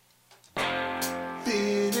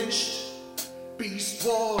Beast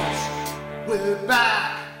Wars, we're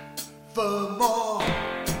back for more.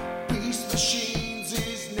 Beast Machines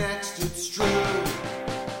is next, it's true.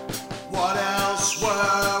 What else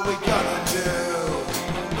were we gonna do?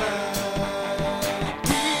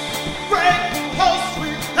 Break the host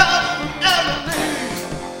with help from Emily.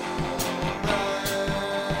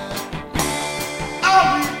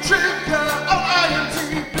 I'll be trivia on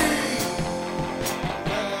IMDb.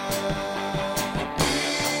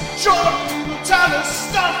 Jordan will tell us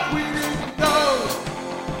stuff we didn't know.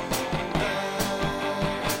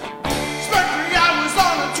 Spent 3 hours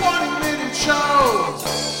on a 20-minute show.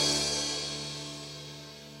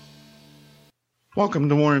 Welcome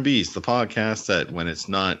to War and Beast, the podcast that when it's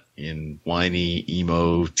not in whiny,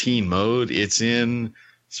 emo, teen mode, it's in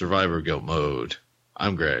Survivor Goat mode.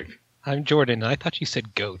 I'm Greg. I'm Jordan. I thought you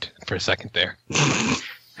said goat for a second there.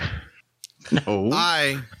 No.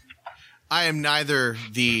 I am neither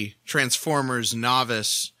the Transformers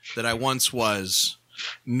novice that I once was,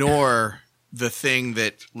 nor the thing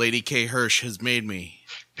that Lady K. Hirsch has made me.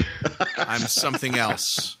 I'm something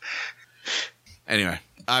else. Anyway,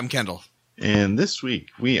 I'm Kendall. And this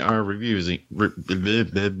week we are reviewing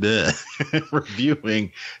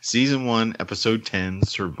Season 1, Episode 10,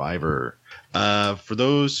 Survivor. For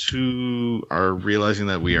those who are realizing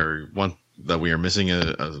that we are missing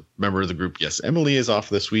a member of the group, yes, Emily is off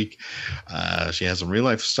this week. She has some real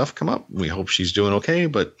life stuff come up. We hope she's doing okay,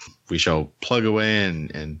 but we shall plug away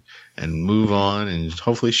and move on, and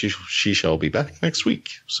hopefully she shall be back next week.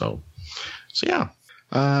 So yeah.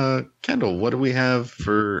 Kendall, what do we have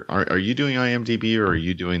for? Are you doing IMDb or are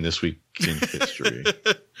you doing This Week in History?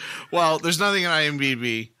 Well, there's nothing in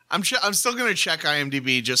IMDb. I'm still going to check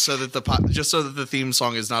IMDb just so that the theme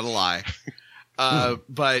song is not a lie.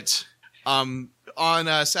 But on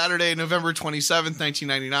Saturday, November 27th,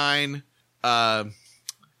 1999,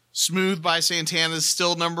 Smooth by Santana is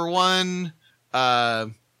still number one.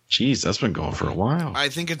 Jeez, that's been going for a while. I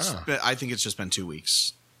think it's just been 2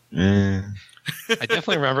 weeks. I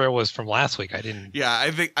definitely remember it was from last week. I didn't. Yeah,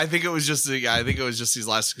 I think it was just these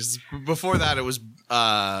last, because before that it was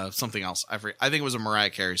something else. I think it was a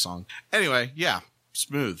Mariah Carey song. Anyway, yeah,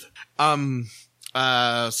 Smooth.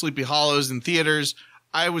 Sleepy Hollows in theaters.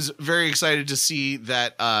 I was very excited to see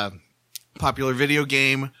that popular video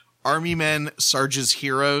game Army Men Sarge's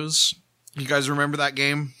Heroes. You guys remember that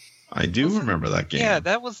game? I do remember that game. Yeah,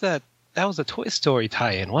 that was a Toy Story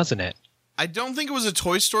tie-in, wasn't it? I don't think it was a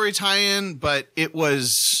Toy Story tie-in, but it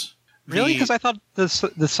was... Really? Because I thought the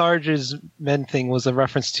Sarge's Men thing was a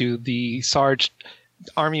reference to the Sarge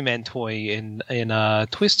Army Men toy in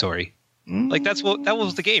Toy Story. Like that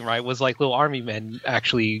was the game, right? Was like little Army Men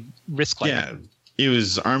actually risk climbing. Yeah, it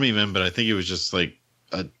was Army Men, but I think it was just like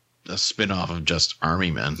a spin-off of just Army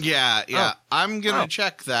Men. Yeah. Oh. I'm gonna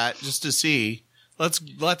check that just to see. Let's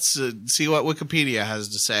see what Wikipedia has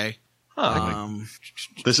to say.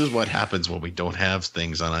 This is what happens when we don't have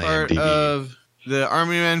things on Part IMDb. of the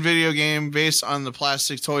Army Men video game based on the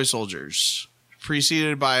plastic toy soldiers,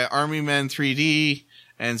 preceded by Army Men 3D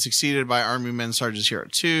and succeeded by Army Men Sarge's Hero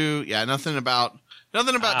 2. Yeah, nothing about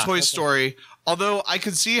Toy Story. Although I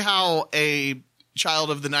could see how a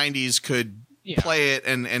child of the 90s could play it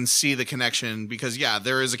and see the connection, because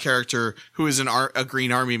there is a character who is a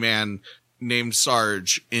green army man named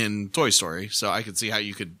Sarge in Toy Story, so I could see how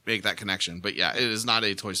you could make that connection. But yeah, it is not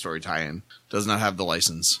a Toy Story tie-in. Does not have the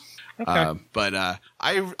license. Okay. But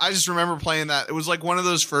I just remember playing that. It was like one of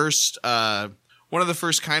the first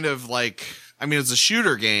kind of like, I mean, it's a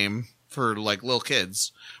shooter game for like little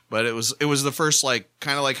kids, but it was the first, like,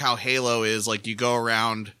 kind of like how Halo is, like you go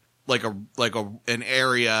around like an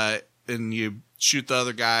area and you shoot the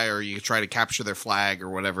other guy, or you try to capture their flag or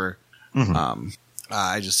whatever. Mm-hmm.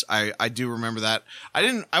 I do remember that.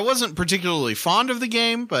 I wasn't particularly fond of the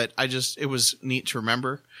game, but it was neat to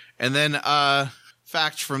remember. And then,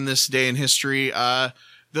 fact from this day in history, the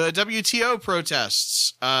WTO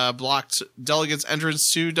protests, blocked delegates'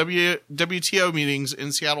 entrance to WTO meetings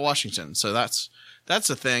in Seattle, Washington. So that's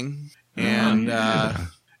a thing. And,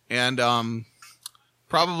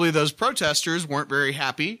 probably those protesters weren't very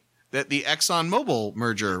happy that the ExxonMobil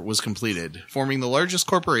merger was completed, forming the largest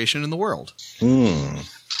corporation in the world.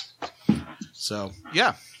 So,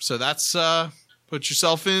 yeah. So that's, put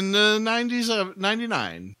yourself in the 90s,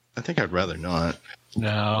 99. I think I'd rather not.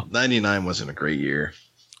 No. 99 wasn't a great year.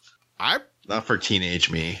 Not for teenage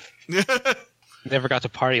me. Never got to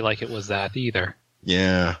party like it was that either.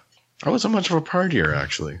 Yeah. I wasn't much of a partier,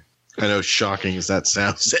 actually. I know, shocking as that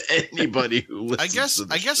sounds to anybody who listens to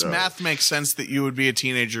the I guess show. math makes sense that you would be a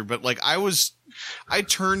teenager, but like I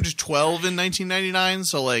turned 12 in 1999,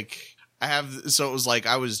 so like so it was like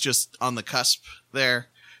I was just on the cusp there.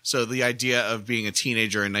 So the idea of being a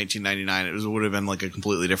teenager in 1999, would have been like a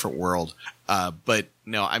completely different world. But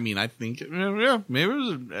no, I mean, I think, yeah, maybe it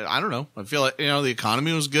was, I don't know. I feel like, the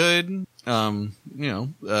economy was good. I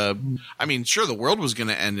mean, sure, the world was going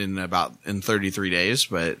to end in 33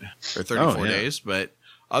 days, or 34 days, but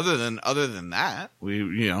other than that,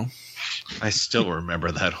 I still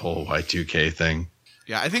remember that whole Y2K thing.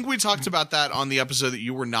 Yeah, I think we talked about that on the episode that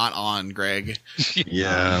you were not on, Greg.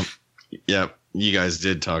 Yeah. Yep. You guys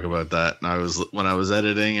did talk about that. And when I was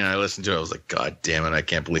editing and I listened to it, I was like, God damn it. I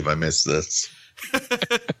can't believe I missed this.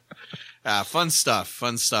 Fun stuff.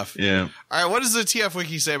 Yeah. All right. What does the TF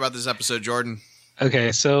Wiki say about this episode, Jordan?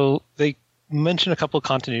 Okay, so they mention a couple of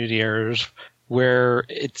continuity errors where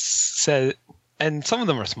it's said, and some of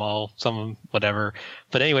them are small, some of them whatever.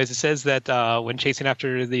 But anyways, it says that when chasing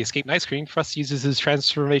after the escaped Night Screen, Frost uses his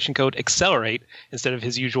transformation code Accelerate instead of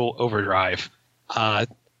his usual Overdrive.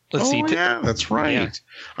 Let's see. Yeah, that's right. Yeah.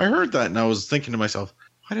 I heard that and I was thinking to myself,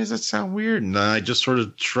 why does that sound weird? And then I just sort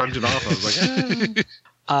of shrugged it off. I was like,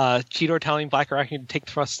 Cheetor telling Black Arachne to take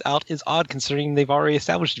the Thrust out is odd considering they've already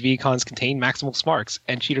established Vehicons contain maximal smarks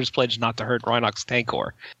and Cheetor's pledge not to hurt Rhinox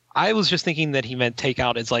Tankor. I was just thinking that he meant take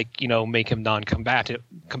out as like, make him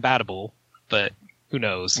non-compatible, but who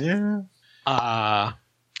knows? Yeah.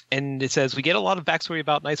 And it says, we get a lot of backstory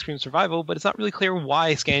about Night Scream's survival, but it's not really clear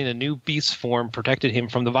why scanning a new beast form protected him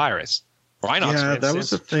from the virus. Rhinox, yeah, that was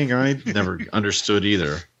the thing I never understood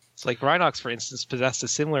either. It's like Rhinox, for instance, possessed a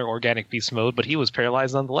similar organic beast mode, but he was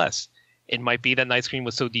paralyzed nonetheless. It might be that Night Scream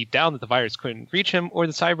was so deep down that the virus couldn't reach him, or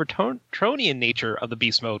the Cybertronian nature of the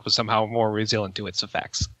beast mode was somehow more resilient to its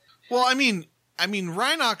effects. Well, I mean,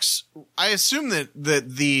 Rhinox, I assume that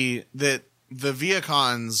the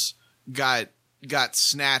Vehicons got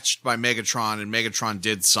snatched by Megatron and Megatron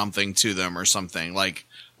did something to them or something. Like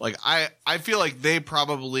I feel like they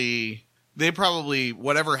probably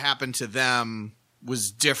whatever happened to them was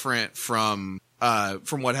different from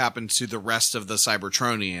what happened to the rest of the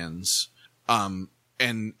Cybertronians. And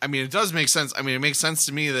I mean, it does make sense. I mean, it makes sense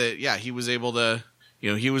to me that, yeah, he was able to,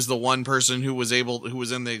 he was the one person who was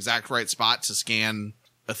in the exact right spot to scan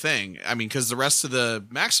a thing. I mean, cause the rest of the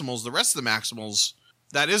Maximals,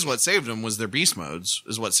 that is what saved them, was their beast modes,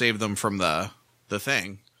 is what saved them from the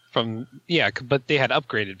thing. But they had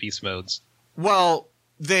upgraded beast modes. Well,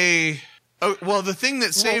 the thing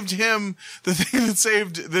that saved him, the thing that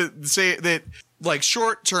saved like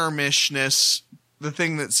short-termishness, the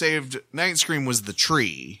thing that saved Night Scream was the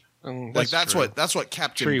tree. That's what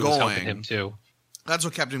kept him going. Was helping him too. That's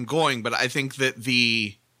what kept him going. But I think that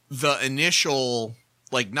the initial,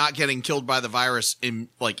 like, not getting killed by the virus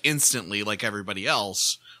instantly like everybody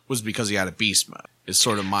else was because he had a beast mode. Is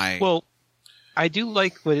sort of my. Well, I do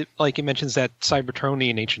like it mentions that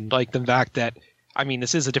Cybertronian nature, like the fact that, I mean,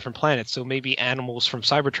 this is a different planet, so maybe animals from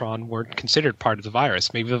Cybertron weren't considered part of the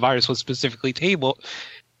virus. Maybe the virus was specifically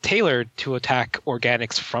tailored to attack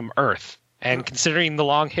organics from Earth. And considering the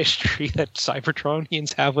long history that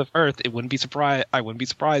Cybertronians have with Earth, I wouldn't be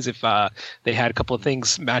surprised if they had a couple of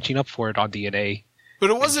things matching up for it on DNA. But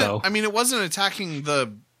it wasn't. I mean, it wasn't attacking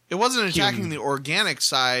the. It wasn't attacking the organic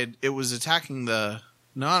side. It was attacking the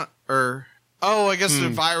I guess the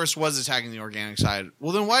virus was attacking the organic side.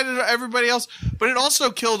 Well, then why did everybody else? But it also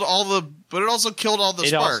killed all the.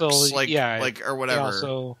 Sparks, or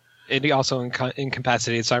whatever. It also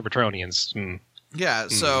incapacitated Cybertronians. Yeah.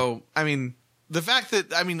 So I mean, the fact that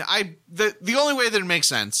the only way that it makes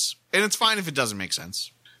sense, and it's fine if it doesn't make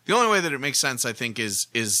sense. The only way that it makes sense, I think, is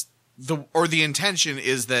the intention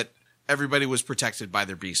is that everybody was protected by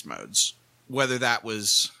their beast modes, whether that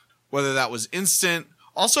was instant.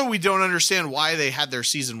 Also, we don't understand why they had their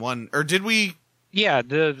season 1, or did we? Yeah,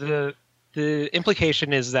 the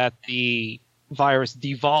implication is that the virus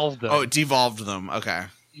devolved them. Oh, it devolved them. Okay.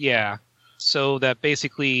 Yeah. So that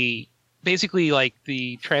basically like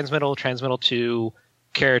the Transmetal 2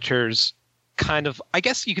 characters kind of, I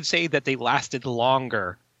guess you could say that they lasted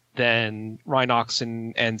longer than Rhinox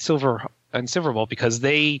and Silverbolt because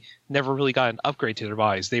they never really got an upgrade to their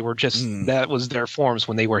bodies. They were just that was their forms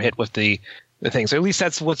when they were hit with the thing. So at least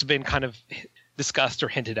that's what's been kind of discussed or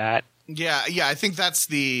hinted at. Yeah, I think that's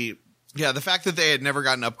the fact that they had never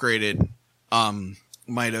gotten upgraded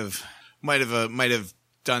might have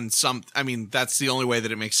done some. I mean, that's the only way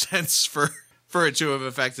that it makes sense for it to have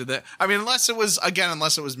affected that. I mean, unless it was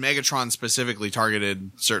Megatron specifically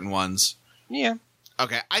targeted certain ones. Yeah.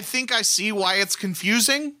 Okay, I think I see why it's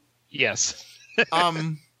confusing. Yes.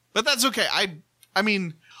 But that's okay. I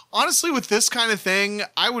mean, honestly, with this kind of thing,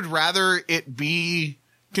 I would rather it be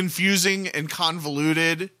confusing and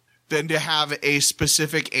convoluted than to have a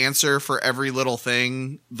specific answer for every little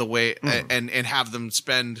thing the way and have them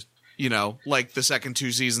spend, like the second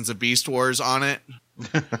 2 seasons of Beast Wars on it.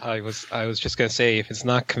 I was just gonna say, if it's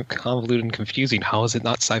not convoluted and confusing, how is it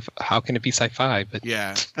not sci? How can it be sci-fi? But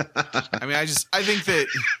yeah, I mean, I think that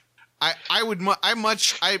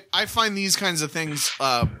I find these kinds of things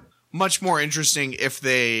much more interesting if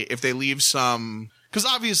they leave some, because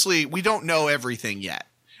obviously we don't know everything yet,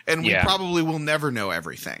 and we probably will never know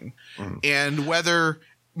everything, and whether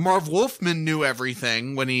Marv Wolfman knew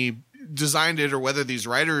everything when he designed it, or whether these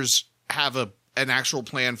writers have an actual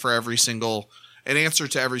plan for an answer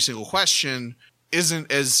to every single question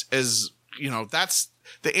isn't as that's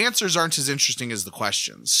the answers aren't as interesting as the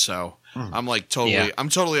questions. So I'm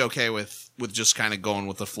totally okay with just kind of going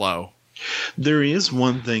with the flow. There is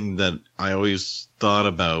one thing that I always thought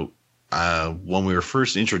about when we were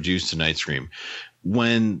first introduced to Night Scream.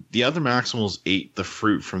 When the other Maximals ate the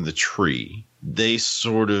fruit from the tree, they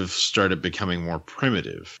sort of started becoming more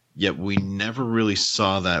primitive. Yet we never really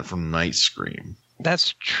saw that from Night Scream.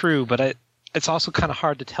 That's true, but it's also kind of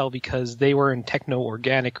hard to tell because they were in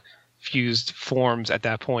techno-organic fused forms at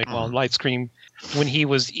that point. While Night Scream, when he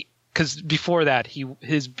was, because before that he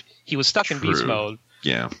was stuck in beast mode.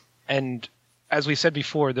 Yeah, and as we said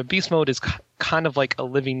before, the beast mode is kind of like a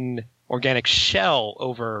living organic shell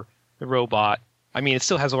over the robot. I mean, it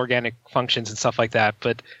still has organic functions and stuff like that,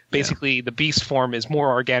 but basically the beast form is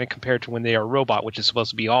more organic compared to when they are a robot, which is supposed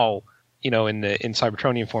to be all, in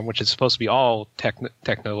Cybertronian form, which is supposed to be all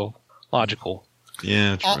technological.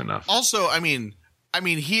 Yeah, true enough. Also, I mean,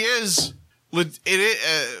 he is.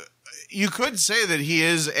 You could say that he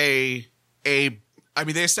is a. I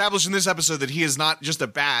mean, they established in this episode that he is not just a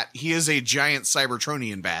bat; he is a giant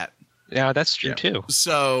Cybertronian bat. Yeah, that's true too.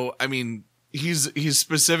 So, I mean, he's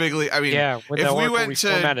specifically. I mean, when if we went to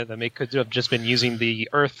reformatted them, it could have just been using the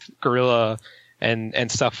Earth gorilla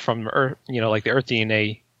and stuff from Earth, like the Earth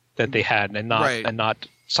DNA that they had, and not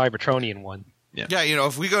Cybertronian one. Yeah,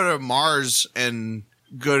 if we go to Mars and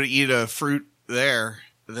go to eat a fruit there,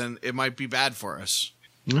 then it might be bad for us.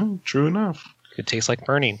 No, true enough. Could taste like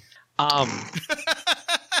burning.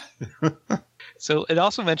 So it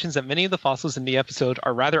also mentions that many of the fossils in the episode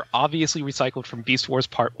are rather obviously recycled from Beast Wars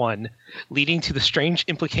Part 1, leading to the strange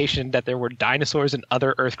implication that there were dinosaurs and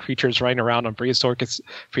other Earth creatures running around on prehistoric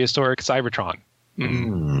Cybertron.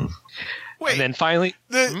 Wait, and then finally,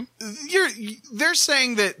 they're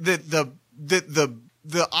saying that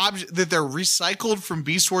the object that they're recycled from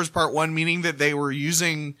Beast Wars Part 1, meaning that they were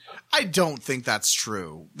using. I don't think that's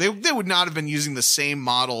true. They would not have been using the same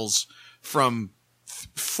models from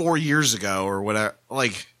 4 years ago or whatever.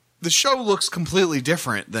 Like, the show looks completely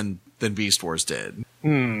different than Beast Wars did.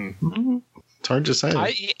 It's hard to say.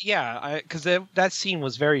 Because that scene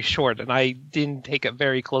was very short, and I didn't take a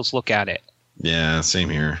very close look at it. Yeah, same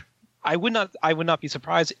here. I would not be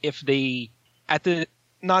surprised if they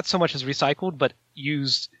not so much as recycled, but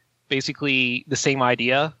used basically the same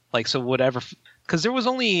idea. Like, so whatever, because there was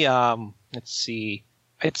only let's see,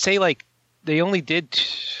 I'd say like they only did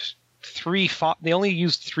they only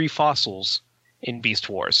used 3 fossils in Beast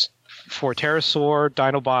Wars for Pterosaur,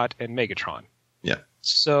 Dinobot, and Megatron. Yeah.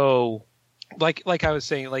 So, like I was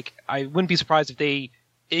saying, like I wouldn't be surprised if they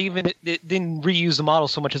didn't reuse the model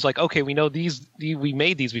so much as like, okay, we know we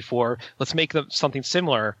made these before, let's make them something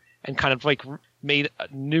similar, and kind of like made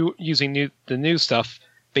the new stuff,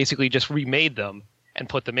 basically just remade them and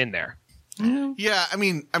put them in there. Yeah, I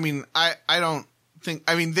mean, I don't think.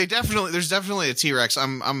 I mean, there's definitely a T-Rex.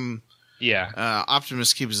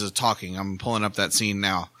 Optimus keeps us talking. I'm pulling up that scene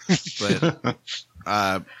now, but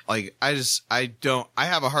I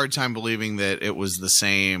have a hard time believing that it was the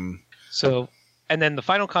same. So, and then the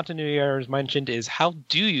final continuity error mentioned is, how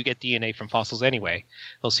do you get DNA from fossils anyway?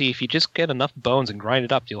 They'll see if you just get enough bones and grind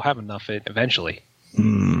it up, you'll have enough eventually.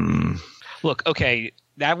 Look, okay,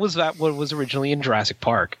 that was what was originally in Jurassic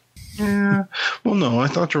Park. Yeah. Well, no, I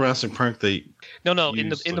thought Jurassic Park No. In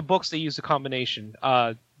the books they used a combination.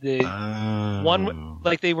 One,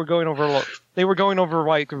 like they were going over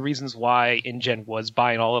like the reasons why InGen was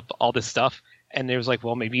buying all this stuff. And there was like,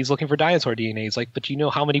 well, maybe he's looking for dinosaur DNA. It's like, but you know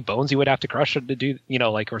how many bones he would have to crush to do,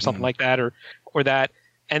 or something like that, or that.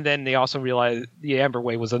 And then they also realized the Amber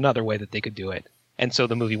Way was another way that they could do it. And so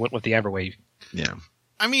the movie went with the Amber Way. Yeah.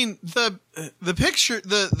 I mean, the picture,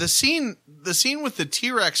 the scene with the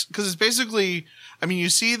T-Rex, because it's basically, I mean, you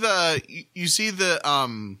see the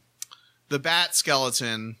bat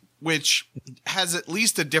skeleton, which has at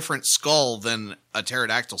least a different skull than a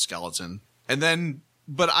pterodactyl skeleton. And then,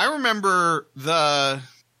 but I remember the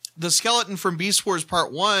skeleton from Beast Wars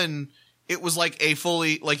Part 1, it was like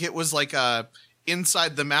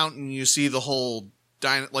inside the mountain you see the whole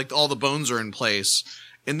like all the bones are in place.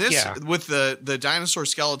 In this, with the dinosaur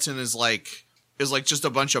skeleton is like just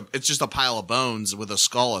it's just a pile of bones with a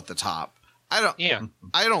skull at the top. I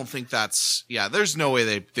don't think that's there's no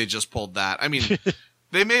way they just pulled that. I mean,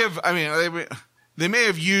 they may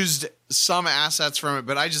have used some assets from it,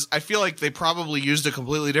 but I feel like they probably used a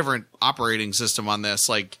completely different operating system on this.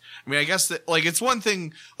 Like, I mean, I guess that, like, it's one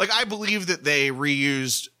thing, like, I believe that they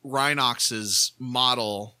reused Rhinox's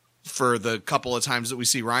model for the couple of times that we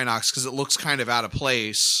see Rhinox because it looks kind of out of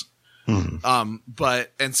place.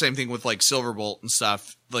 But, and same thing with like Silverbolt and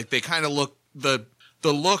stuff. Like, they kind of look, the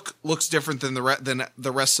look looks different than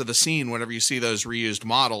the rest of the scene whenever you see those reused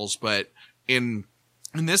models. But in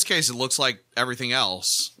this case, it looks like everything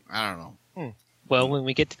else. I don't know. Well, when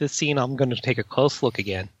we get to the scene, I'm going to take a close look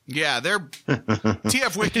again. Yeah,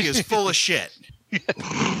 TF Wiki is full of shit.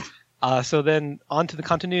 So then, on to the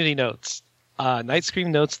continuity notes. Night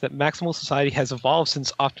Scream notes that Maximal Society has evolved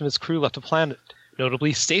since Optimus' crew left the planet.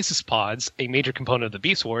 Notably, stasis pods, a major component of the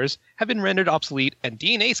Beast Wars, have been rendered obsolete, and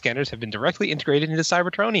DNA scanners have been directly integrated into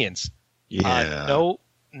Cybertronians. Yeah.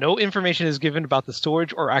 No information is given about the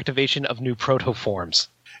storage or activation of new protoforms.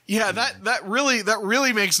 Yeah, that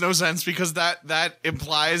really makes no sense because that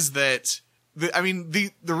implies that the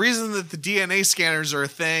reason that the DNA scanners are a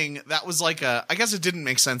thing, that was like I guess it didn't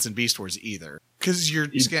make sense in Beast Wars either, because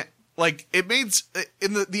it made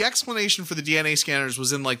in the explanation for the DNA scanners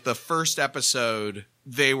was in like the first episode.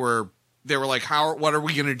 They were like, what are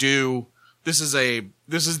we gonna do? This is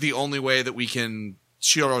the only way that we can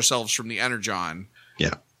shield ourselves from the Energon.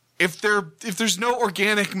 Yeah. If there's no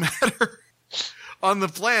organic matter on the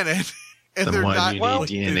planet, and then they're why not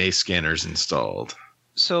do you need DNA scanners installed?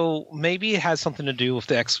 So maybe it has something to do with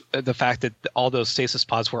the fact that all those stasis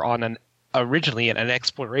pods were on originally an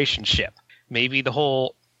exploration ship. Maybe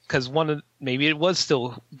maybe it was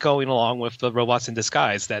still going along with the robots in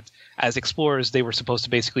disguise, that as explorers they were supposed to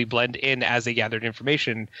basically blend in as they gathered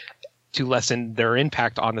information to lessen their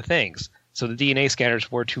impact on the things. So the DNA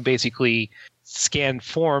scanners were to basically scan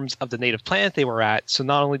forms of the native planet they were at. So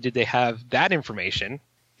not only did they have that information,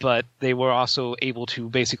 but they were also able to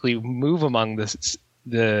basically move among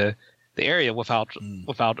the area without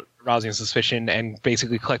rousing suspicion, and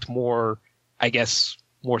basically collect more, I guess,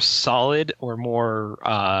 more solid or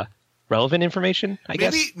more relevant information.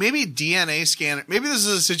 Maybe DNA scanner. Maybe this is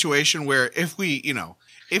a situation where if we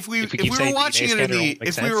were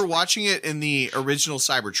watching it in the original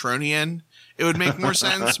Cybertronian, it would make more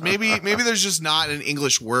sense. Maybe there's just not an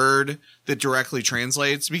English word that directly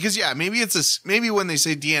translates, because maybe when they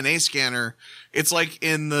say DNA scanner, it's like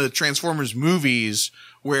in the Transformers movies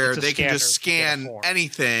where they can just scan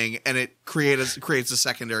anything and it creates a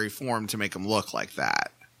secondary form to make them look like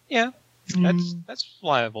that. Yeah, that's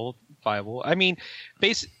viable. I mean,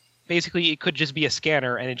 basically it could just be a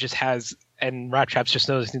scanner, and it just has, and Rat Trap's just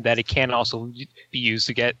noticing that it can also be used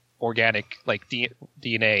to get organic, like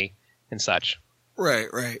DNA and such.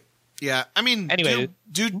 Right. Yeah, I mean, anyway,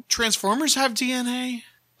 do Transformers have DNA?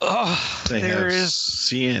 They have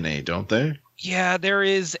CNA, don't they? Yeah, there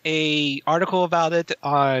is a article about it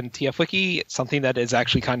on TF Wiki. It's something that is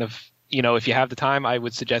actually kind of, if you have the time, I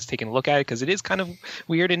would suggest taking a look at it, because it is kind of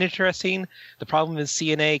weird and interesting. The problem is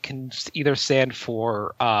CNA can either stand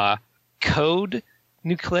for code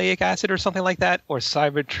nucleic acid or something like that, or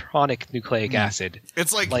cybertronic nucleic acid.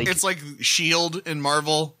 It's like SHIELD in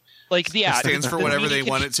Marvel. Like, yeah, it stands for whatever they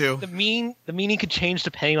want it to. The meaning could change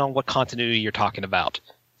depending on what continuity you're talking about.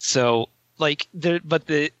 So, like,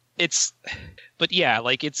 it's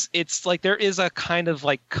like there is a kind of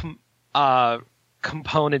like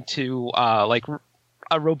component to like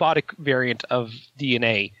a robotic variant of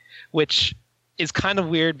DNA, which is kind of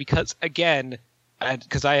weird because, again,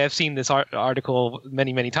 because I have seen this article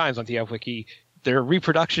many times on TF Wiki, their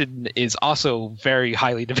reproduction is also very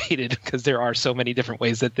highly debated, because there are so many different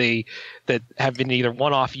ways that have been either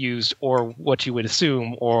one-off used, or what you would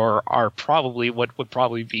assume, or are probably what would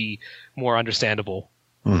probably be more understandable.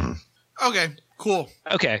 Okay, cool.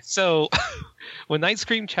 Okay, so when Night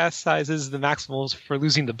Scream chastises the Maximals for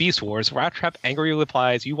losing the Beast Wars, Rat Trap angrily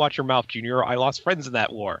replies, "You watch your mouth, Junior. I lost friends in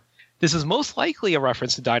that war." This is most likely a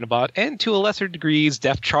reference to Dinobot, and to a lesser degrees,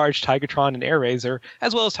 Depth Charge, Tigatron, and Airraiser,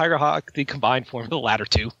 as well as Tigerhawk, the combined form of the latter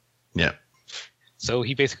two. Yeah. So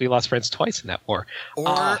he basically lost friends twice in that war.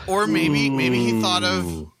 Or maybe he thought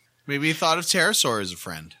of Pterosaur as a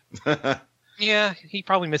friend. Yeah, he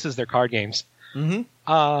probably misses their card games.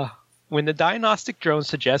 Mm-hmm. When the diagnostic drone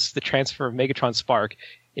suggests the transfer of Megatron Spark,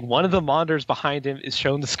 in one of the monitors behind him is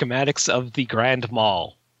shown the schematics of the Grand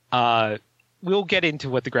Mall. We'll get into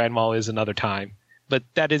what the Grand Mall is another time. But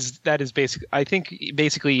that is basic. I think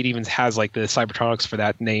basically it even has like the Cybertronics for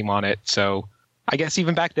that name on it. So I guess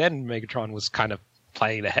even back then, Megatron was kind of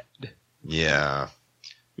playing ahead. Yeah,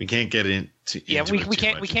 we can't get into we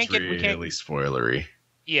can't get really spoilery.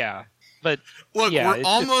 Yeah, but look, yeah, we're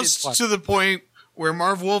almost to the point where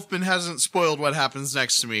Marv Wolfman hasn't spoiled what happens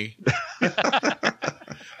next to me.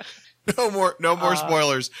 No more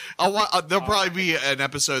spoilers. There'll probably be an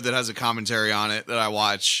episode that has a commentary on it that I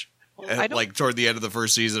watch. Like toward the end of the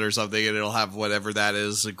first season or something, and it'll have whatever that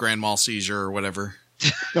is, a grand mal seizure or whatever.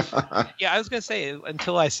 Yeah, I was gonna say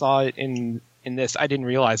until I saw it in this, I didn't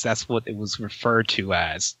realize that's what it was referred to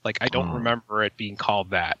as. Like, I don't remember it being called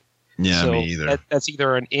that. Yeah, so me either. That's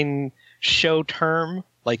either an in-show term,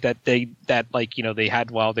 like that they had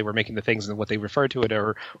while they were making the things and what they referred to it,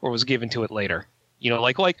 or was given to it later.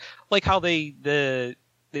 Like how they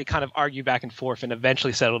kind of argue back and forth and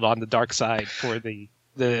eventually settled on the dark side for the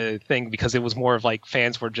thing, because it was more of like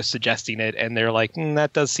fans were just suggesting it, and they're like,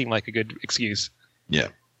 that does seem like a good excuse. Yeah.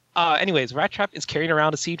 Anyways, Rat Trap is carrying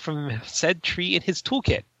around a seed from said tree in his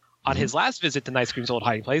toolkit. On his last visit to Night Scream's old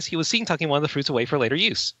hiding place, he was seen tucking one of the fruits away for later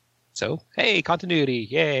use. So, hey, continuity,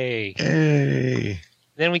 yay! Hey.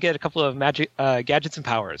 Then we get a couple of magic gadgets and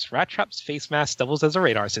powers. Rat Trap's face mask doubles as a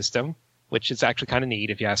radar system, which is actually kind of neat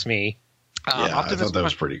if you ask me. Yeah, I thought that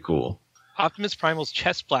was pretty cool. Optimus Primal's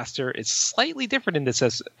chest blaster is slightly different in this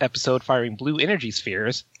episode, firing blue energy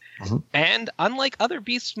spheres. And unlike other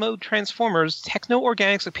beast mode Transformers,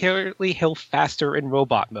 Techno-Organics apparently heal faster in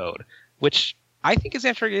robot mode, which I think is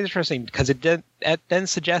actually interesting, because it then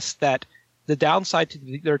suggests that the downside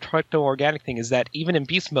to their Techno-Organic thing is that even in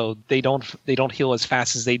beast mode, they don't heal as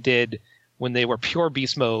fast as they did when they were pure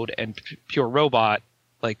beast mode and pure robot,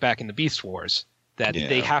 like back in the Beast Wars.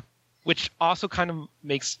 They have, which also kind of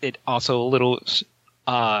makes it also a little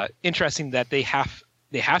interesting that they have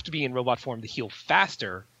to be in robot form to heal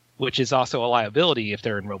faster, which is also a liability if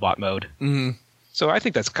they're in robot mode. Mm-hmm. So I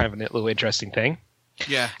think that's kind of a little interesting thing.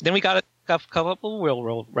 Yeah. Then we got a couple of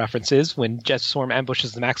Railroad references. When Jetstorm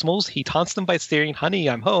ambushes the Maximals, he taunts them by stating, "Honey,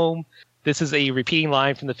 I'm home." This is a repeating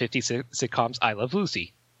line from the 50s sitcoms I Love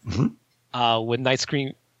Lucy. When Night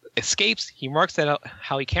Scream escapes, he marks that out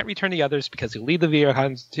how he can't return the others because he'll lead the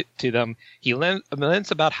Vehicons to them. He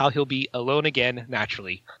laments about how he'll be alone again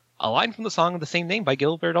naturally. A line from the song of the same name by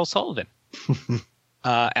Gilbert O'Sullivan.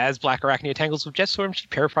 As Black Arachnia tangles with Jetstorm, she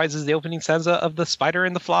paraphrases the opening stanza of The Spider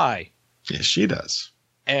and the Fly. Yes, she does.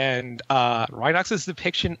 And Rhinox's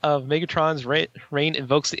depiction of Megatron's reign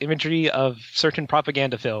invokes the imagery of certain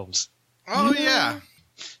propaganda films. Oh, yeah.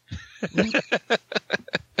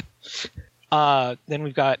 Then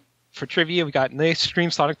we've got, for trivia, we got Night Scream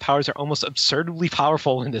sonic powers are almost absurdly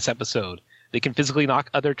powerful in this episode. They can physically knock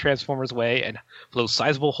other Transformers away and blow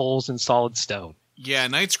sizable holes in solid stone. Yeah,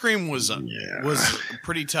 Night Scream was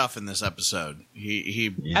pretty tough in this episode.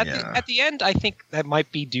 He at the end, I think that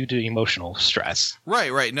might be due to emotional stress.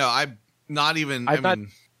 Right. No, I'm not even.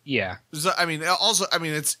 Yeah. It's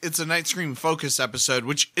a Night Scream focus episode,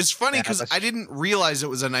 which is funny because I didn't realize it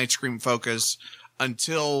was a Night Scream focus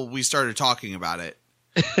until we started talking about it.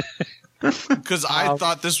 Because I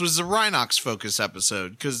thought this was a Rhinox focus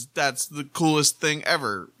episode, because that's the coolest thing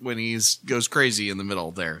ever when he goes crazy in the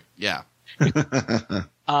middle there. Yeah.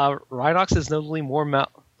 Rhinox is notably more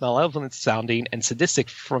malevolent sounding and sadistic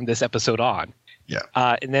from this episode on. Yeah.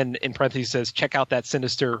 And then in parentheses says, check out that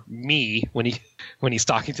sinister me when he's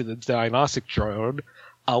talking to the diagnostic drone.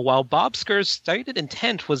 While Bob Skir's stated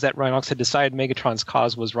intent was that Rhinox had decided Megatron's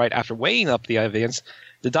cause was right after weighing up the evidence,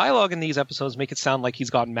 the dialogue in these episodes make it sound like he's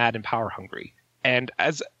gone mad and power hungry. And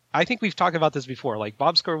as I think we've talked about this before, like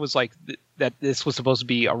Bob Skir was like that this was supposed to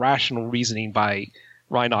be a rational reasoning by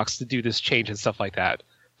Rhinox to do this change and stuff like that.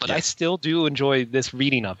 But I still do enjoy this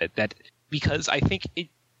reading of it, because I think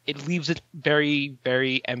it leaves it very,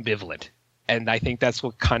 very ambivalent. And I think that's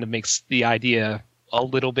what kind of makes the idea a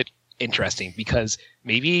little bit interesting, because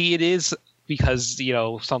maybe it is because,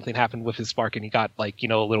 something happened with his spark and he got a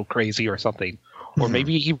little crazy or something. Or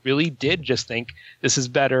maybe he really did just think this is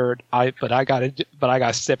better, but I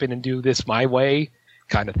gotta step in and do this my way,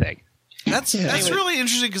 kind of thing. That's really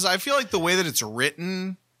interesting, because I feel like the way that it's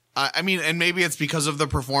written, and maybe it's because of the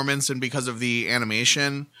performance and because of the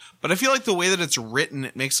animation, but I feel like the way that it's written,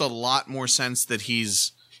 it makes a lot more sense that he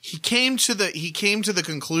came to the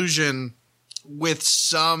conclusion with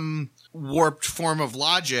some warped form of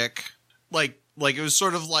logic, like it was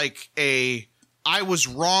sort of like I was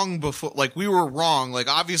wrong before, like we were wrong, like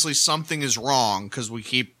obviously something is wrong because we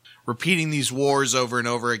keep repeating these wars over and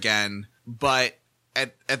over again, but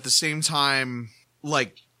at the same time,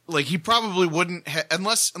 like he probably wouldn't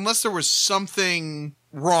unless there was something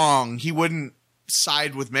wrong, he wouldn't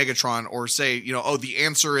side with Megatron or say, you know, oh, the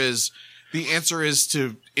answer is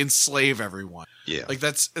to enslave everyone. Yeah. Like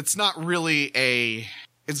it's not really a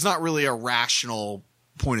rational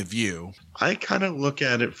point of view. I kind of look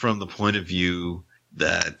at it from the point of view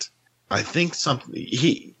that I think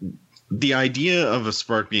the idea of a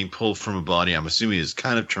spark being pulled from a body, I'm assuming, is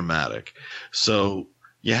kind of traumatic. So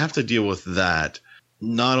you have to deal with that.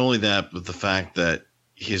 Not only that, but the fact that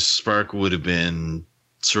his spark would have been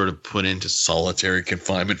sort of put into solitary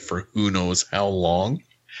confinement for who knows how long.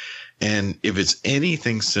 And if it's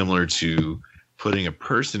anything similar to putting a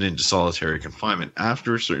person into solitary confinement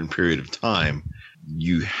after a certain period of time,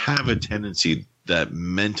 you have a tendency that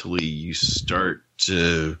mentally you start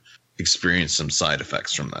to experience some side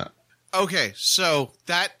effects from that. Okay, so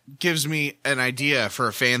that gives me an idea for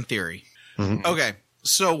a fan theory. Mm-hmm. Okay,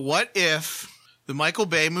 so what if the Michael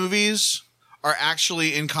Bay movies are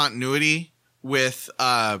actually in continuity with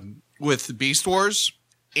Beast Wars,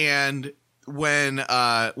 and when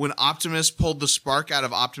Optimus pulled the spark out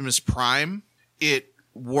of Optimus Prime, it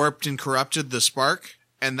warped and corrupted the spark,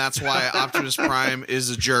 and that's why Optimus Prime is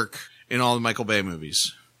a jerk in all the Michael Bay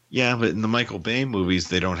movies. Yeah, but in the Michael Bay movies,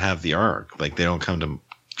 they don't have the arc. Like, they don't come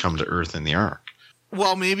to Earth in the arc.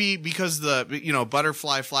 Well, maybe because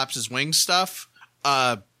Butterfly flaps his wings stuff.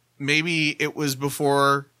 Maybe it was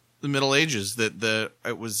before the Middle Ages that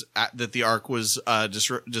the arc was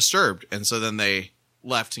disturbed, and so then they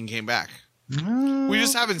left and came back. We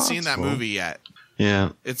just haven't seen that movie yet.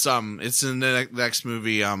 Yeah, it's in the next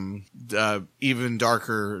movie, Even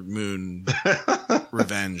Darker Moon,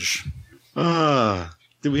 Revenge.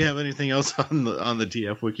 Do we have anything else on the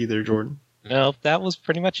TF Wiki there, Jordan? No, that was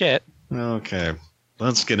pretty much it. Okay,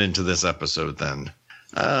 let's get into this episode then.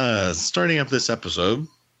 Starting up this episode,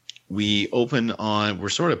 we're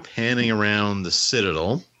sort of panning around the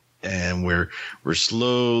Citadel, and we're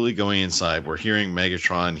slowly going inside. We're hearing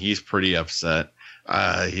Megatron. He's pretty upset.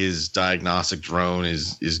 His diagnostic drone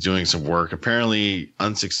is doing some work, apparently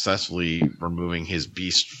unsuccessfully removing his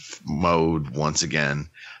beast mode once again.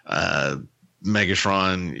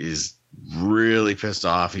 Megatron is really pissed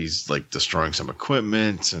off. He's like destroying some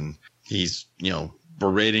equipment, and he's,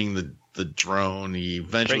 berating the drone. He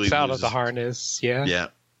eventually breaks out of the harness. Yeah.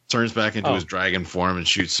 Turns back into his dragon form and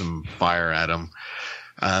shoots some fire at him.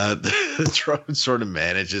 The drone sort of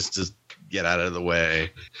manages to get out of the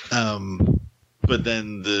way. But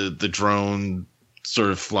then the drone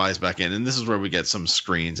sort of flies back in, and this is where we get some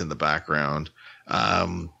screens in the background.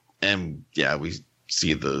 And yeah, we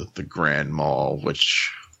see the Grand Mall,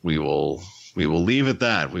 which we will leave at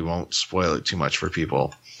that. We won't spoil it too much for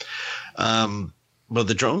people. But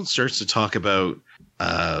the drone starts to talk about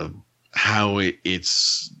how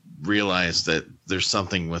it's realized that there's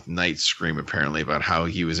something with Night Scream, apparently, about how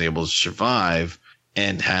he was able to survive,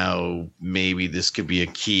 and how maybe this could be a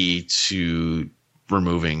key to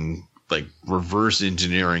removing, like, reverse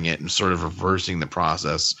engineering it and sort of reversing the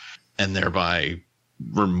process, and thereby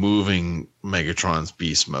removing Megatron's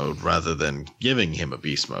beast mode rather than giving him a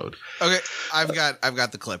beast mode. Okay, I've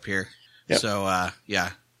got the clip here. Yep. So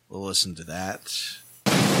we'll listen to that.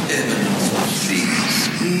 Eminence, please.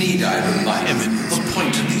 Need I remind you, the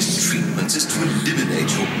point of these treatments is to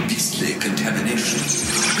eliminate your beastly contamination.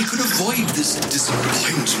 We could avoid this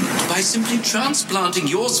disappointment by simply transplanting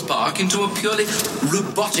your spark into a purely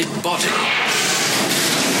robotic body.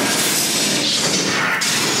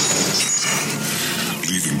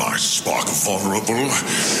 Leaving my spark vulnerable?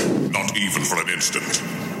 Not even for an instant.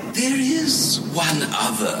 There is one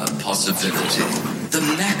other possibility. The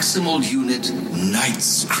maximal unit, Night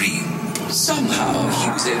Scream. Somehow he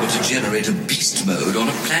was able to generate a beast mode on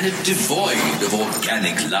a planet devoid of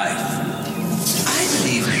organic life. I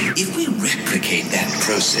believe if we replicate that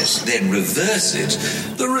process, then reverse it,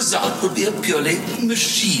 the result would be a purely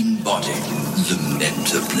machine body.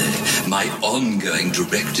 Lamentably, my ongoing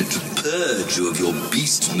directive to purge you of your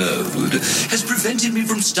beast mode has prevented me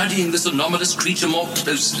from studying this anomalous creature more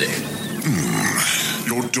closely.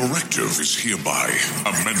 Your directive is hereby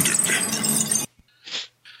amended.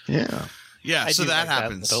 Yeah. Yeah, so that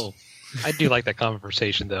happens. I do like that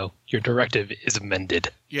conversation, though. Your directive is amended.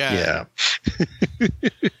 Yeah.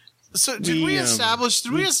 So did we establish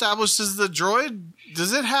is the droid, it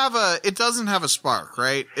doesn't have a spark,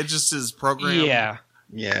 right? It just is programmed. Yeah.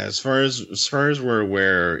 Yeah, as far as we're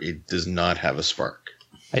aware, it does not have a spark.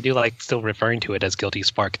 I do like still referring to it as Guilty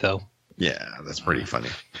Spark, though. Yeah, that's pretty funny.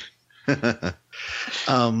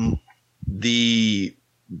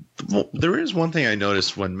 There is one thing I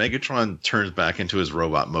noticed when Megatron turns back into his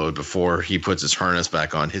robot mode before he puts his harness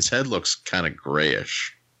back on. His head looks kind of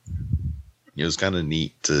grayish. It was kind of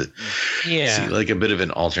neat to Yeah. see like a bit of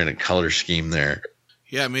an alternate color scheme there.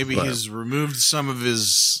 Yeah, maybe But- he's removed some of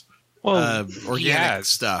his Well, organic yeah,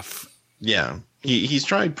 stuff. Yeah, he's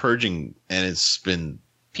tried purging, and it's been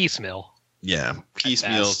piecemeal.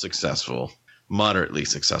 piecemeal best. successful, moderately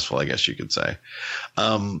successful, I guess you could say.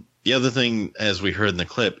 The other thing, as we heard in the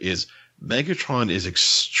clip, is Megatron is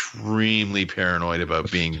extremely paranoid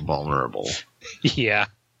about being vulnerable. Yeah.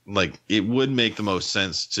 Like, it would make the most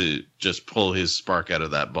sense to just pull his spark out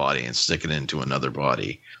of that body and stick it into another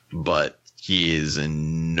body, but he is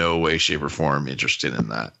in no way, shape, or form interested in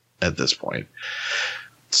that at this point.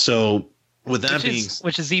 So, with that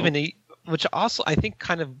which also I think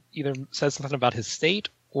kind of either says something about his state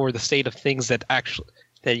or the state of things that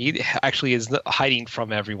he actually is hiding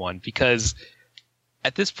from everyone, because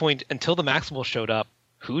at this point, until the Maximal showed up,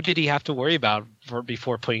 who did he have to worry about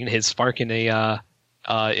before putting his spark in a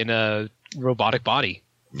robotic body?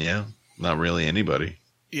 Yeah, not really anybody.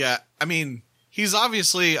 Yeah, I mean, he's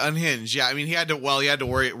obviously unhinged. Yeah, I mean, he had to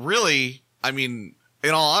worry. Really, I mean,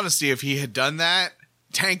 in all honesty, if he had done that,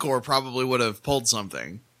 Tankor probably would have pulled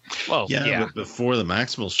something. Well, yeah. But before the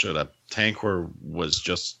Maximals showed up, Tankor was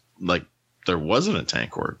just like, there wasn't a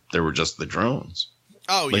Tankor. There were just the drones.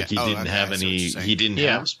 Oh, Like, he didn't have any, he didn't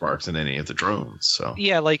Yeah. have sparks in any of the drones. So,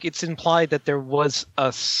 Yeah, like it's implied that there was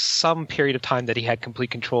some period of time that he had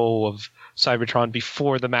complete control of Cybertron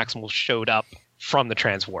before the Maximals showed up from the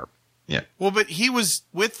transwarp. Well, but he was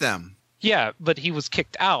with them. Yeah, but he was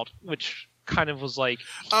kicked out, which kind of was like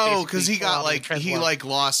Oh, because he basically fell got out of like the he transwarp. like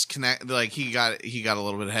lost connect. Like he got a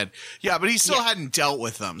little bit ahead. Yeah, but he still hadn't dealt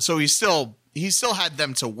with them, so he still had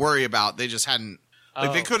them to worry about. They just hadn't.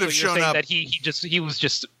 Like they could have so you're shown saying up. that he was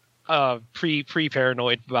just pre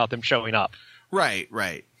paranoid about them showing up, Right.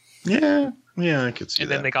 yeah, I could see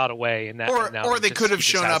and that. then they got away, and that and now Or he they just- could have he just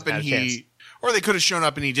shown up hasn't and had a chance.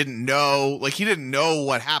 he didn't know. Like he didn't know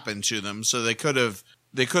what happened to them, so they could have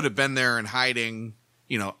been there and hiding.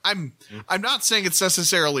 You know, I'm not saying it's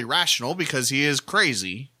necessarily rational because he is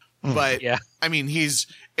crazy, but Yeah. I mean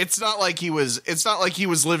it's not like he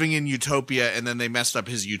was living in utopia and then they messed up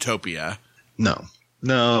his utopia.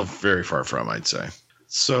 No, very far from, I'd say.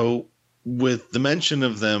 So, with the mention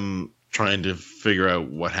of them trying to figure out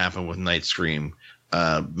what happened with Night Scream,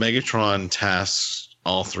 Megatron tasks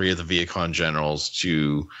all three of the Viacon generals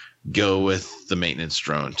to go with the maintenance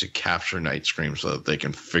drone to capture Night Scream so that they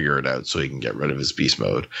can figure it out so he can get rid of his beast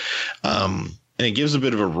mode. And it gives a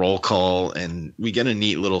bit of a roll call, and we get a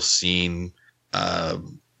neat little scene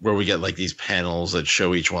where we get like these panels that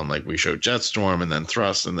show each one. Like we show Jetstorm and then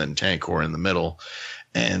Thrust and then Tankor in the middle.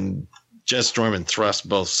 And Jetstorm and Thrust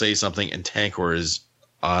both say something, and Tankor is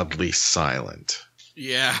oddly silent.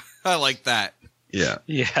 Yeah, I like that. Yeah.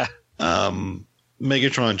 Yeah.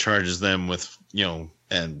 Megatron charges them with,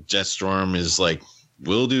 and Jetstorm is like,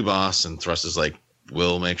 "Will do, boss." And Thrust is like,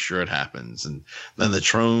 "We'll make sure it happens." And then the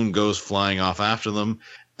drone goes flying off after them.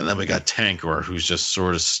 And then we got Tankor, who's just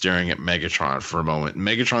sort of staring at Megatron for a moment. And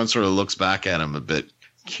Megatron sort of looks back at him a bit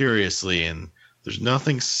curiously, and there's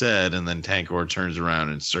nothing said. And then Tankor turns around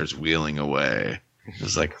and starts wheeling away.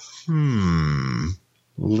 It's like,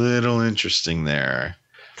 little interesting there.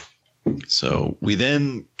 So we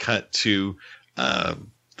then cut to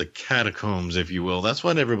the catacombs, if you will. That's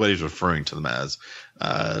what everybody's referring to them as.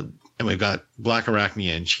 And we've got Black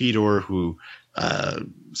Arachnia and Cheetor, who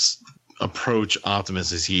approach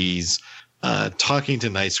Optimus as he's talking to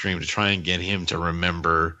Night Scream to try and get him to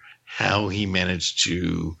remember how he managed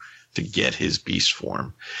to get his beast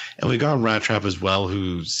form. And we got Rat Trap as well,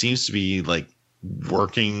 who seems to be like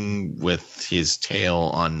working with his tail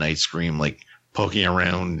on Night Scream, like poking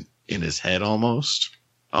around in his head almost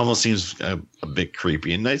seems a bit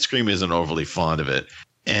creepy. And Night Scream isn't overly fond of it.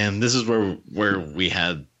 And this is where we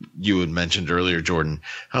had, you had mentioned earlier, Jordan,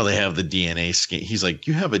 how they have the DNA scan. He's like,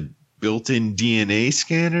 "You have a built-in DNA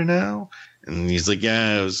scanner now?" And he's like,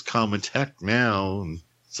 "Yeah, it was common tech now." And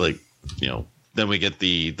it's like, then we get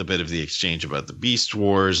the bit of the exchange about the Beast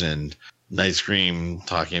Wars and Night Scream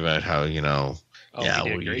talking about how, He did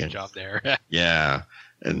a great job there. yeah.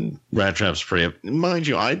 And Rat Trap's mind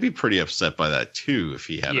you, I'd be pretty upset by that too if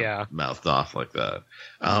he had mouthed off like that.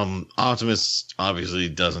 Optimus obviously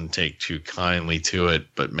doesn't take too kindly to it,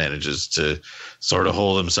 but manages to sort of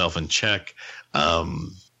hold himself in check.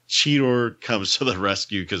 Cheetor comes to the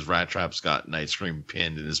rescue because Rat Trap's got Night Scream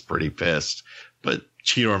pinned and is pretty pissed. But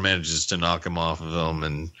Cheetor manages to knock him off of him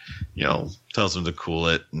and, tells him to cool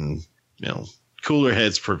it. And, cooler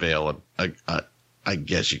heads prevail, I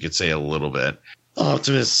guess you could say a little bit.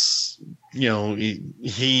 Optimus,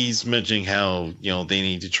 he's mentioning how, they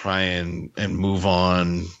need to try and move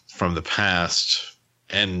on from the past.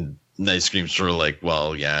 And Night Scream's sort of like,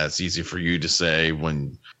 well, yeah, it's easy for you to say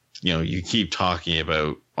when, you keep talking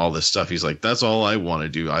about all this stuff. He's like, that's all I want to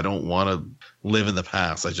do. I don't want to live in the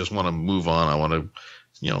past. I just want to move on. I want to,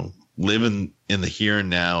 live in the here and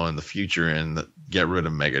now and the future and get rid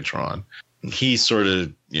of Megatron. And he sort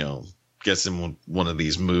of, gets in one of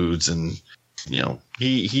these moods and,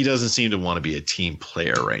 he doesn't seem to want to be a team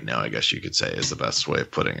player right now, I guess you could say is the best way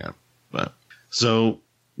of putting it. But so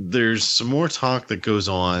there's some more talk that goes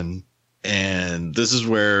on. And this is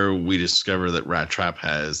where we discover that Rat Trap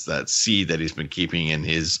has that seed that he's been keeping in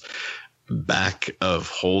his back of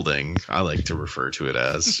holding. I like to refer to it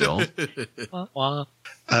as still.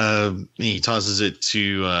 He tosses it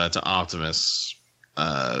to Optimus,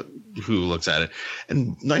 who looks at it,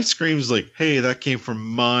 and Night Scream's like, "Hey, that came from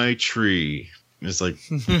my tree." And it's like,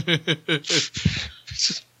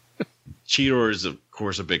 Cheetor is of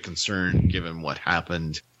course a bit concerned given what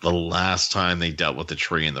happened the last time they dealt with the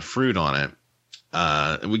tree and the fruit on it.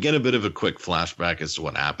 And we get a bit of a quick flashback as to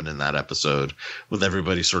what happened in that episode with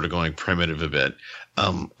everybody sort of going primitive a bit.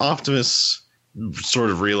 Optimus sort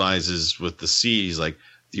of realizes with the seeds, like,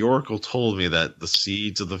 the Oracle told me that the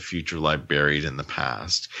seeds of the future lie buried in the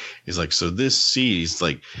past. He's like, so this seed, he's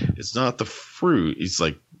like, it's not the fruit. He's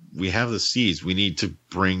like, we have the seeds. We need to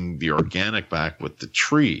bring the organic back with the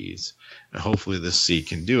trees. And hopefully this seed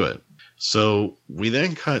can do it. So we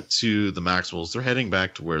then cut to the Maximals. They're heading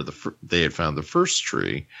back to where they had found the first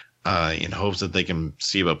tree in hopes that they can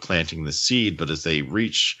see about planting the seed. But as they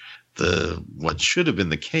reach what should have been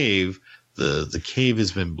the cave, the cave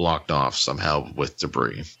has been blocked off somehow with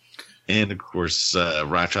debris. And of course,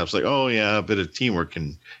 Rat Trap's like, oh yeah, a bit of teamwork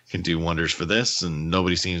can do wonders for this. And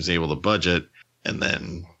nobody seems able to budget. And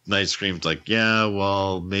then Night Scream's like, yeah,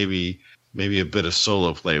 well, maybe a bit of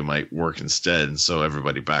solo play might work instead. And so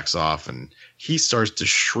everybody backs off and he starts to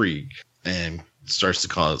shriek and starts to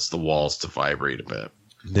cause the walls to vibrate a bit.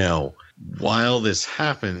 Now, while this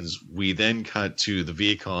happens, we then cut to the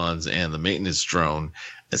Vehicons and the maintenance drone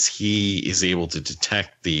as he is able to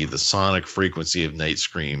detect the sonic frequency of Night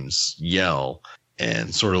Scream's yell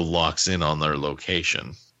and sort of locks in on their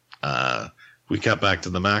location. We cut back to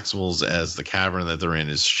the Maximals as the cavern that they're in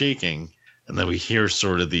is shaking. And then we hear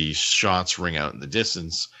sort of the shots ring out in the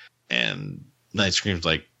distance. And Night Scream's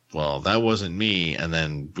like, well, that wasn't me. And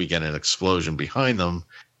then we get an explosion behind them.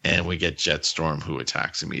 And we get Jetstorm, who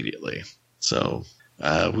attacks immediately. So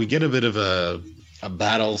we get a bit of a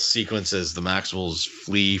battle sequence as the Maximals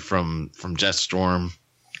flee from Jetstorm.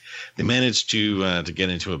 They manage to get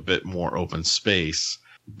into a bit more open space.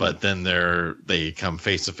 But then they come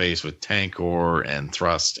face to face with Tankor and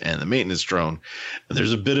Thrust and the maintenance drone. And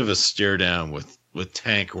there's a bit of a stare down with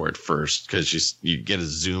Tankor at first because you get a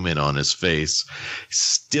zoom in on his face. He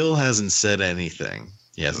still hasn't said anything.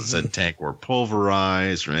 He hasn't said Tankor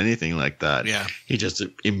pulverized or anything like that. Yeah. He just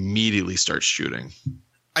immediately starts shooting.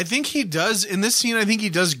 I think he does in this scene. I think he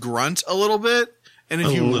does grunt a little bit. And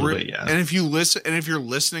if you're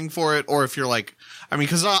listening for it, or if you're like, I mean,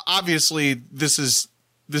 because obviously this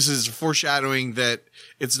is foreshadowing that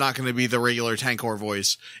it's not going to be the regular Tankor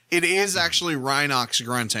voice. It is actually Rhinox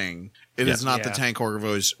grunting. It is not the Tankor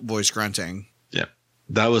voice grunting. Yeah,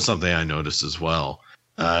 that was something I noticed as well.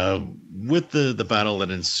 With the battle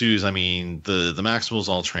that ensues, I mean, the Maximals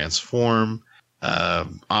all transform.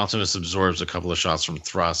 Optimus absorbs a couple of shots from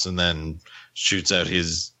Thrust and then shoots out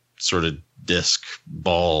his sort of disc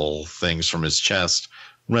ball things from his chest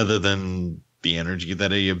rather than the energy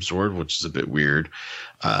that he absorbed, which is a bit weird.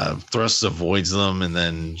 Thrust avoids them and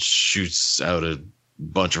then shoots out a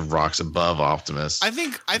bunch of rocks above Optimus. I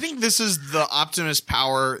think this is the Optimus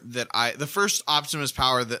power the first Optimus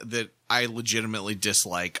power that I legitimately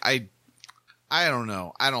dislike. I don't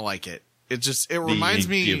know. I don't like it. It reminds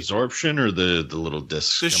me the absorption or the little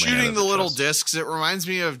discs. The shooting the little discs. It reminds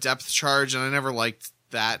me of Depth Charge, and I never liked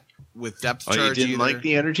that with Depth Charge. You didn't like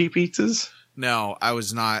the energy pizzas? No, I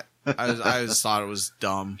was not. I just thought it was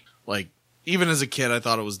dumb. Like, even as a kid, I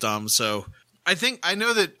thought it was dumb. So I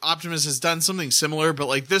know that Optimus has done something similar, but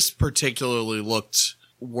like this particularly looked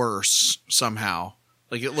worse somehow.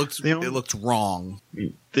 Like it looked wrong.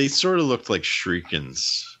 They sort of looked like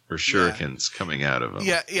shurikens coming out of them.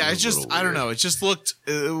 Yeah. It's just, I don't know. It just looked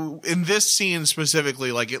in this scene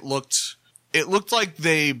specifically, like it looked like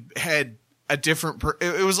they had a different.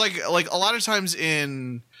 It was like a lot of times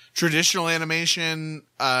in traditional animation,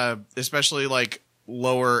 especially like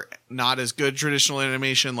lower, not as good traditional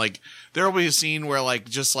animation, like there will be a scene where like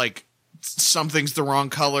just like something's the wrong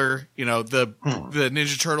color. You know, the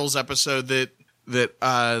Ninja Turtles episode that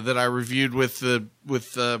I reviewed with the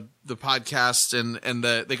podcast and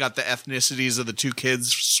they got the ethnicities of the two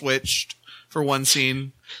kids switched for one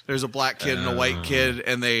scene. There's a black kid and a white kid,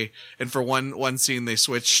 and for one scene they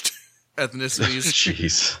switched ethnicities.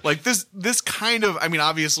 Jeez. Like this kind of, I mean,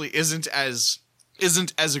 obviously isn't as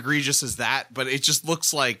egregious as that, but it just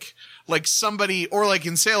looks like somebody, or like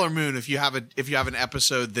in Sailor Moon, if you have an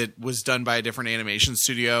episode that was done by a different animation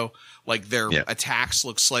studio, like their attacks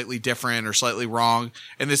look slightly different or slightly wrong.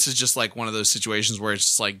 And this is just like one of those situations where it's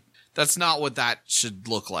just like, that's not what that should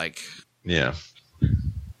look like. Yeah.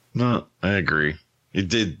 No, I agree. It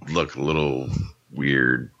did look a little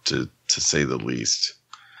weird to say the least.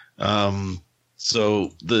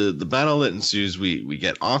 So the battle that ensues, we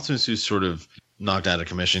get Optimus, who's sort of knocked out of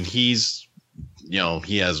commission. He's,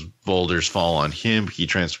 he has boulders fall on him. He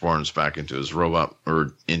transforms back into his robot,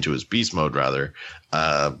 or into his beast mode rather.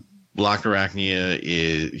 Black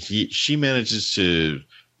Arachnia she manages to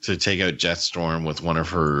take out Jetstorm with one of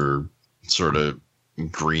her sort of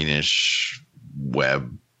greenish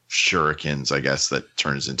web shurikens, I guess, that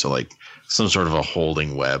turns into like some sort of a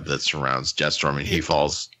holding web that surrounds Jetstorm, and he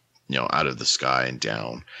falls, out of the sky and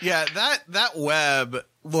down. Yeah, that web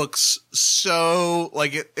looks so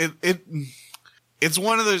like it's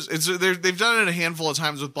one of those. They've done it a handful of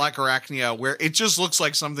times with Black Arachnia, where it just looks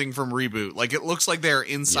like something from Reboot. Like it looks like they're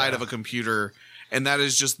inside of a computer, and that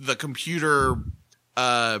is just the computer,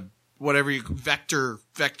 whatever vector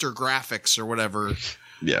graphics or whatever.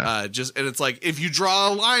 Yeah. And it's like if you draw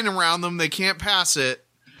a line around them, they can't pass it.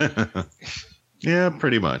 Yeah,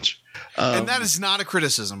 pretty much. And that is not a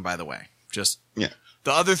criticism, by the way. Just the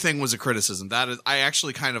other thing was a criticism. That is, I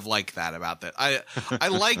actually kind of like that about that. I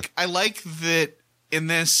like that in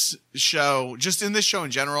this show, just in this show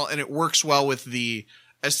in general, and it works well with the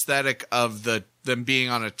aesthetic of them being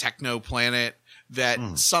on a techno planet.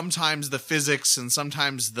 That sometimes the physics and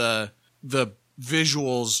sometimes the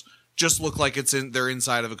visuals just look like they're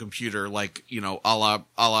inside of a computer, like, a la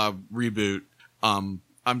Reboot. I'm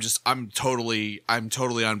totally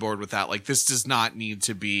on board with that. Like, this does not need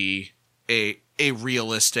to be a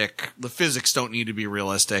realistic, the physics don't need to be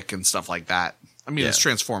realistic and stuff like that. I mean, it's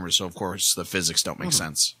Transformers, so of course the physics don't make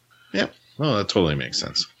sense. Yeah. No, that totally makes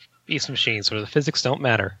sense. Beast machines where the physics don't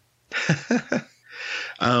matter.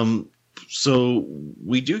 So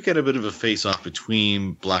we do get a bit of a face-off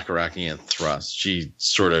between Black Arachnia and Thrust. She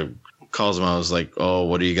sort of calls him out, was like, oh,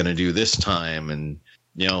 what are you going to do this time? And,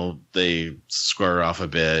 they square off a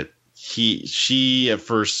bit. She at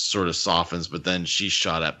first sort of softens, but then she's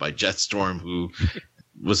shot at by Jetstorm, who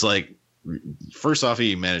was like, first off,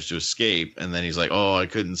 he managed to escape, and then he's like, oh, I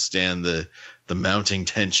couldn't stand the mounting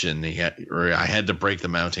tension. I had to break the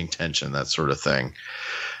mounting tension, that sort of thing.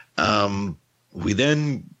 We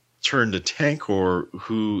then turn to Tankor,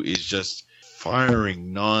 who is just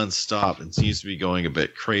firing nonstop and seems to be going a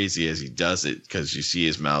bit crazy as he does it, because you see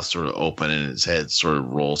his mouth sort of open and his head sort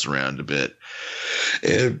of rolls around a bit.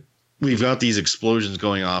 And we've got these explosions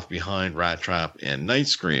going off behind Rat Trap and Night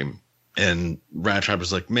Scream. And Rat Trap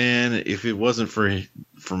is like, man, if it wasn't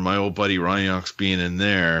for my old buddy Rhinox being in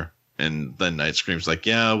there. And then Night Scream's like,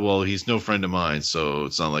 yeah, well, he's no friend of mine, so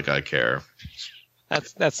it's not like I care.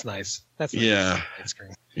 That's nice. That's nice. Yeah.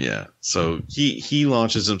 Yeah. So he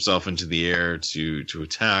launches himself into the air to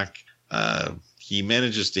attack. He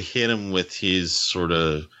manages to hit him with his sort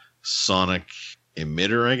of sonic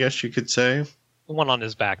emitter, I guess you could say. The one on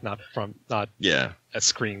his back, not a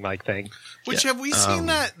scream like thing. Which have we seen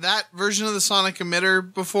that version of the sonic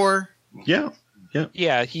emitter before? Yeah. Yeah.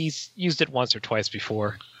 Yeah, he's used it once or twice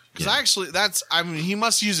before. Because he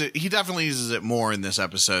must use it. He definitely uses it more in this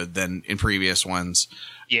episode than in previous ones.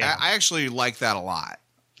 Yeah. I actually like that a lot.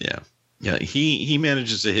 Yeah. Yeah. He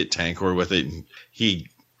manages to hit Tankor with it. And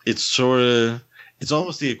it's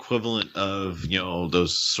almost the equivalent of,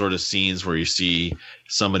 those sort of scenes where you see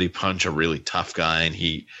somebody punch a really tough guy and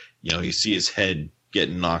you see his head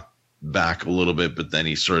get knocked back a little bit, but then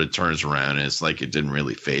he sort of turns around and it's like it didn't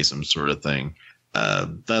really faze him, sort of thing.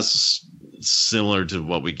 That's similar to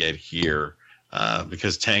what we get here,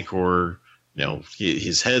 because Tankor,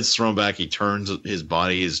 his head's thrown back. His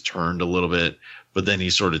body is turned a little bit, but then he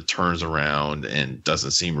sort of turns around and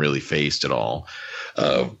doesn't seem really phased at all.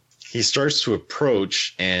 He starts to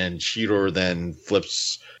approach, and Cheetor then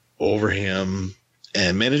flips over him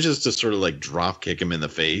and manages to sort of like drop kick him in the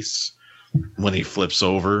face when he flips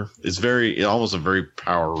over. It's almost a very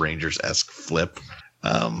Power Rangers-esque flip.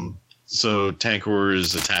 So Tankor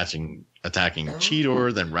is attacking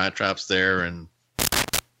Cheetor, then Rat Trap's there, and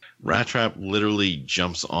Rat Trap literally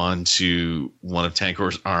jumps onto one of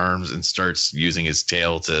Tankor's arms and starts using his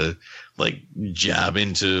tail to like jab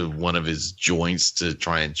into one of his joints to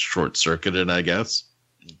try and short circuit it, I guess.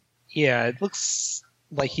 Yeah, it looks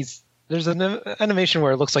like he's there's an animation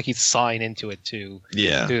where it looks like he's sawing into it too.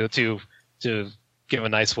 Yeah. To give a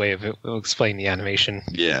nice way of explaining the animation.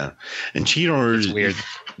 Yeah. And Cheetor It's weird.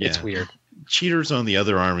 Yeah. It's weird. Cheetor's on the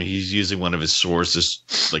other arm. He's using one of his swords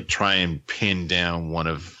to like try and pin down one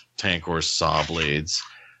of Tankor's saw blades.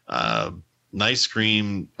 Nice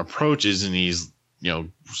Scream approaches and he's,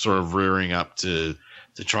 sort of rearing up to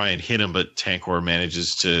try and hit him, but Tankor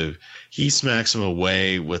manages he smacks him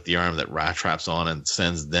away with the arm that Rat Trap's on and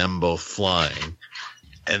sends them both flying.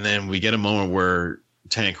 And then we get a moment where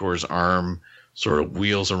Tankor's arm sort of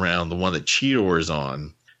wheels around the one that Cheetor is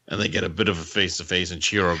on, and they get a bit of a face-to-face, and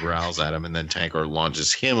Cheetor growls at him, and then Tankor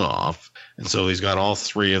launches him off. And so he's got all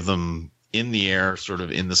three of them in the air, sort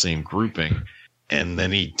of in the same grouping. And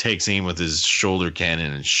then he takes aim with his shoulder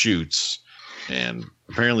cannon and shoots, and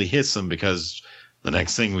apparently hits them, because the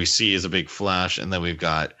next thing we see is a big flash, and then we've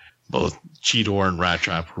got both Cheetor and Rat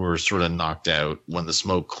Trap who are sort of knocked out when the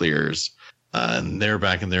smoke clears, and they're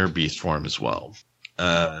back in their beast form as well.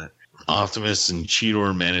 Optimus and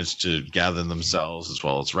Cheetor manage to gather themselves, as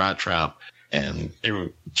well as Rat Trap, and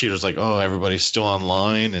Cheetor's like, "Oh, everybody's still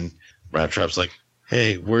online," and Rat Trap's like,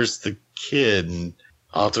 "Hey, where's the kid?" And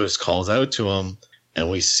Optimus calls out to him, and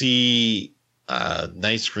we see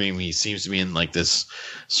Night Scream. He seems to be in like this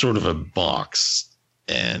sort of a box,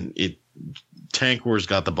 and Tankor's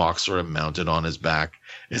got the box sort of mounted on his back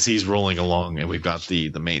as he's rolling along, and we've got the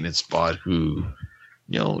maintenance bot who,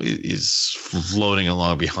 is floating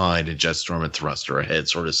along behind, and Jetstorm and Thruster ahead,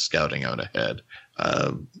 sort of scouting out ahead.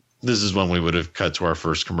 This is when we would have cut to our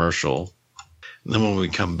first commercial. And then when we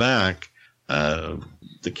come back,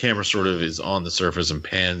 the camera sort of is on the surface and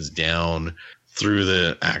pans down through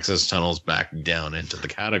the access tunnels back down into the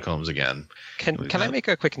catacombs again. Can I make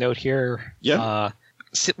a quick note here? Yeah.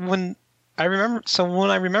 When I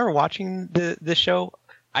remember watching this show,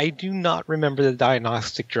 I do not remember the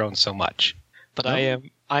diagnostic drone so much. But no.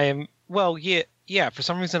 I am well, yeah. For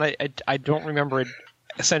some reason, I don't remember it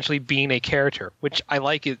essentially being a character, which I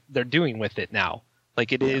like it. They're doing with it now.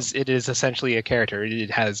 Like it is essentially a character. It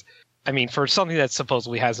has, for something that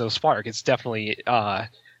supposedly has no spark, it's definitely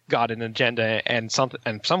got an agenda and somewhat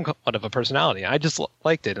of a personality. I just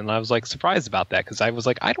liked it, and I was like surprised about that because I was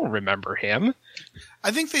like, I don't remember him.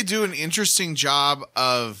 I think they do an interesting job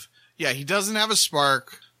of he doesn't have a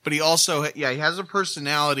spark, but he also he has a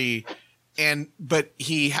personality. But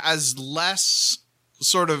he has less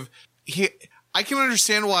sort of I can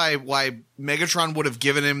understand why Megatron would have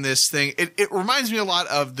given him this thing. It reminds me a lot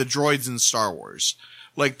of the droids in Star Wars.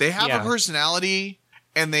 Like they have a personality,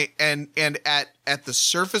 and they and at the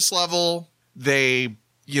surface level they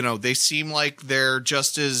seem like they're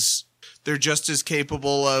just as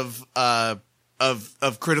capable of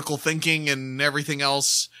critical thinking and everything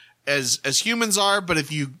else as humans are. But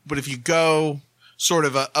if you go sort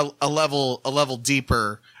of a level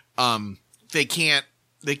deeper, they can't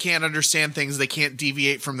understand things. They can't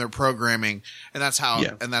deviate from their programming, and that's how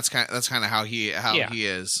that's kind of how he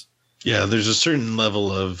is. Yeah, there's a certain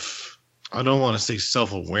level of, I don't want to say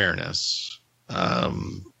self-awareness,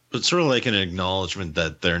 but sort of like an acknowledgement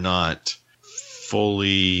that they're not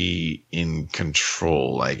fully in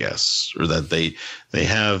control, I guess, or that they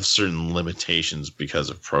have certain limitations because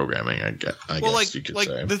of programming. I guess you could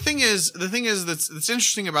say. The thing is that's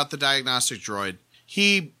interesting about the diagnostic droid.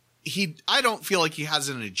 He I don't feel like he has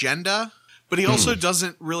an agenda, but he also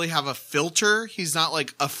doesn't really have a filter. He's not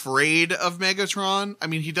like afraid of Megatron.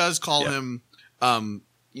 He does call him,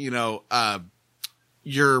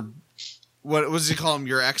 your, what does he call him?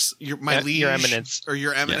 Your liege, your eminence, or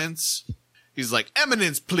your eminence. Yeah. He's like,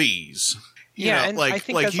 "Eminence, please." And I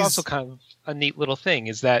think that's also kind of a neat little thing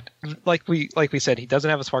is that, like we said, he doesn't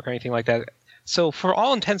have a spark or anything like that. So for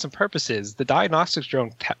all intents and purposes, the diagnostics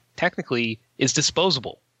drone technically is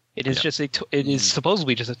disposable. It is just it is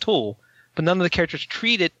supposedly just a tool, but none of the characters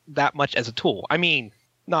treat it that much as a tool.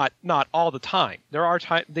 Not all the time. There are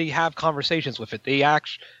times they have conversations with it. They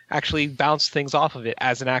actually bounce things off of it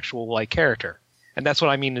as an actual character, and that's what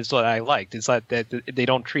I mean. Is what I liked is that they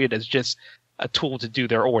don't treat it as just a tool to do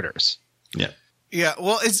their orders. Yeah. Yeah.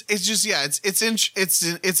 Well, it's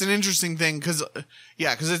an interesting thing because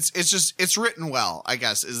it's written well, I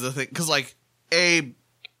guess, is the thing. Cause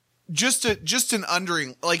just an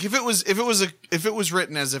underling, like if it was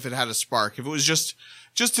written as if it had a spark, if it was just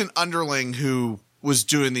an underling who was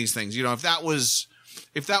doing these things, if that was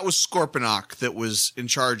Scorponok that was in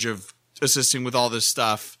charge of assisting with all this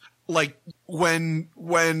stuff, like when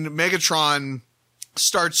Megatron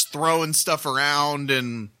starts throwing stuff around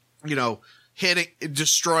and,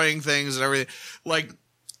 destroying things and everything, like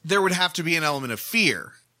there would have to be an element of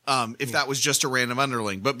fear, if that was just a random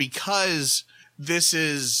underling. But because this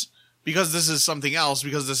is because this is something else,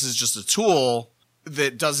 because this is just a tool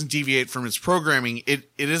that doesn't deviate from its programming, it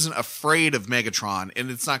isn't afraid of Megatron,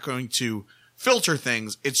 and it's not going to filter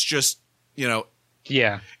things. It's just,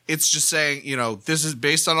 it's just saying, this is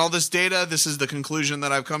based on all this data. This is the conclusion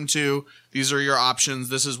that I've come to. These are your options.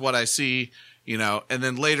 This is what I see, and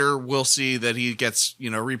then later we'll see that he gets,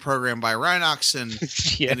 reprogrammed by Rhinox and,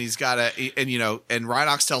 and he's got and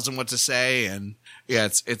Rhinox tells him what to say. And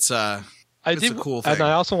it's a cool thing. And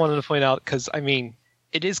I also wanted to point out, cause I mean,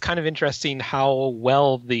 it is kind of interesting how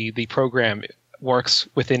well the program works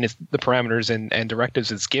within the parameters and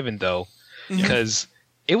directives it's given, though, because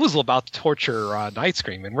it was about to torture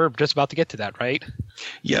Nightscream, and we're just about to get to that, right?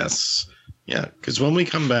 Yes. Yeah, because when we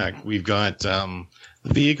come back, we've got the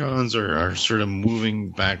Vehicons are sort of moving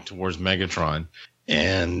back towards Megatron,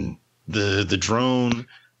 and the drone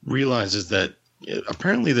realizes that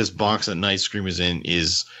apparently this box that Nightscream is in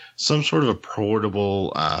is some sort of a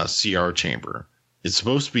portable CR chamber. It's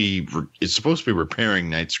supposed to be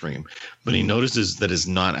repairing Nightscream, but he notices that it's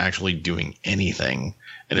not actually doing anything,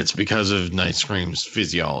 and it's because of Nightscream's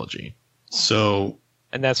physiology. So,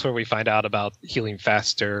 and that's where we find out about healing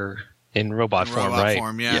faster in robot form,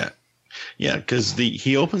 right? Yeah, because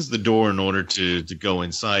he opens the door in order to go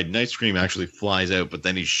inside. Nightscream actually flies out, but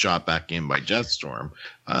then he's shot back in by Jetstorm.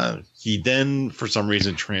 He then, for some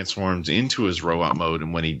reason, transforms into his robot mode,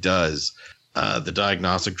 and when he does, the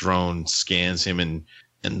diagnostic drone scans him, and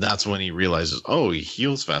that's when he realizes, he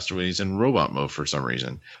heals faster when he's in robot mode for some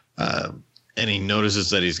reason. And he notices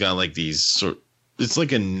that he's got like these it's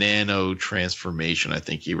like a nano transformation, I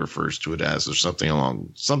think he refers to it as, or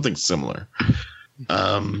something similar.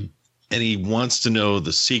 And he wants to know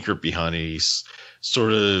the secret behind it. He's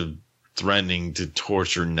sort of threatening to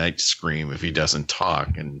torture Nightscream if he doesn't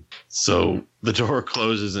talk. And so the door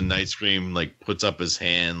closes and Nightscream like puts up his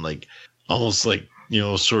hand, like almost like,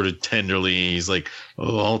 sort of tenderly. He's like,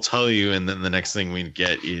 I'll tell you. And then the next thing we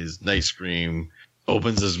get is Nightscream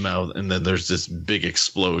opens his mouth, and then there's this big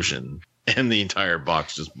explosion, and the entire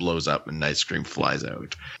box just blows up, and Nightscream flies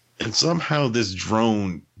out. And somehow this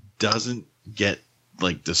drone doesn't get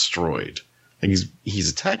like destroyed. Like he's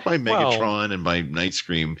attacked by Megatron and by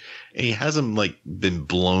Nightscream, and he hasn't like been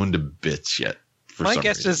blown to bits yet. My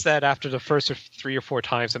guess is that after the first 3 or 4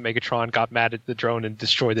 times that Megatron got mad at the drone and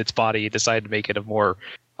destroyed its body, he decided to make it a more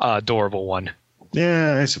adorable one.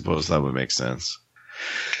 Yeah, I suppose that would make sense.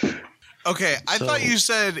 Okay, I thought you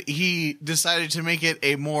said he decided to make it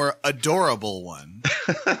a more adorable one.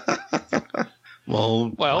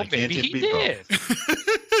 Well, maybe he did.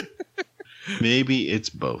 Maybe it's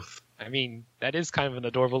both. I mean, that is kind of an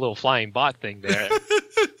adorable little flying bot thing there.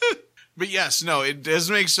 But yes, no, it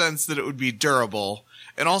does make sense that it would be durable.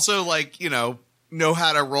 And also, like, know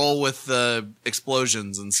how to roll with the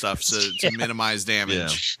explosions and stuff to minimize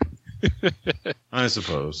damage. Yeah. I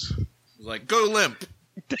suppose. Like, go limp.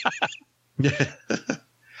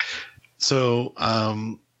 So,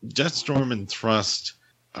 Jetstorm and Thrust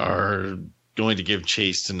are going to give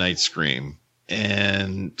chase to Nightscream,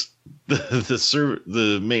 and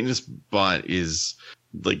the maintenance bot is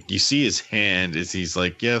like, you see his hand as he's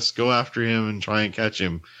like, yes, go after him and try and catch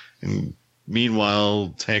him. And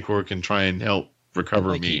meanwhile, Tankor can try and help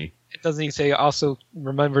recover me. Doesn't he say also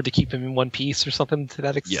remember to keep him in one piece or something to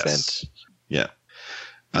that extent? Yes.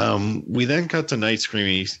 Yeah. We then cut to Nightscream.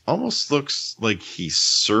 He almost looks like he's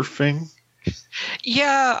surfing.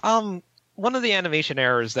 Yeah. One of the animation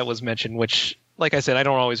errors that was mentioned, which, like I said, I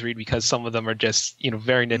don't always read because some of them are just,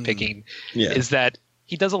 very nitpicking, is that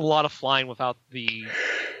he does a lot of flying without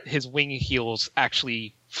his wing heels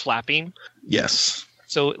actually flapping. Yes.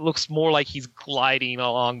 So it looks more like he's gliding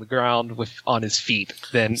along the ground on his feet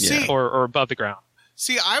than or above the ground.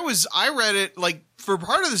 See, I read it like for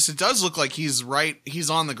part of this, it does look like he's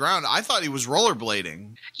on the ground. I thought he was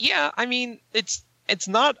rollerblading. Yeah, I mean, it's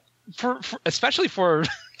not for especially for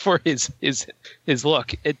his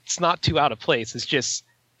look. It's not too out of place. It's just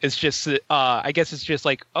I guess it's just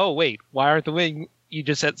like, oh wait, why aren't the wings? You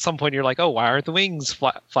just at some point you're like, oh, why aren't the wings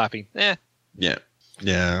flapping? Yeah.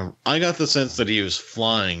 I got the sense that he was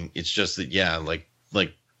flying. It's just that,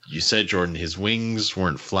 like you said, Jordan, his wings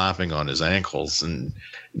weren't flapping on his ankles, and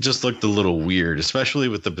it just looked a little weird, especially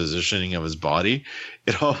with the positioning of his body.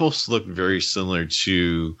 It almost looked very similar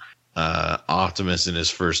to Optimus in his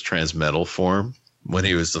first Transmetal form when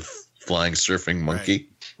he was the flying surfing monkey. Right.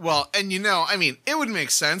 Well, and I mean, it would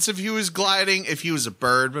make sense if he was gliding, if he was a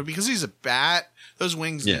bird, but because he's a bat, those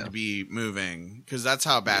wings need to be moving, because that's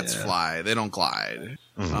how bats fly. They don't glide.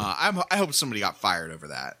 Mm-hmm. I hope somebody got fired over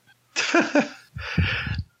that.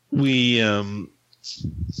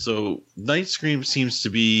 So Nightscream seems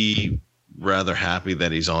to be rather happy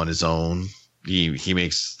that he's on his own. He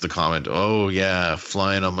makes the comment, "Oh yeah,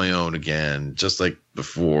 flying on my own again, just like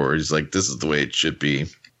before." He's like, "This is the way it should be."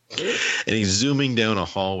 And he's zooming down a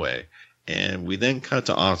hallway. And we then cut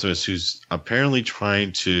to Optimus, who's apparently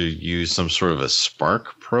trying to use some sort of a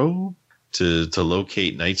spark probe to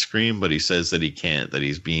locate Nightscream, but he says that he can't, that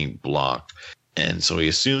he's being blocked. And so he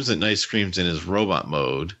assumes that Nightscream's in his robot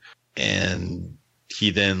mode, and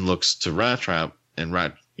he then looks to Rat Trap,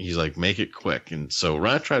 and he's like, "Make it quick." And so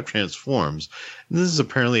Rat Trap transforms. And this is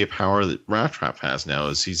apparently a power that Rat Trap has now,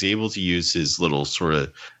 is he's able to use his little sort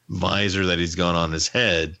of visor that he's got on his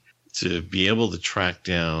head to be able to track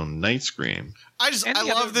down Nightscream. I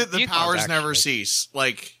love that the powers never cease.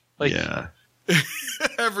 Like yeah.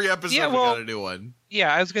 Every episode we gotta do one.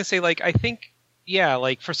 Yeah, I was gonna say, like, I think, yeah,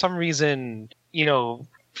 like, for some reason, you know,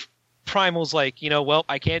 Primal's like, you know, well,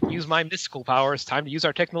 I can't use my mystical powers. Time to use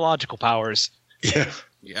our technological powers. Yeah.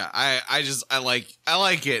 Yeah, I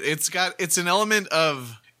like it. It's an element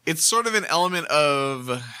of, it's sort of an element of,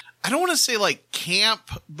 I don't want to say like camp,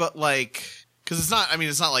 but like, cause it's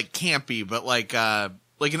not like campy, but like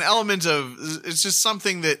an element of, it's just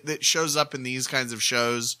something that shows up in these kinds of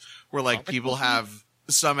shows where like people have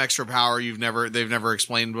some extra power they've never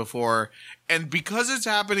explained before. And because it's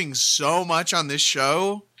happening so much on this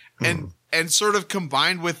show and sort of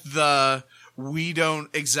combined with we don't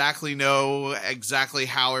exactly know exactly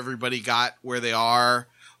how everybody got where they are.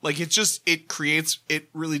 Like it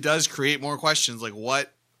really does create more questions. Like,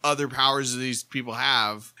 what other powers do these people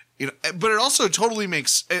have? You know, but it also totally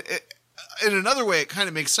makes in another way, it kind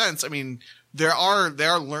of makes sense. I mean, they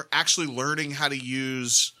are actually learning how to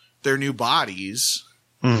use their new bodies.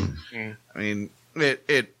 I mean,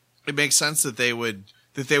 it makes sense that they would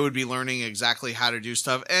be learning exactly how to do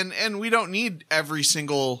stuff. And we don't need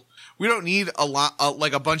we don't need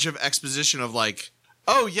like a bunch of exposition of like,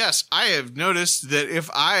 oh yes, I have noticed that if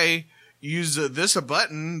I use a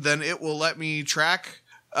button, then it will let me track,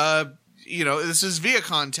 this is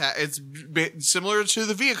Viacom. It's similar to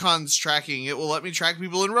the Viacom's tracking. It will let me track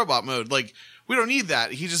people in robot mode. Like, we don't need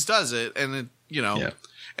that. He just does it. And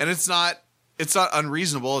and it's not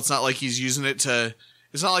unreasonable. It's not like he's using it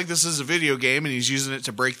it's not like this is a video game and he's using it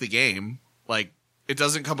to break the game. Like, it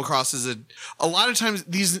doesn't come across as a lot of times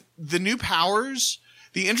the new powers,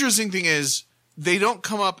 the interesting thing is they don't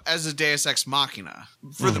come up as a Deus Ex Machina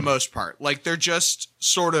for the most part. Like, they're just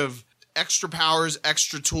sort of extra powers,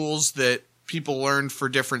 extra tools that people learn for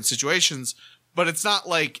different situations, but it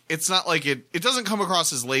doesn't come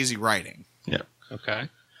across as lazy writing. Yeah. Okay.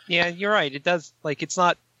 Yeah, you're right. It does, like, it's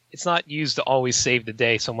not used to always save the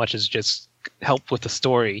day so much as just help with the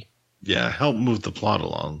story. Yeah, help move the plot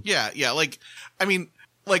along. Yeah. Like, I mean,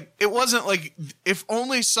 like, it wasn't like if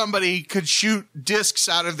only somebody could shoot discs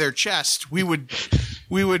out of their chest, we would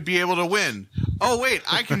be able to win. Oh wait,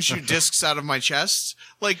 I can shoot discs out of my chest.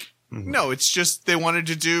 Like, no, it's just they wanted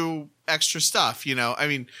to do extra stuff. You know, I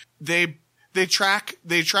mean, they do track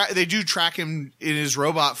him in his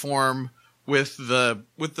robot form with the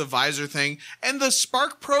visor thing, and the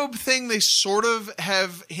spark probe thing they sort of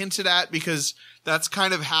have hinted at, because that's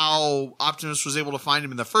kind of how Optimus was able to find him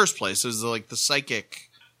in the first place. It was like the psychic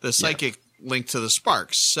link to the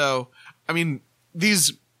sparks. So, I mean,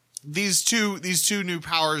 these two new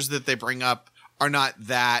powers that they bring up are not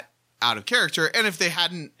that out of character. And if they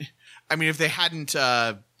hadn't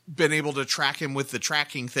been able to track him with the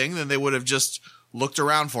tracking thing, then they would have just looked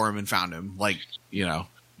around for him and found him. Like, you know,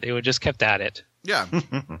 they would just kept at it. Yeah.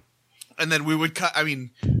 And then we would cut. I mean,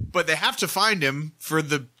 but they have to find him for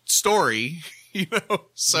the story. You know,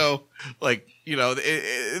 so like, you know,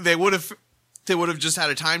 they would have just had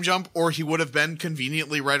a time jump, or he would have been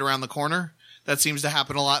conveniently right around the corner. That seems to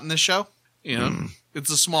happen a lot in this show. You know, it's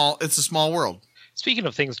a small world. Speaking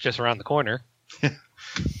of things just around the corner.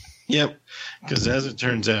 Yep. Because as it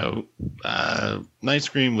turns out,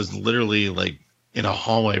 Nightscream was literally like in a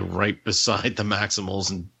hallway right beside the Maximals,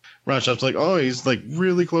 and Ratchet's like, oh, he's like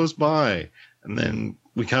really close by. And then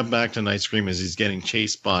we come back to Nightscream as he's getting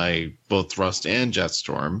chased by both Thrust and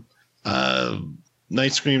Jetstorm.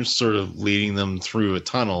 Nightscream's sort of leading them through a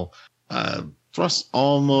tunnel. Thrust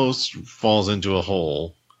almost falls into a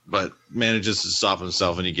hole, but manages to stop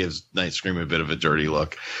himself, and he gives Nightscream a bit of a dirty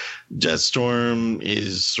look. Jetstorm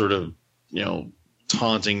is sort of, you know,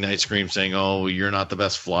 taunting Nightscream, saying, oh, you're not the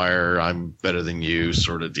best flyer, I'm better than you,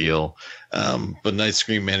 sort of deal. But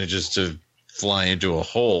Nightscream manages to fly into a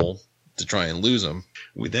hole to try and lose him.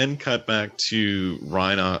 We then cut back to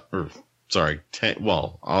Rhinox,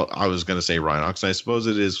 I was going to say Rhinox, I suppose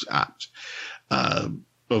it is apt. But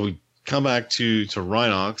we come back to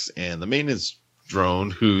Rhinox, and the maintenance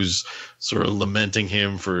drone who's sort of lamenting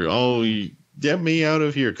him for, get me out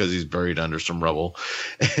of here, because he's buried under some rubble.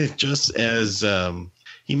 Just as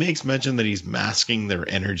he makes mention that he's masking their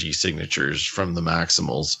energy signatures from the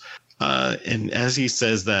Maximals. And as he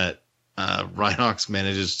says that, Rhinox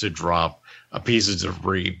manages to drop a piece of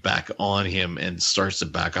debris back on him and starts to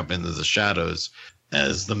back up into the shadows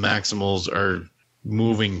as the Maximals are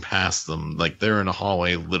moving past them. Like they're in a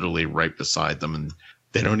hallway literally right beside them, and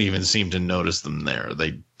they don't even seem to notice them there.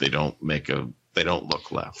 They don't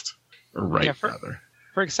look left or right, rather.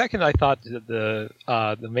 For a second, I thought the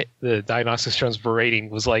diagnostics drone's berating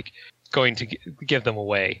was like going to give them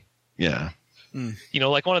away. Yeah. You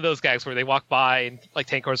know, like one of those guys where they walk by and like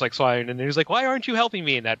Tankor's like swine, and he's like, "Why aren't you helping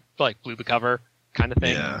me?" And that like blew the cover, kind of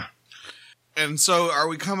thing. Yeah. And so, are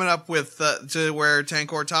we coming up with to where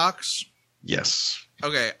Tankor talks? Yes.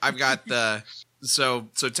 Okay, I've got the so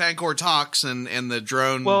Tankor talks and the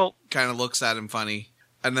drone kind of looks at him funny,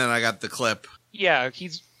 and then I got the clip. Yeah,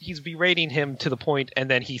 he's berating him to the point, and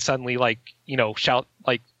then he suddenly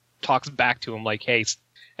talks back to him like, "Hey,"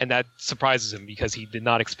 and that surprises him because he did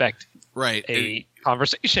not expect a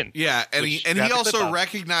conversation. Yeah, and he also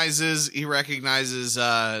recognizes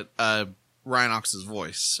Rhinox's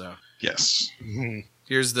voice. So yes. Mm-hmm.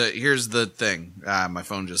 Here's the thing. My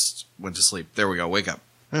phone just went to sleep. There we go. Wake up.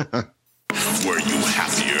 Were you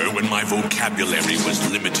happier when my vocabulary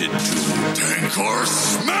was limited to Tankor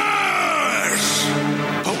Smash?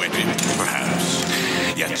 Poetic, perhaps.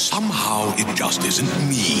 Yet somehow it just isn't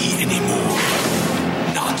me anymore.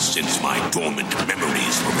 Not since my dormant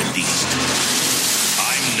memories were released.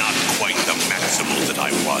 I'm not quite the Maximal that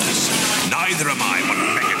I was. Neither am I what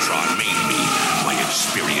Megatron made me. My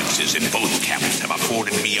experiences in both camps have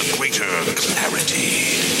afforded me a greater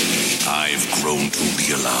clarity. I've grown to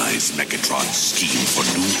realize Megatron's scheme for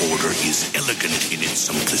New Order is elegant in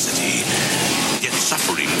its simplicity, yet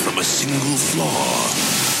suffering from a single flaw.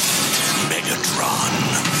 Megatron.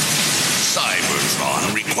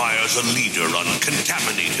 Cybertron requires a leader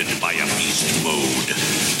uncontaminated by a beast mode.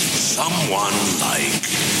 Someone like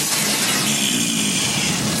me.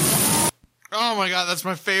 Oh my god, that's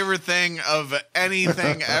my favorite thing of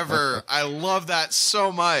anything ever. I love that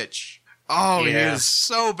so much. Oh, yeah. He is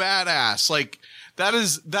so badass. Like that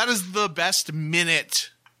is the best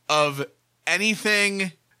minute of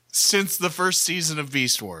anything since the first season of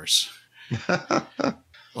Beast Wars.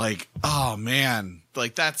 Like, oh man,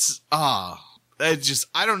 like that's it just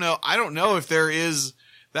I don't know if there is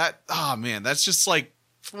that. Oh man, that's just like,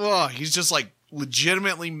 he's just like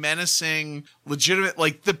legitimately menacing,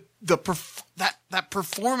 like that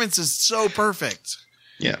performance is so perfect.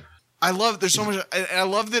 Yeah. I love there's so much. I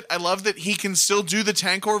love that he can still do the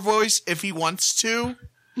Tankor voice if he wants to.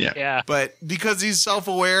 Yeah. But because he's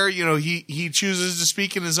self-aware, he chooses to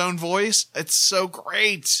speak in his own voice. It's so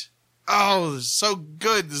great. Oh, this is so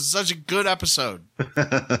good. This is such a good episode.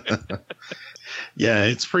 Yeah,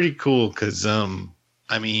 it's pretty cool because,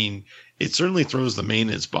 it certainly throws the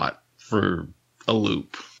maintenance bot for a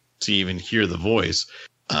loop to even hear the voice.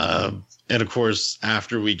 And of course,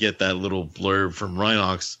 after we get that little blurb from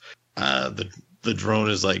Rhinox, the drone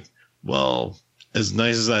is like, well, as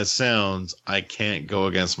nice as that sounds, I can't go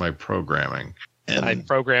against my programming. And I'm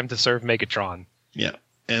programmed to serve Megatron. Yeah.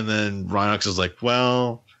 And then Rhinox is like,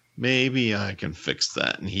 well, maybe I can fix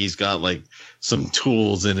that. And he's got like some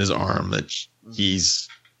tools in his arm that he's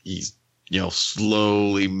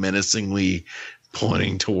slowly, menacingly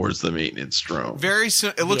pointing towards the maintenance drone.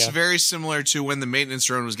 It looks very similar to when the maintenance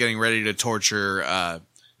drone was getting ready to torture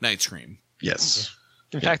Nightscream. Yes.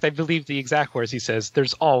 In fact, I believe the exact words he says,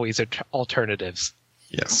 there's always alternatives.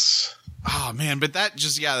 Yes. Oh man, but that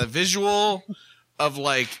just, the visual of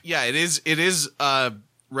it is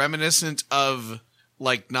reminiscent of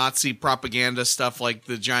like Nazi propaganda stuff, like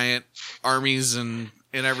the giant armies and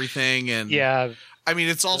everything. And I mean,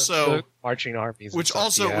 it's also the marching armies, which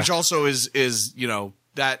also is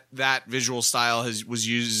that visual style was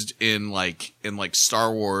used in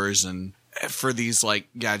Star Wars and for these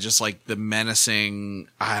just like the menacing.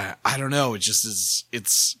 I don't know. It just is.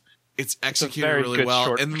 It's executed really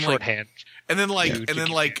well. And then shorthand.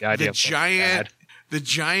 The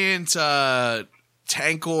giant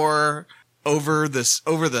Tankor over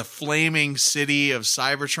the flaming city of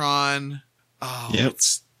Cybertron. Oh, yep.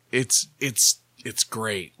 It's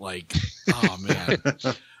great. Like, oh man,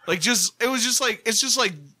 it's just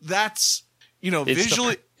like that's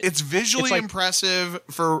visually it's visually impressive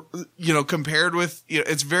for compared with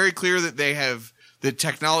it's very clear that the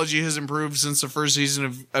technology has improved since the first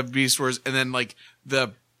season of Beast Wars, and then like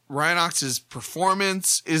the Rhinox's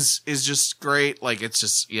performance is just great. Like it's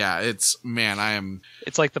just it's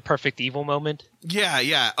like the perfect evil moment.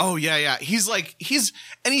 Yeah. Oh, yeah. He's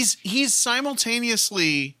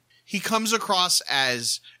simultaneously, he comes across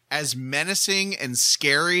as menacing and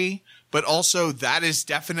scary, but also that is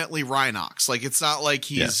definitely Rhinox. Like, it's not like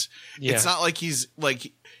he's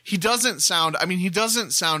like, he doesn't sound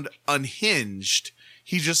unhinged.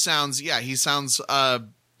 He just sounds, he sounds,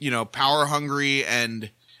 power hungry and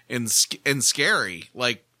scary.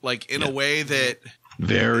 Like in a way that,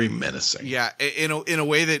 very menacing. Yeah, in a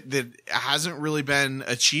way that hasn't really been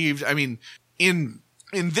achieved. I mean, in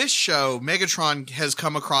this show, Megatron has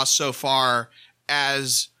come across so far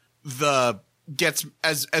as Rita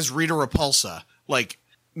Repulsa, like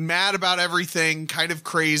mad about everything, kind of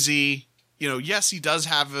crazy. Yes, he does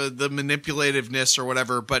have the manipulativeness or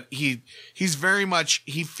whatever, but he's very much,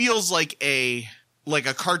 he feels like a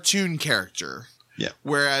cartoon character. Yeah.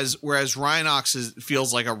 Whereas Rhinox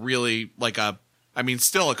feels like a really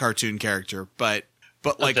still a cartoon character, but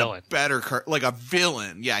like a better like a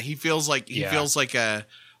villain. Yeah, he feels like a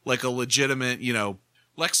legitimate,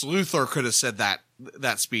 Lex Luthor could have said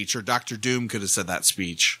that speech, or Doctor Doom could have said that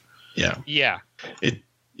speech. Yeah. Yeah.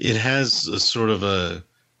 It has a sort of a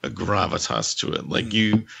gravitas to it. Like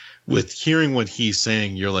with hearing what he's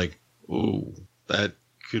saying, you're like, "Ooh, that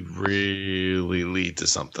could really lead to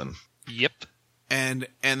something." Yep. And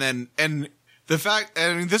the fact,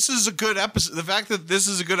 this is a good episode. The fact that this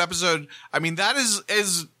is a good episode, that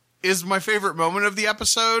is my favorite moment of the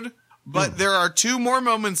episode. But there are two more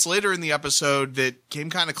moments later in the episode that came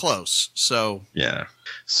kind of close. So yeah.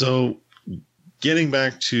 So getting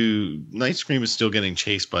back to Nightscream is still getting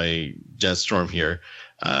chased by Jetstorm here.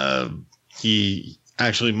 He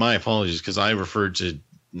actually, my apologies, because I referred to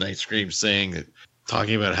Nightscream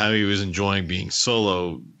talking about how he was enjoying being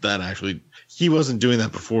solo. That actually, he wasn't doing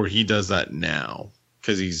that before. He does that now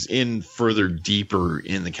because he's in further deeper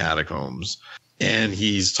in the catacombs, and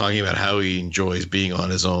he's talking about how he enjoys being on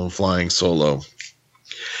his own, flying solo.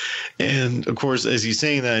 And of course, as he's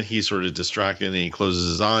saying that, he's sort of distracted and he closes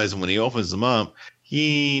his eyes, and when he opens them up,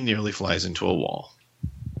 he nearly flies into a wall.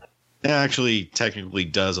 Actually, technically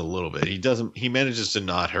does a little bit. He manages to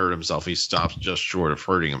not hurt himself. He stops just short of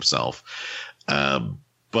hurting himself.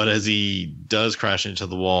 But as he does crash into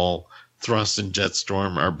the wall, Thrust and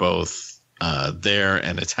Jetstorm are both there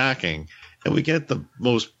and attacking. And we get the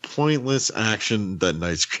most pointless action that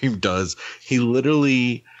Nightscream does.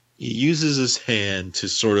 He uses his hand to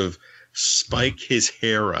sort of spike his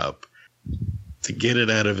hair up to get it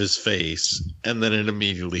out of his face, and then it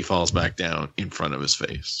immediately falls back down in front of his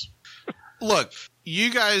face. Look, you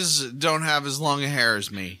guys don't have as long a hair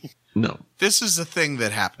as me. No. This is a thing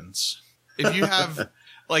that happens. If you have,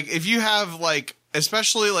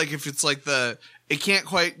 especially if it's it can't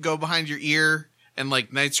quite go behind your ear, and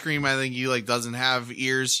Nightscream, I think he doesn't have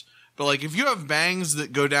ears, but if you have bangs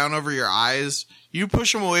that go down over your eyes, you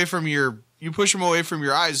push them away from your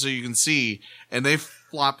eyes so you can see, and they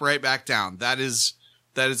flop right back down. That is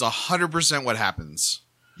 100% what happens.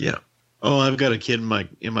 Yeah. Oh, I've got a kid in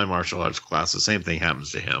my martial arts class. The same thing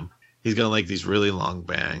happens to him. He's got these really long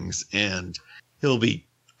bangs, and he'll be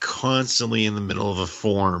constantly in the middle of a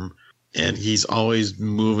form, and he's always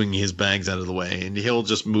moving his bangs out of the way, and he'll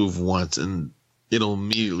just move once and it'll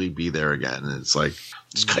immediately be there again. And it's like,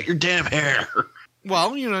 just cut your damn hair.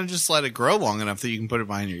 Well, just let it grow long enough that you can put it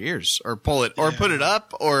behind your ears, or pull it, or put it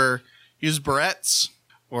up, or use barrettes,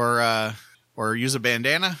 or use a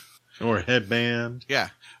bandana or a headband. Yeah.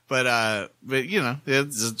 But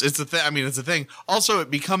it's a thing. It's a thing. Also,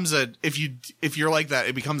 it becomes if you're like that,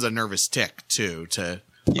 it becomes a nervous tick too, to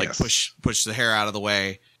push the hair out of the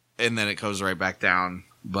way, and then it goes right back down.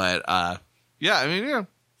 But I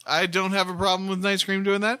don't have a problem with Nightscream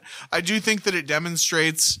doing that. I do think that it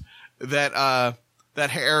demonstrates that that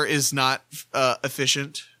hair is not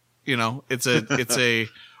efficient. It's a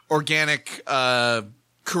organic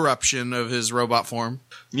corruption of his robot form.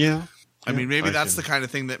 Yeah. Maybe that's the kind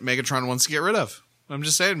of thing that Megatron wants to get rid of. I'm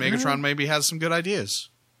just saying, Megatron maybe has some good ideas.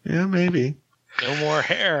 Yeah, maybe. No more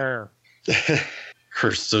hair.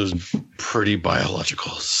 Curse those pretty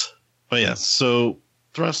biologicals. But yeah, so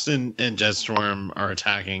Thrust and Jetstorm are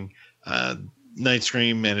attacking.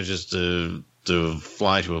 Nightscream manages to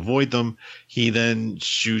fly to avoid them. He then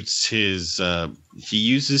shoots he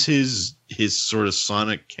uses his sort of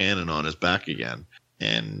sonic cannon on his back again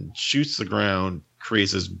and shoots the ground,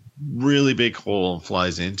 creates this really big hole and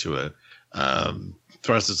flies into it.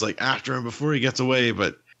 Thrust is after him before he gets away,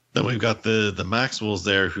 but then we've got the Maxwells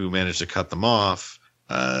there who managed to cut them off.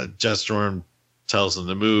 Jetstorm tells them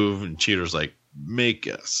to move, and Cheetor's like, make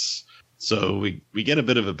us. So we get a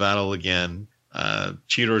bit of a battle again.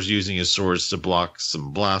 Cheetor's using his swords to block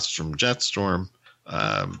some blasts from Jetstorm.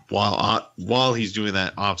 While he's doing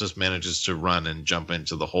that, Optus manages to run and jump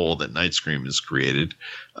into the hole that Night Scream has created.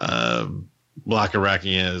 Black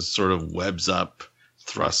Arachnia sort of webs up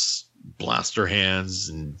Thrust's blaster hands,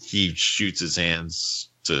 and he shoots his hands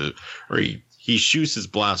he shoots his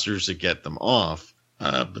blasters to get them off.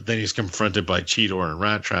 But then he's confronted by Cheetor and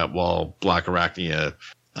Rat Trap while Black Arachnia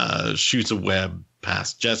shoots a web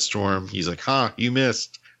past Jetstorm. He's like, "Ha, you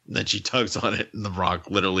missed." And then she tugs on it, and the rock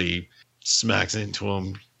literally smacks into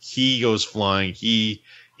him. He goes flying. He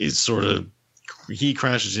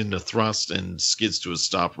crashes into Thrust and skids to a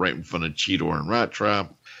stop right in front of Cheetor and Rat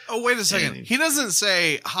Trap. Oh, wait a second. He doesn't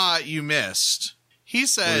say, "Ha, you missed." He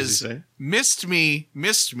says, "Missed me,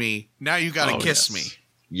 now you gotta kiss me."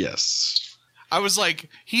 Yes. I was like,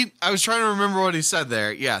 I was trying to remember what he said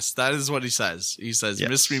there. Yes, that is what he says. He says,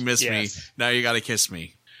 "Miss me, me, now you gotta kiss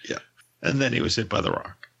me." Yeah. And then he was hit by the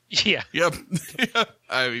rock. Yeah. Yep.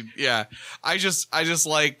 I mean, yeah. I just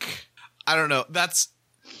like, I don't know.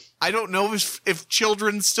 I don't know if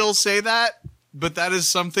children still say that, but that is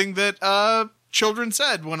something that children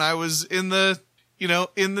said when I was in the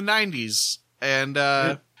 90s. And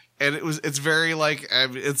it's very like,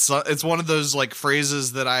 it's one of those like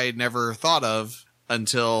phrases that I never thought of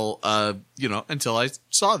until I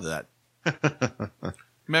saw that.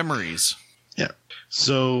 Memories. Yeah.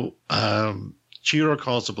 So, Cheetor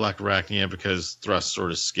calls to Black Arachnia because Thrust sort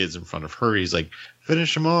of skids in front of her. He's like,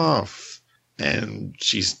 "Finish him off." And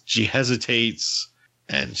she hesitates,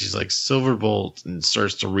 and she's like, "Silverbolt," and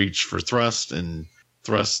starts to reach for Thrust, and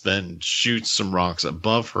Thrust then shoots some rocks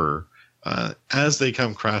above her. As they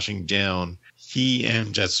come crashing down, he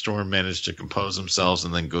and Jetstorm manage to compose themselves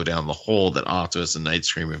and then go down the hole that Optimus and Night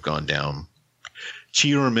Scream have gone down.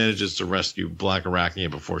 Cheetor manages to rescue Black Arachnia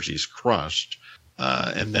before she's crushed.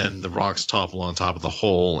 And then the rocks topple on top of the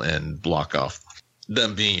hole and block off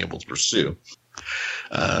them being able to pursue.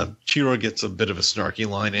 Cheetor gets a bit of a snarky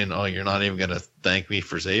line in, "Oh, you're not even going to thank me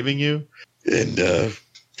for saving you?" And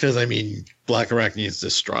because, Black Arachnia is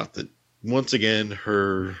distraught that once again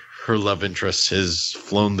her love interest has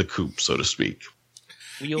flown the coop, so to speak.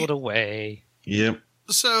 Wheeled away. Yep.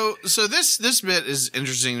 So this bit is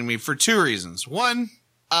interesting to me for two reasons. One,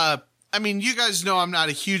 you guys know I'm not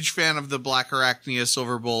a huge fan of the Black Arachnia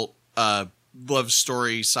Silverbolt love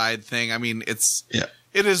story side thing.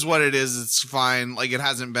 It is what it is. It's fine. Like, it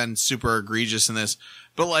hasn't been super egregious in this,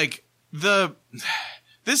 but like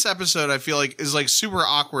this episode, I feel like is like super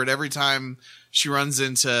awkward every time she runs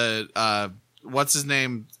into what's his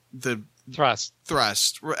name, the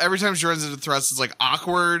Thrust. Every time she runs into Thrust, it's like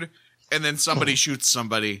awkward. And then somebody shoots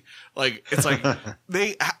somebody. Like, it's like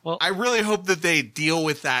I really hope that they deal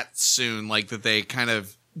with that soon. Like, that they kind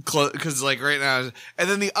of because like right now. And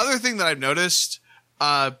then the other thing that I've noticed,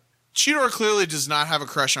 Cheetor clearly does not have a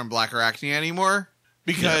crush on Black Arachnia anymore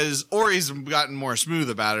because, or he's gotten more smooth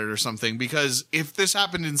about it or something. Because if this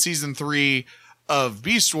happened in season 3 of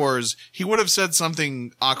Beast Wars, he would have said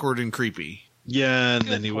something awkward and creepy. Yeah, and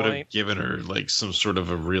then he would have given her like some sort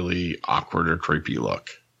of a really awkward or creepy look.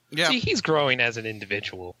 Yeah. See, he's growing as an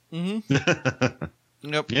individual. Mm-hmm.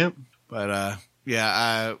 Yep. But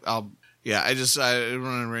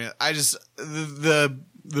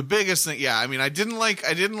the biggest thing. Yeah. I didn't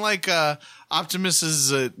like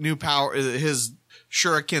Optimus's new power, his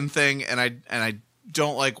shuriken thing. And I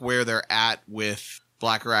don't like where they're at with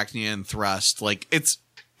Black Arachnia and Thrust. Like it's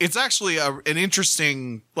actually an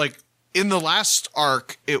interesting, like in the last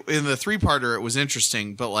arc, in the 3-parter, it was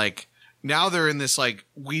interesting, but like, now they're in this, like,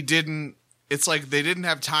 it's like they didn't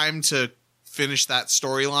have time to finish that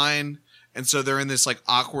storyline. And so they're in this, like,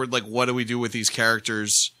 awkward, like, what do we do with these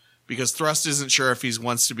characters? Because Thrust isn't sure if he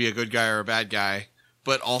wants to be a good guy or a bad guy.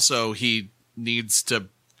 But also he needs to,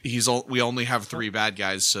 we only have 3 bad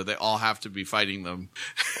guys, so they all have to be fighting them.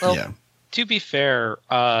 Well, to be fair,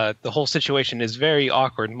 the whole situation is very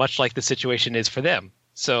awkward, much like the situation is for them.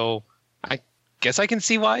 So I guess I can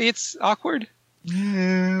see why it's awkward.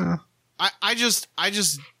 Yeah. I just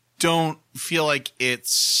don't feel like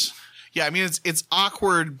it's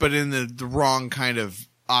awkward, but in the wrong kind of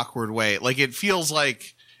awkward way. Like it feels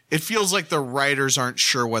like the writers aren't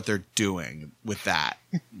sure what they're doing with that,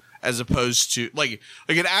 as opposed to like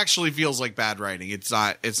it actually feels like bad writing. It's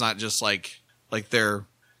not just like they're,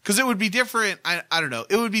 because it would be different. I don't know.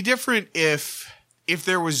 It would be different if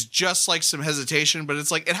there was just like some hesitation, but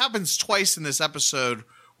it's like it happens twice in this episode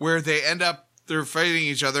where they're fighting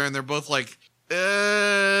each other and they're both like,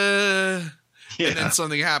 and then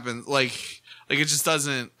something happens. Like it just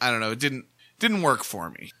doesn't, I don't know. It didn't work for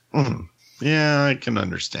me. Mm. Yeah, I can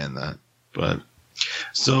understand that. But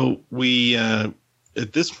so we, at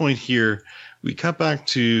this point here, we cut back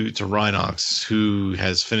to Rhinox, who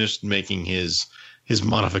has finished making his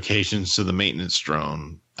modifications to the maintenance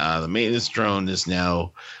drone. The maintenance drone is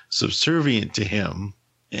now subservient to him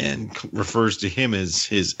and refers to him as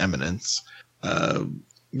His Eminence.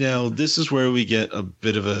 Now, this is where we get a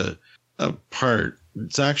bit of a part.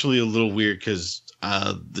 It's actually a little weird because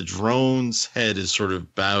the drone's head is sort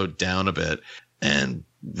of bowed down a bit, and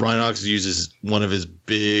Rhinox uses one of his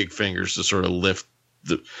big fingers to sort of lift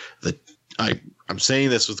I'm saying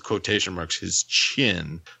this with quotation marks, his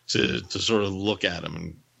chin to sort of look at him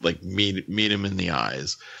and like meet him in the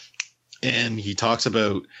eyes. And he talks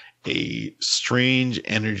about a strange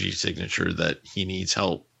energy signature that he needs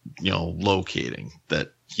help, locating,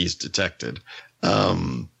 that he's detected.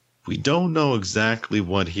 We don't know exactly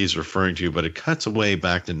what he's referring to, but it cuts away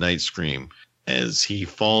back to Night Scream as he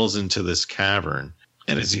falls into this cavern.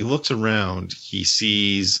 And as he looks around, he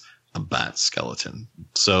sees a bat skeleton.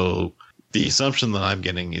 So the assumption that I'm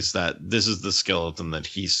getting is that this is the skeleton that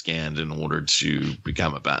he scanned in order to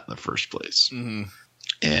become a bat in the first place. Mm-hmm.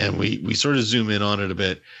 And we sort of zoom in on it a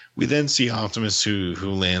bit. We then see Optimus who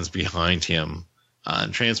lands behind him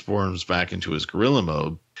and transforms back into his gorilla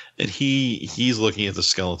mode. And he's looking at the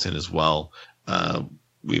skeleton as well.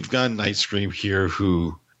 We've got Night Scream here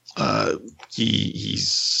who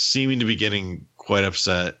he's seeming to be getting quite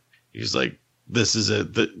upset. He's like, this is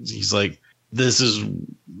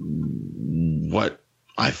what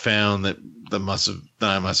I found that I must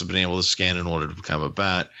have been able to scan in order to become a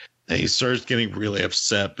bat. And he starts getting really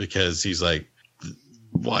upset because he's like,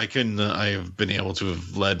 why couldn't I have been able to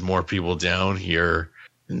have led more people down here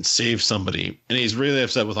and saved somebody? And he's really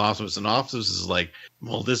upset with Optimus. And Optimus is like,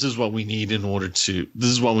 well, this is what we needed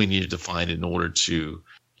to find in order to,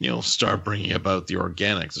 start bringing about the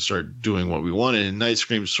organic, to start doing what we wanted. And Night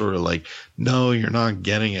Scream's sort of like, no, you're not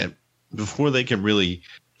getting it. Before they can really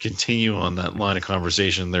continue on that line of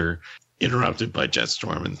conversation, they're interrupted by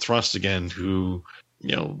Jetstorm and Thrust again, who,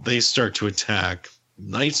 they start to attack.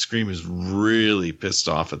 Night Scream is really pissed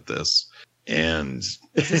off at this. And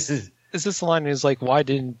is this the line is like, why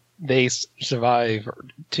didn't they survive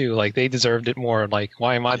too? Like, they deserved it more. Like,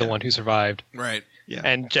 why am I the one who survived? Right. Yeah.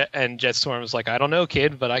 And Jetstorm is like, I don't know,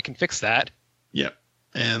 kid, but I can fix that. Yep.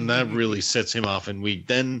 And that really sets him off. And we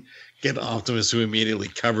then get Optimus, who immediately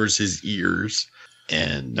covers his ears.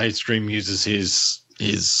 And Night Scream uses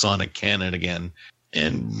his sonic cannon again.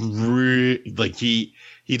 And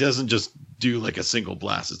he doesn't just do like a single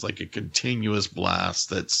blast. It's like a continuous blast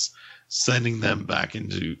that's sending them back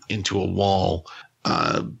into a wall.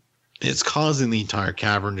 It's causing the entire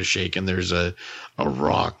cavern to shake, and there's a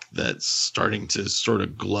rock that's starting to sort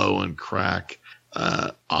of glow and crack.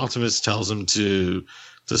 Optimus tells him to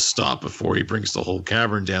stop before he brings the whole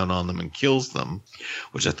cavern down on them and kills them,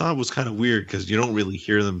 which I thought was kind of weird because you don't really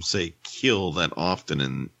hear them say kill that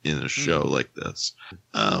often in a show like this.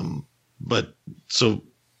 But so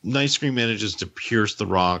Night Scream manages to pierce the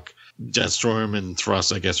rock. Jetstorm and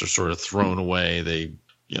Thrust, I guess, are sort of thrown away. They,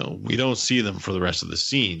 we don't see them for the rest of the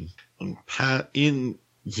scene.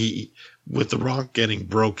 With the rock getting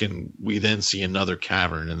broken, we then see another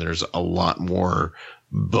cavern, and there's a lot more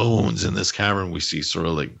bones in this cavern. We see sort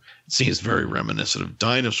of like, it seems very reminiscent of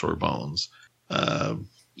dinosaur bones. And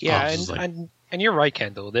you're right,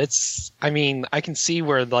 Kendall. I can see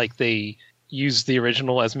where like they use the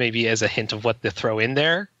original as maybe as a hint of what to throw in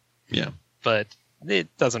there. Yeah. But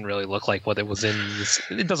it doesn't really look like what it was in this.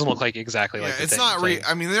 It doesn't look like exactly like it's not they're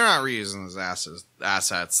not reusing those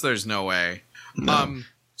assets. There's no way. No.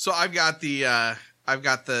 So I've got this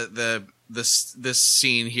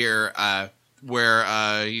scene here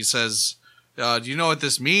where he says, do you know what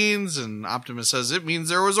this means? And Optimus says, it means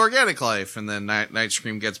there was organic life. And then Night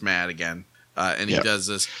Scream gets mad again. And he does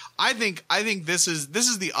this. I think this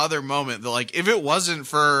is the other moment that, like, if it wasn't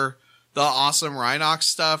for the awesome Rhinox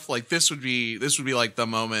stuff, like this would be like the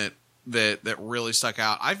moment that really stuck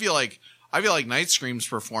out. I feel like Night Scream's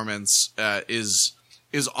performance is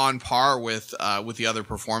on par with the other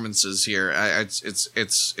performances here.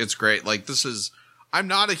 It's great. Like, I'm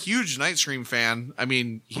not a huge Night Scream fan. I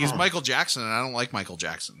mean, he's Michael Jackson, and I don't like Michael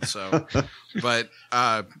Jackson. So, but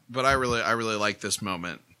I really like this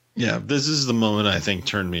moment. Yeah, this is the moment I think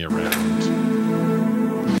turned me around.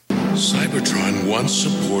 Cybertron once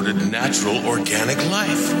supported natural organic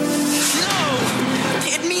life. No!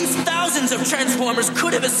 It means thousands of Transformers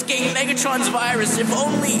could have escaped Megatron's virus if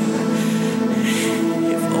only...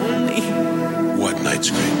 What, Night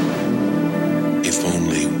Scream? If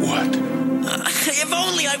only what? If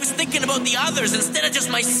only I was thinking about the others instead of just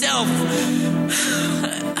myself.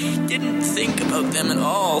 I didn't think about them at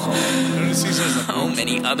all. How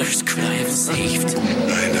many others could I have saved?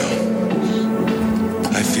 I know.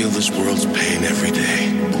 this world's pain every day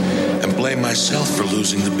and blame myself for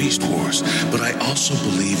losing the Beast Wars, but I also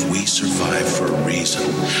believe we survive for a reason.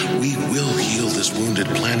 We will heal this wounded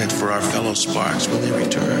planet for our fellow Sparks when they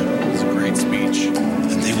return. It's a great speech.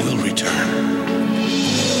 And they will return.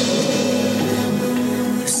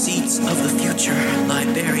 The seeds of the future lie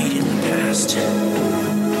buried in the past.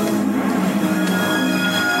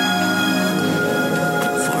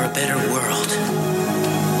 For a better world.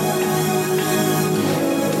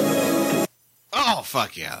 Oh,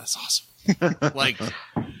 fuck yeah, that's awesome.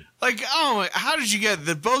 Oh, how did you get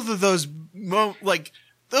the both of those?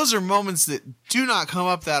 Those are moments that do not come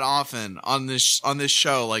up that often on this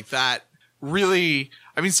show. Like that, really.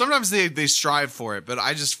 I mean, sometimes they strive for it, but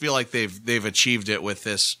I just feel like they've achieved it with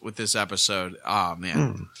this episode. Oh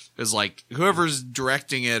man, it's like whoever's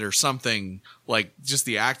directing it or something. Like just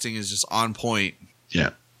the acting is just on point.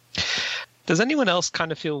 Yeah. Does anyone else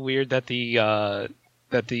kind of feel weird that the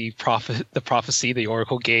prophecy the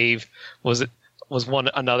Oracle gave was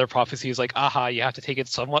another prophecy? Is like, aha, you have to take it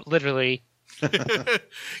somewhat literally. Get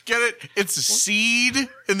it? It's a seed,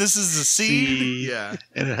 and this is a seed. Yeah,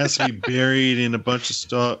 and it has to be buried in a bunch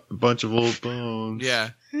of old bones. Yeah.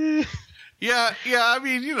 I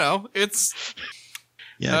mean, it's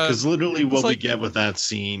because literally what we like, get with that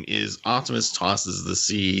scene is Optimus tosses the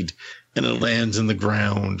seed, and it lands in the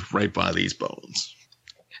ground right by these bones.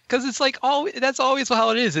 Because it's like that's always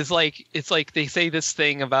how it is. It's like they say this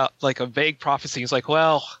thing about like a vague prophecy. It's like,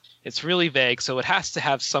 well, it's really vague, so it has to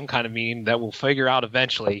have some kind of meaning that we'll figure out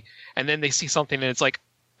eventually. And then they see something, and it's like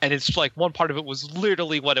one part of it was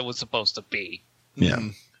literally what it was supposed to be. Yeah.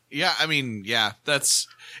 Yeah, I mean, yeah, it's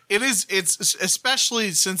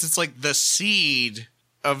especially since it's like the seed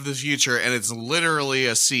of the future, and it's literally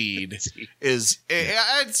a seed. But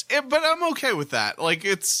I'm okay with that. Like,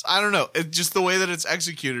 I don't know. Just the way that it's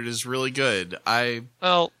executed is really good.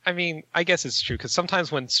 Well, I mean, I guess it's true because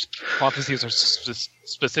sometimes when prophecies are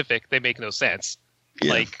specific, they make no sense.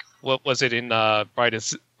 Yeah. Like, what was it in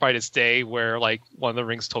Brightest Day, where like one of the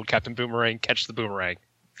rings told Captain Boomerang, "Catch the boomerang."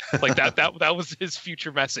 Like that was his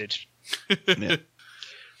future message. Yeah.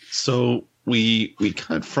 So we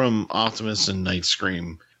cut from Optimus and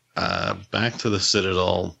Nightscream back to the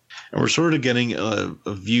Citadel, and we're sort of getting a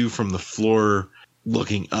view from the floor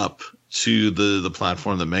looking up to the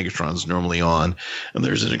platform that Megatron's normally on. And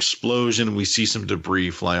there's an explosion, and we see some debris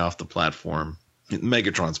fly off the platform.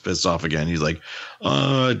 Megatron's pissed off again. He's like,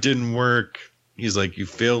 it didn't work. He's like, you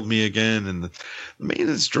failed me again. And the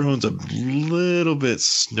maintenance drone's a little bit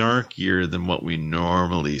snarkier than what we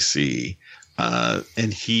normally see.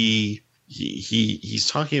 And he's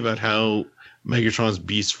talking about how Megatron's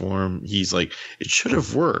beast form, he's like, it should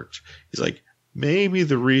have worked. He's like, maybe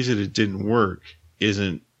the reason it didn't work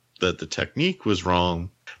isn't that the technique was wrong,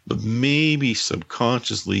 but maybe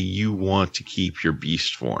subconsciously you want to keep your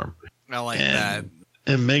beast form. I like that.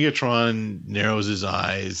 And Megatron narrows his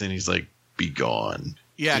eyes and he's like, be gone.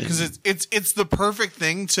 Yeah, because it's the perfect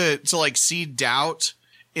thing to like see doubt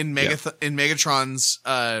in Megatron's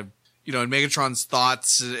in Megatron's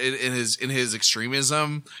thoughts, in his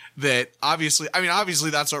extremism. That obviously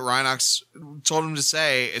that's what Rhinox told him to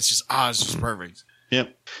say. It's just it's just perfect.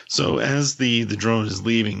 Yep. So as the drone is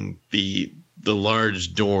leaving, the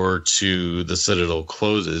large door to the Citadel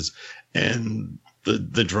closes, and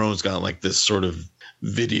the drone's got like this sort of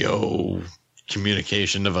video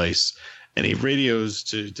communication device, and he radios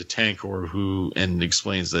to Tankor, and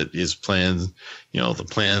explains that his plan, the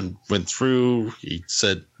plan went through. He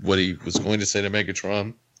said what he was going to say to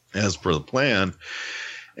Megatron as per the plan.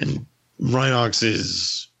 And Rhinox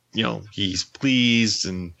is, he's pleased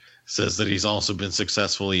and says that he's also been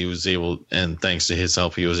successful. He was able, and thanks to his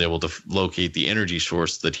help, he was able to locate the energy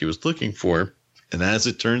source that he was looking for. And as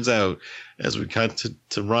it turns out, as we cut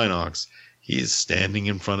to Rhinox, he is standing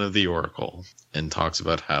in front of the Oracle and talks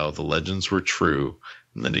about how the legends were true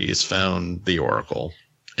and that he has found the Oracle.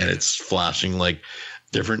 And it's flashing like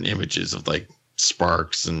different images of like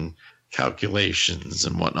sparks and calculations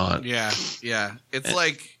and whatnot. Yeah.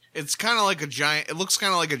 It's kind of like it looks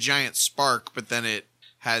kind of like a giant spark, but then it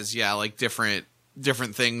has, like different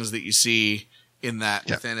things that you see in that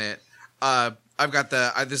within it. I've got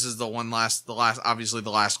this is the last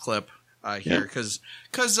clip here, because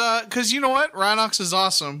you know what, Rhinox is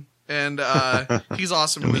awesome, and he's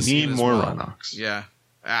awesome. And in this we need scene as more well. Rhinox. Yeah,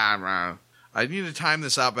 I need to time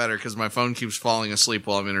this out better because my phone keeps falling asleep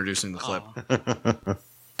while I'm introducing the clip.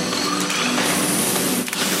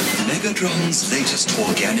 Megatron's latest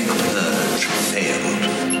organic purge failed.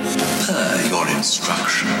 Per your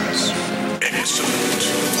instructions. Excellent.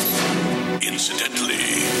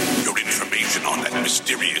 Incidentally, your information on that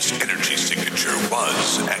mysterious energy signature was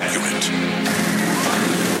was accurate.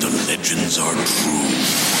 The legends are true.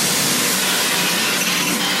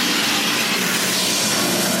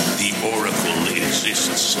 The Oracle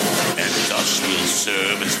exists, and thus will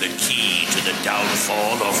serve as the key to the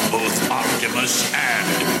downfall of both Optimus and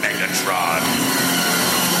Megatron.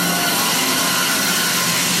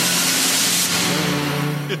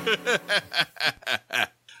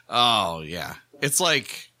 Oh yeah, it's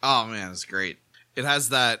like, oh man, it's great. It has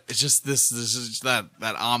that. It's just this is that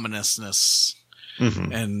ominousness,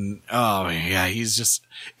 and oh yeah, he's just.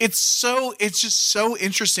 It's just so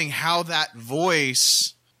interesting how that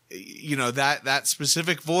voice, you know, that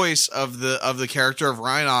specific voice of the character of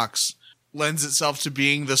Rhinox lends itself to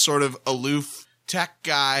being the sort of aloof tech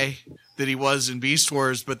guy that he was in Beast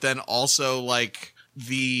Wars, but then also like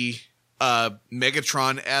the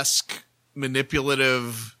Megatron-esque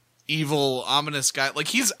manipulative, evil, ominous guy. Like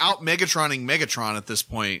he's out Megatroning Megatron at this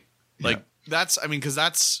point. Like that's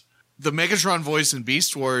the Megatron voice in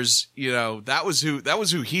Beast Wars. You know, that was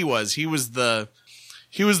who he was. He was the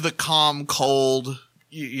calm, cold,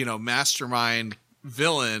 you know, mastermind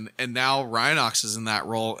villain. And now Rhinox is in that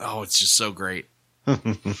role. Oh, it's just so great.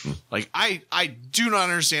 Like I do not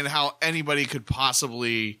understand how anybody could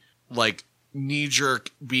possibly like knee jerk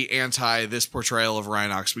be anti this portrayal of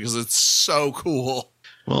Rhinox, because it's so cool.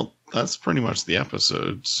 Well, that's pretty much the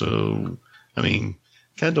episode. So, I mean,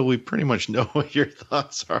 Kendall, we pretty much know what your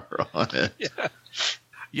thoughts are on it.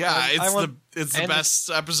 Yeah, it's the best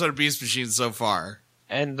episode of Beast Machine so far.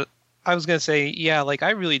 And I was gonna say, yeah, like I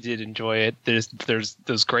really did enjoy it. There's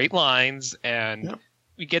those great lines, and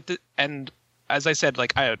we get the, and as I said,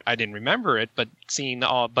 like I didn't remember it, but seeing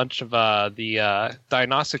a bunch of the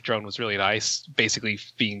diagnostic drone was really nice. Basically,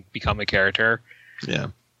 become a character. Yeah.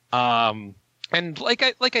 And like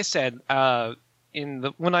I said,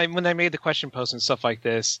 when I made the question post and stuff like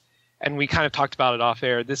this, and we kind of talked about it off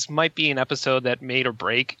air, this might be an episode that made or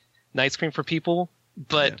break Night Scream for people.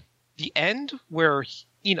 But the end, where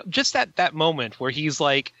you know, just that moment where he's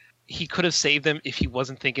like, he could have saved them if he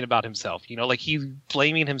wasn't thinking about himself. You know, like he's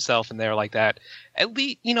blaming himself in there like that. At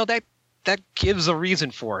least, you know, that gives a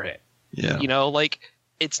reason for it. Yeah. You know, like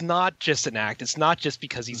it's not just an act. It's not just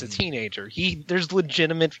because he's a teenager. There's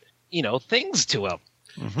legitimate, you know, things to him.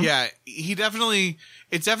 Yeah, it definitely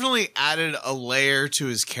added a layer to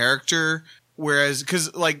his character. Whereas,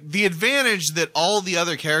 because like the advantage that all the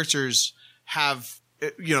other characters have,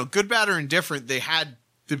 you know, good, bad, or indifferent, they had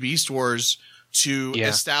the Beast Wars to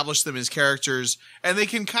establish them as characters, and they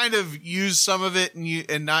can kind of use some of it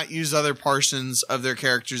and not use other portions of their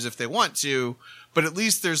characters if they want to. But at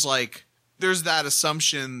least there's that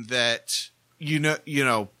assumption that you know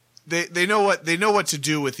they know what to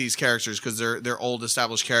do with these characters, because they're old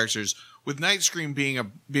established characters. With Night Scream being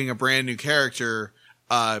a brand new character,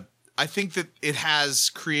 I think that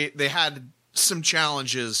they had some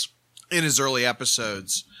challenges in his early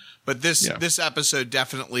episodes, but this episode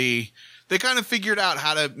definitely, they kind of figured out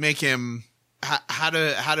how to make him how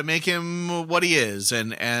to make him what he is,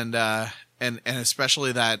 and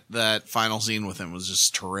especially that final scene with him was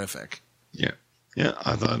just terrific. Yeah,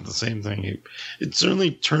 I thought the same thing. It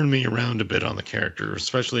certainly turned me around a bit on the character,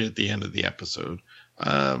 especially at the end of the episode.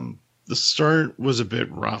 The start was a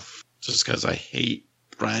bit rough, just because I hate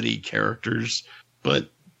bratty characters,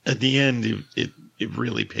 but at the end, it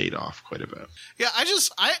really paid off quite a bit. Yeah,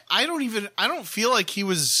 I don't feel like he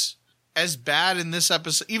was as bad in this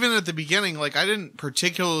episode. Even at the beginning, like I didn't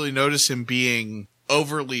particularly notice him being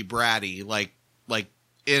overly bratty, like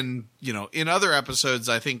in, you know, in other episodes.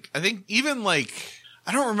 I think even like,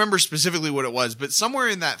 I don't remember specifically what it was, but somewhere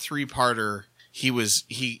in that 3-parter,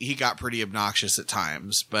 he got pretty obnoxious at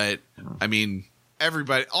times. But I mean,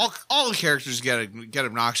 everybody, all the characters get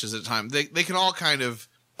obnoxious at times. They can all kind of,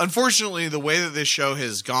 unfortunately, the way that this show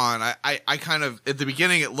has gone, I kind of, at the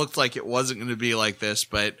beginning, it looked like it wasn't going to be like this,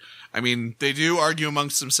 but I mean, they do argue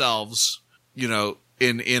amongst themselves, you know,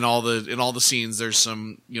 in all the scenes. There's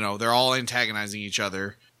some, you know, they're all antagonizing each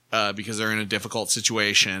other, because they're in a difficult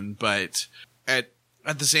situation. But at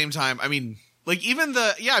the same time, I mean, like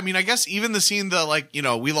I guess even the scene that, like, you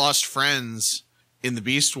know, we lost friends in the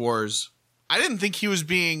Beast Wars, I didn't think he was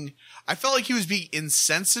being, I felt like he was being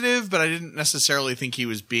insensitive, but I didn't necessarily think he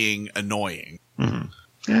was being annoying. Mm-hmm.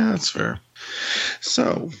 Yeah, that's fair.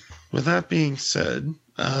 So, with that being said,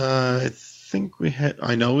 I think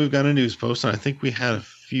I know we've got a news post, and I think we had a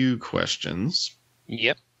few questions.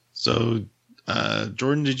 Yep. So,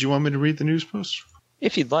 Jordan, did you want me to read the news post?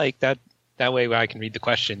 If you'd like, that way I can read the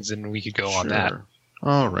questions and we could go on that.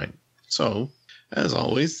 All right. So, As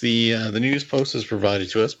always, the news post is provided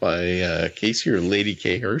to us by Casey or Lady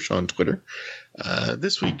K Hirsch on Twitter.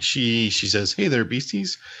 This week, she says, "Hey there,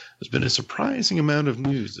 beasties. There's been a surprising amount of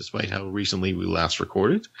news despite how recently we last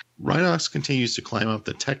recorded. Rhinox continues to climb up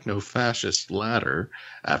the techno-fascist ladder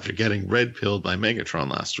after getting red-pilled by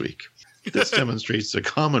Megatron last week. This demonstrates a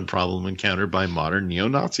common problem encountered by modern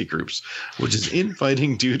neo-Nazi groups, which is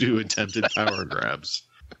infighting due to attempted power grabs."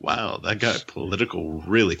 Wow, that got political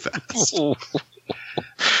really fast.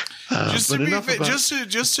 Just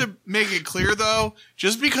to make it clear, though,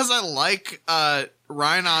 just because I like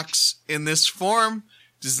Rhinox in this form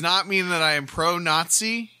does not mean that I am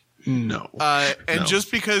pro-Nazi. No. No.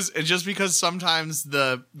 just because sometimes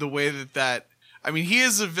the way that I mean, he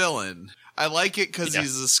is a villain. I like it because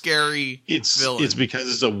he's a scary villain. It's because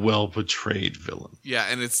it's a well portrayed villain. Yeah,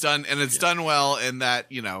 and it's done well, and that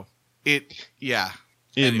it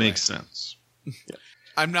makes sense. Yeah.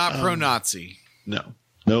 I'm not pro-Nazi. No,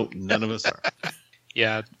 none of us are.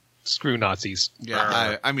 Yeah, screw Nazis.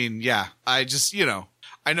 Yeah, I just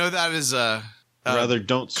I know that is a rather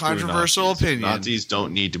don't screw controversial Nazis. opinion. Nazis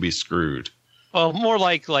don't need to be screwed. Well, more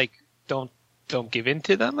like don't give in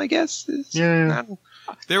to them, I guess.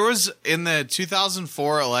 There was in the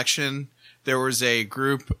 2004 election, there was a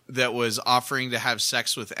group that was offering to have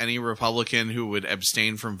sex with any Republican who would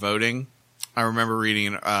abstain from voting. I remember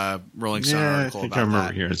reading a Rolling Stone article about that. I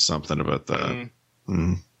remember hearing something about that.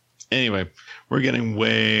 Anyway, we're getting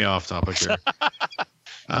way off topic here.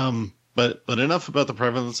 But enough about the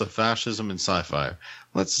prevalence of fascism in sci-fi.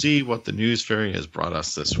 Let's see what the news fairy has brought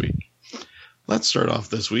us this week. Let's start off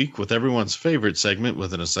this week with everyone's favorite segment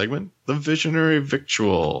within a segment, the Visionary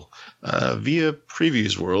Victual. Via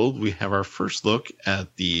Previews World, we have our first look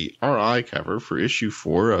at the RI cover for issue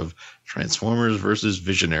 4 of Transformers vs.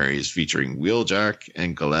 Visionaries, featuring Wheeljack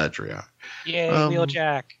and Galadriel. Yay,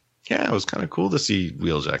 Wheeljack. Yeah, it was kind of cool to see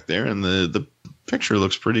Wheeljack there, and the picture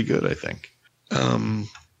looks pretty good, I think.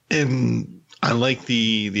 And I like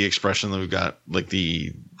the expression that we've got, like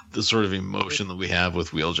the sort of emotion that we have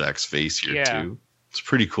with Wheeljack's face here, too. It's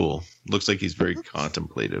pretty cool. Looks like he's very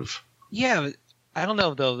contemplative. Yeah, I don't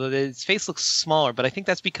know, though. His face looks smaller, but I think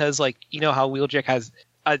that's because, how Wheeljack has...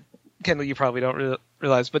 Kendall, you probably don't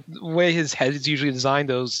realize, but the way his head is usually designed,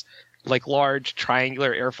 those, large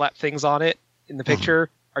triangular air flap things on it in the picture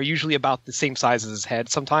are usually about the same size as his head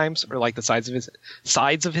sometimes, or, the sides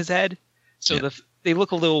of his head. So they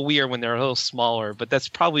look a little weird when they're a little smaller, but that's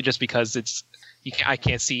probably just because I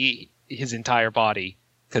can't see his entire body,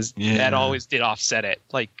 because that always did offset it.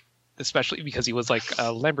 Especially because he was a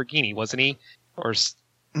Lamborghini, wasn't he? Or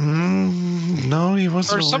no, he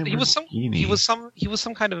wasn't. Or some, he was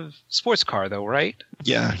some kind of sports car, though, right?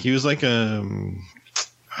 Yeah, he was like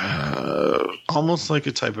almost like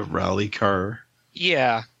a type of rally car.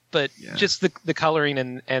 Yeah, but just the coloring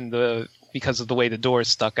and the because of the way the doors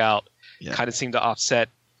stuck out, kind of seemed to offset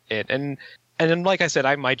it. And then, like I said,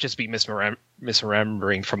 I might just be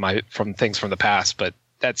misremembering from things from the past, but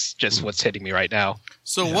that's just what's hitting me right now.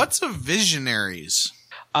 So what's a Visionaries?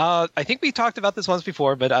 I think we talked about this once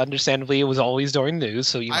before, but understandably it was always during the news,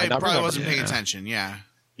 so you might not remember. I probably wasn't paying attention,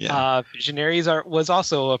 Visionaries was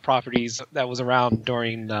also a properties that was around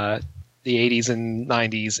during the 80s and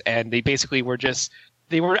 90s, and they basically were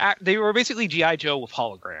they were basically G.I. Joe with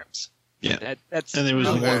holograms. Yeah, and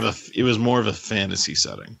it was more of a fantasy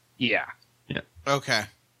setting. Yeah. Okay.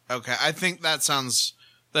 I think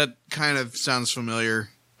that kind of sounds familiar.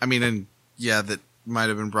 I mean, and that might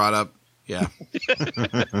have been brought up. Yeah.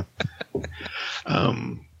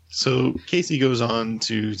 So Casey goes on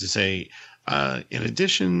to say, in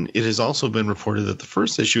addition, it has also been reported that the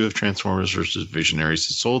first issue of Transformers vs. Visionaries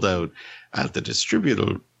is sold out at the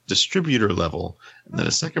distributor level, and that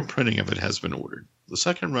a second printing of it has been ordered. The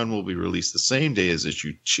second run will be released the same day as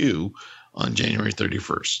issue 2 on January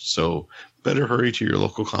 31st, so better hurry to your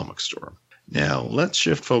local comic store. Now, let's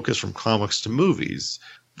shift focus from comics to movies,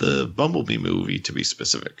 the Bumblebee movie to be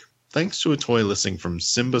specific. Thanks to a toy listing from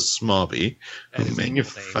Simba Smobby,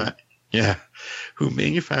 who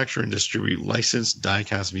manufacture and distribute licensed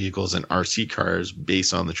die-cast vehicles and RC cars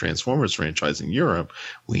based on the Transformers franchise in Europe,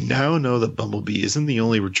 we now know that Bumblebee isn't the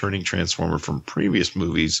only returning Transformer from previous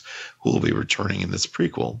movies who will be returning in this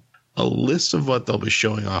prequel. A list of what they'll be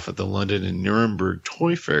showing off at the London and Nuremberg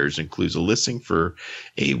toy fairs includes a listing for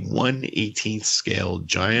a 1/18th scale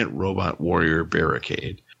giant robot warrior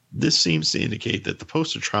barricade. This seems to indicate that the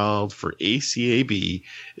poster child for ACAB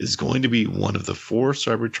is going to be one of the 4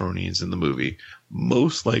 Cybertronians in the movie,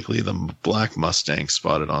 most likely the Black Mustang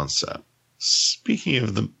spotted on set. Speaking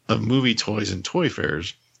of movie toys and toy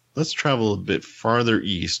fairs, let's travel a bit farther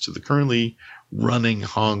east to the currently running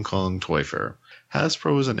Hong Kong Toy Fair.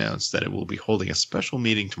 Hasbro has announced that it will be holding a special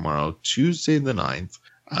meeting tomorrow, Tuesday the 9th.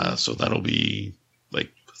 So that'll be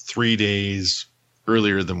like 3 days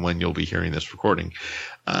earlier than when you'll be hearing this recording,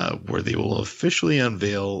 where they will officially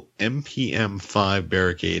unveil MPM-5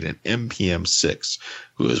 Barricade and MPM-6,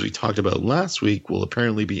 who, as we talked about last week, will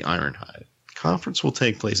apparently be Ironhide. The conference will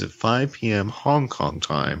take place at 5 p.m. Hong Kong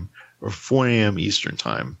time or 4 a.m. Eastern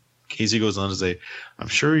time. Casey goes on to say, I'm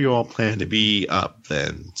sure you all plan to be up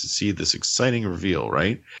then to see this exciting reveal,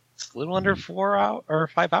 right? It's a little under 4 hours or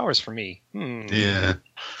 5 hours for me. Yeah,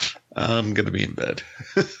 I'm going to be in bed.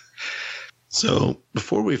 So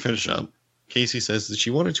before we finish up, Casey says that she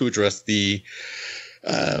wanted to address the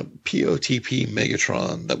POTP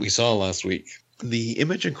Megatron that we saw last week. The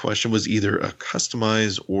image in question was either a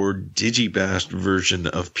customized or digibashed version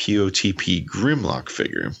of POTP Grimlock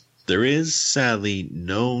figure. There is sadly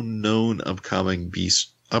no known upcoming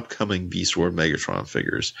Beast Wars Megatron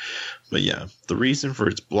figures. But yeah, the reason for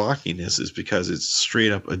its blockiness is because it's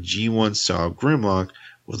straight up a G1 style Grimlock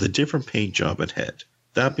with a different paint job and head.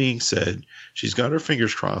 That being said, she's got her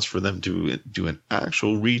fingers crossed for them to do an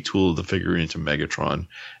actual retool of the figure into Megatron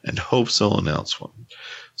and hopes they'll announce one.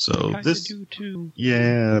 So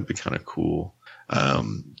yeah, that'd be kind of cool.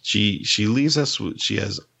 She leaves us.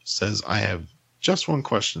 Says, I have just one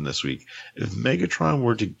question this week. If Megatron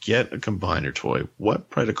were to get a combiner toy, what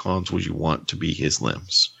Predacons would you want to be his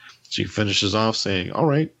limbs? She finishes off saying, all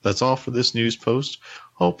right, that's all for this news post.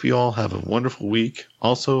 Hope you all have a wonderful week.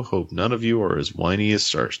 Also, hope none of you are as whiny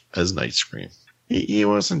as Night Scream. He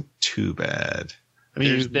wasn't too bad. I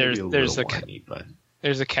mean, there's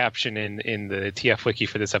a caption in the TF Wiki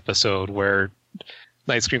for this episode where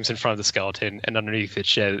Night Scream's in front of the skeleton, and underneath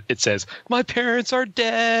it says, "My parents are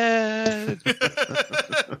dead."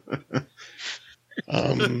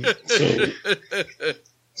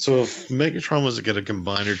 So if Megatron was to get a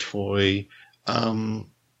combiner toy,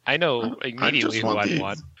 I know immediately who I'd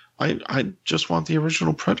want. I just want the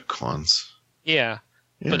original Predacons. Yeah.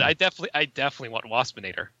 But I definitely want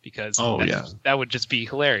Waspinator because that would just be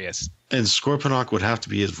hilarious. And Scorponok would have to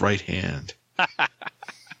be his right hand.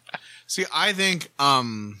 See, I think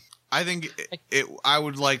I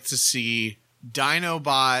would like to see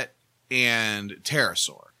Dinobot and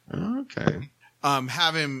Pterosaur. Okay.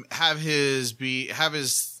 Have him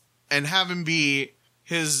be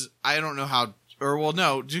his. I don't know how. Or well,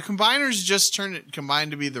 no. Do combiners just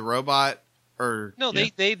combine to be the robot? Or no,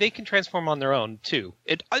 they can transform on their own too.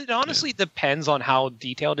 It honestly depends on how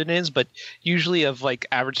detailed it is, but usually of like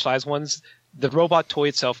average size ones, the robot toy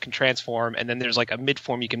itself can transform, and then there's like a mid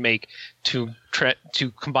form you can make to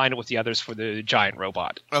combine it with the others for the giant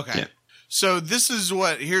robot. Okay. Yeah. So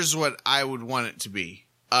here's what I would want it to be.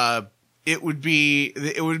 It would be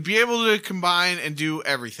able to combine and do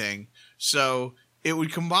everything. So it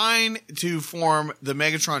would combine to form the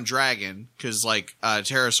Megatron Dragon, because like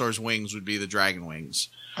Pterosaur's wings would be the dragon wings.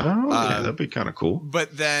 Oh, yeah, that'd be kind of cool.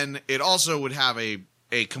 But then it also would have a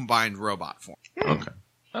combined robot form.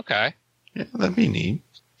 Okay. Yeah, that'd be neat.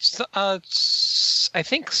 So, I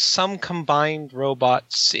think some combined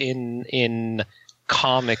robots in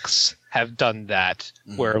comics have done that,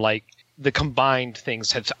 where like the combined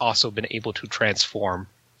things have also been able to transform.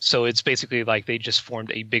 So it's basically like they just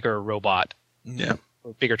formed a bigger robot. Yeah. A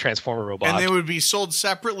bigger Transformer robot. And they would be sold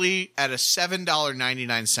separately at a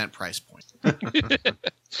 $7.99 price point.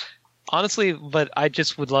 Honestly, but I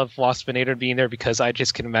just would love Waspinator being there because I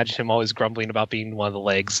just can imagine him always grumbling about being one of the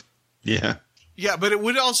legs. Yeah. Yeah, but it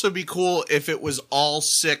would also be cool if it was all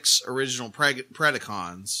 6 original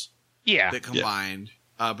Predacons that combined.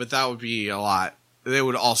 Yeah. But that would be a lot. They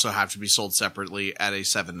would also have to be sold separately at a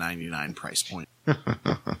 $7.99 price point.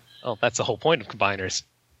 Oh, that's the whole point of combiners.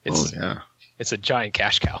 It's a giant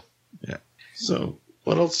cash cow. Yeah. So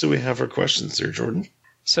what else do we have for questions there, Jordan?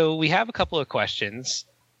 So we have a couple of questions.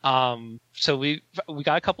 So we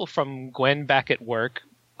got a couple from Gwen back at work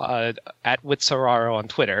at Witsararo on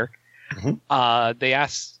Twitter. Mm-hmm. They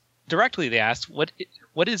asked,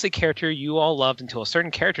 what is a character you all loved until a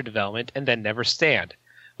certain character development and then never stand?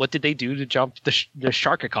 What did they do to jump the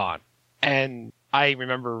Sharkicon? And I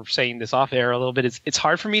remember saying this off air a little bit. It's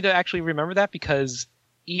hard for me to actually remember that because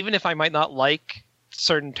even if I might not like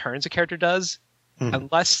certain turns a character does,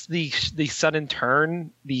 unless the sudden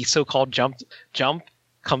turn, the so-called jump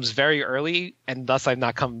comes very early, and thus I've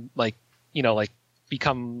not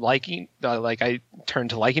become liking, I turn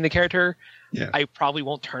to liking the character, I probably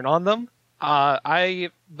won't turn on them.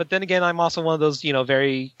 But then again, I'm also one of those,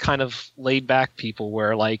 very kind of laid back people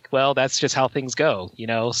where like, well, that's just how things go,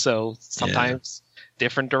 so sometimes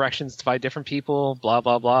different directions by different people, blah,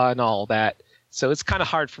 blah, blah, and all that. So it's kind of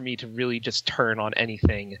hard for me to really just turn on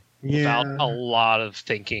anything without a lot of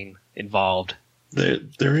thinking involved.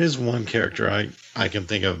 There is one character I can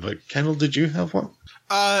think of, but Kendall, did you have one?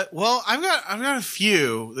 Well, I've got a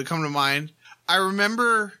few that come to mind. I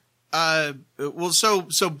remember,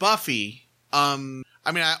 so Buffy, I mean,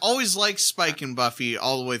 I always liked Spike and Buffy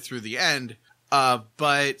all the way through the end,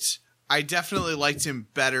 but I definitely liked him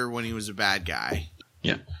better when he was a bad guy.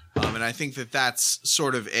 Yeah. And I think that's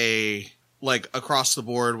sort of like across the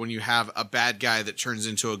board when you have a bad guy that turns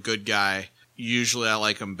into a good guy. Usually I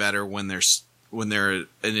like them better when they're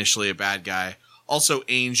initially a bad guy. Also,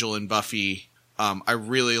 Angel and Buffy, I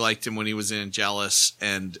really liked him when he was in Jealous,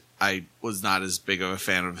 and I was not as big of a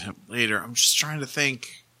fan of him later. I'm just trying to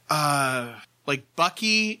think, like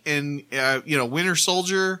Bucky and, Winter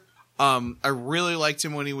Soldier. I really liked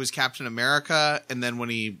him when he was Captain America, and then when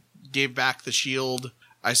he gave back the shield,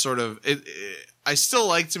 I still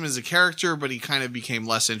liked him as a character, but he kind of became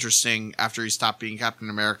less interesting after he stopped being Captain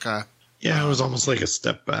America. Yeah, it was almost like a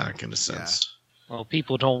step back in a sense. Yeah. Well,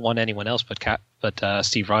 people don't want anyone else but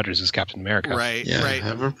Steve Rogers as Captain America. Right. Yeah, right.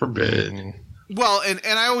 heaven forbid. Well, and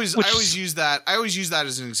I always use that. I always use that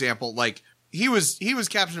as an example. Like he was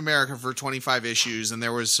Captain America for 25 issues, and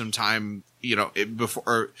there was some time,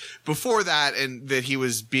 before that, and that he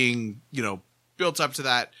was being, built up to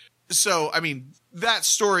that. So, I mean, that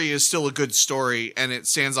story is still a good story, and it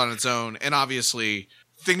stands on its own. And obviously,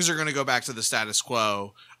 things are going to go back to the status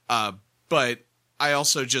quo. But I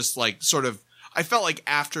also just I felt like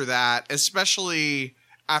after that, especially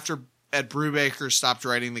after Ed Brubaker stopped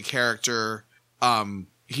writing the character,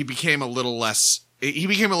 he became a little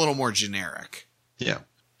more generic. Yeah.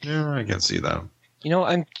 Yeah, I can see that.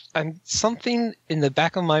 I'm something in the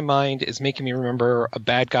back of my mind is making me remember a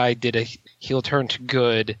bad guy did a heel turn to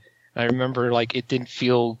good. I remember it didn't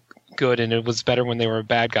feel good, and it was better when they were a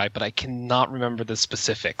bad guy, but I cannot remember the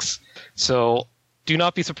specifics. So do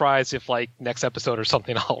not be surprised if next episode or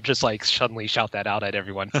something, I'll just suddenly shout that out at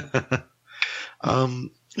everyone.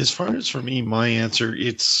 As far as for me, my answer,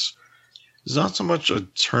 it's not so much a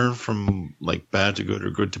turn from bad to good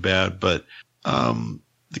or good to bad, but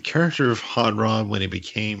the character of Hot Rod when he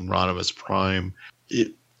became Rodimus Prime,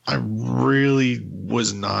 I really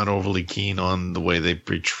was not overly keen on the way they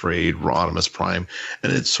portrayed Rodimus Prime,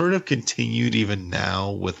 and it sort of continued even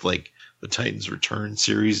now with the Titans Return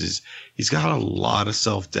series. He's got a lot of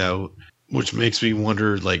self-doubt, which makes me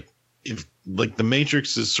wonder if the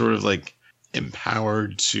Matrix is sort of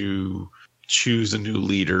empowered to choose a new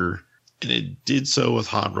leader, and it did so with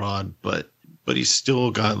Hot Rod, but he's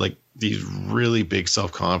still got these really big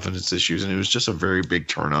self-confidence issues, and it was just a very big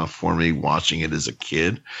turnoff for me watching it as a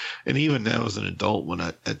kid. And even now as an adult,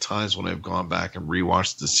 at times when I've gone back and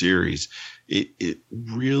rewatched the series, it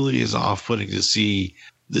really is off-putting to see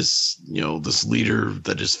this, this leader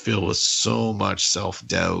that is filled with so much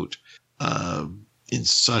self-doubt, in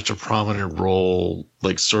such a prominent role,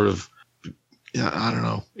 I don't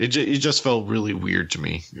know. It just felt really weird to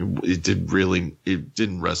me. It didn't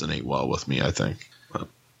resonate well with me, I think. But.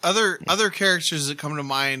 Other characters that come to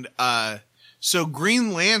mind. So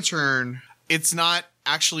Green Lantern, it's not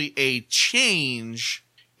actually a change.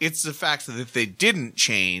 It's the fact that they didn't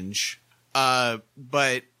change.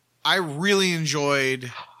 But I really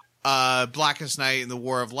enjoyed Blackest Night and the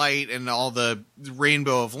War of Light and all the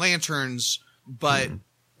Rainbow of Lanterns. But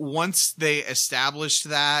once they established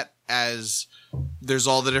that as there's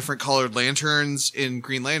all the different colored lanterns in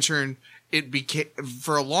Green Lantern, it became,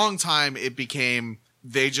 for a long time, it became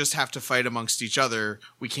they just have to fight amongst each other.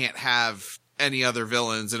 We can't have any other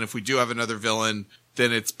villains. And if we do have another villain,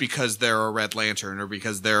 then it's because they're a Red Lantern or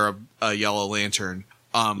because they're a Yellow Lantern.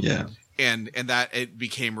 Yeah. And that it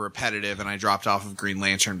became repetitive, and I dropped off of Green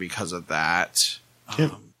Lantern because of that.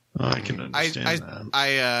 Yeah. I can understand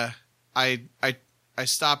that. I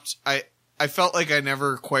stopped. I felt like I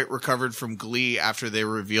never quite recovered from Glee after they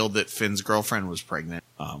revealed that Finn's girlfriend was pregnant.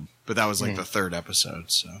 But that was the third episode.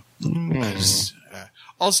 So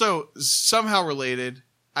also somehow related,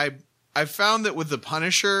 I found that with the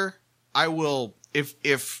Punisher, I will,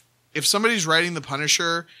 if somebody's writing the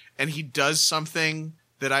Punisher and he does something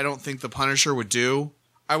that I don't think the Punisher would do,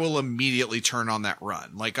 I will immediately turn on that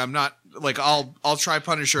run. I'm not I'll try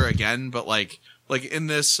Punisher again, but in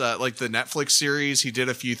this, the Netflix series, he did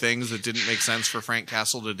a few things that didn't make sense for Frank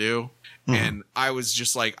Castle to do. And I was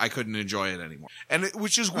just I couldn't enjoy it anymore. And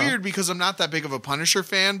which is weird because I'm not that big of a Punisher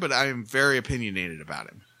fan, but I am very opinionated about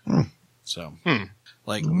him. So,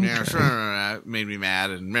 made me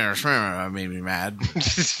mad and made me mad.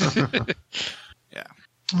 Yeah.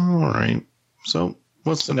 All right. So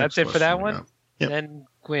what's the next that's it for that one? Yep. Then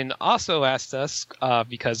Gwen also asked us,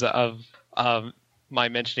 because of my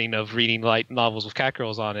mentioning of reading light novels with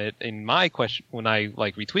Catgirls on it in my question when I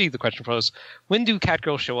retweeted the question post, when do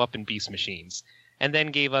Catgirls show up in Beast Machines? And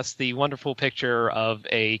then gave us the wonderful picture of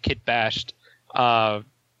a kit bashed the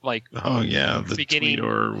beginning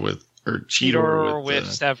Cheetor with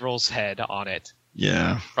Several's head on it.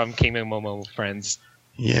 Yeah. From King Momo Friends.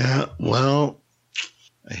 Yeah, well,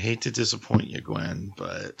 I hate to disappoint you, Gwen,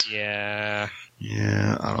 but yeah,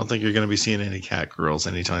 I don't think you're going to be seeing any Catgirls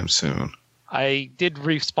anytime soon. I did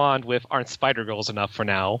respond with "Aren't Spider Girls enough for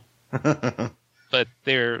now?" but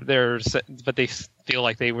they feel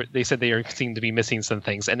like they said they seem to be missing some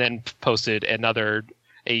things, and then posted a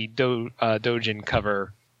Dojin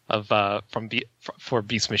cover of for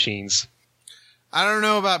Beast Machines. I don't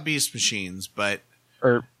know about Beast Machines, but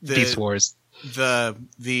Beast Wars. The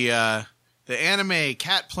anime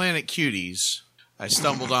Cat Planet Cuties I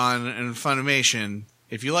stumbled on in Funimation.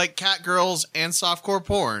 If you like cat girls and softcore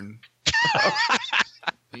porn,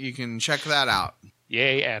 you can check that out.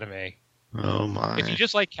 Yay, anime. Oh my. If you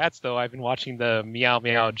just like cats, though, I've been watching the Meow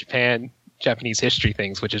Meow Japanese history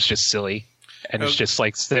things, which is just silly. And it's just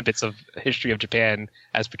like snippets of history of Japan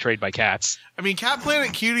as portrayed by cats. I mean, Cat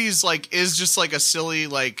Planet Cuties is just like a silly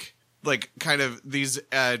kind of these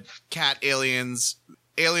cat aliens.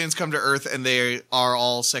 Aliens come to Earth and they are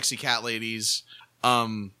all sexy cat ladies.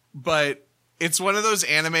 But it's one of those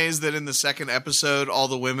animes that in the second episode all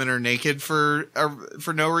the women are naked for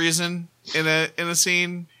no reason in a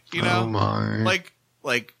scene. You know, oh my.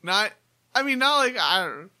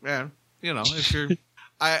 If you're.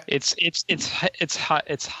 It's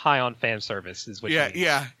high on fan service is what.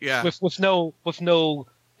 Yeah. With no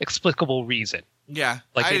explicable reason. Yeah,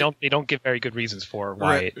 they don't give very good reasons for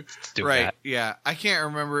why it's doing that. Yeah, I can't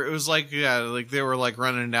remember. It was like they were like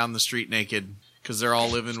running down the street naked because they're all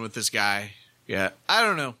living with this guy. Yeah, I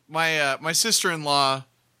don't know. My sister-in-law,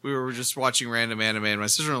 we were just watching random anime, and my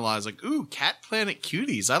sister-in-law is like, "Ooh, Cat Planet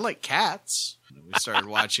Cuties! I like cats." And we started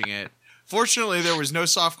watching it. Fortunately, there was no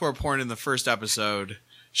softcore porn in the first episode.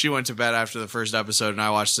 She went to bed after the first episode, and I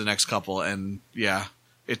watched the next couple, and yeah,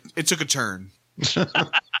 it took a turn.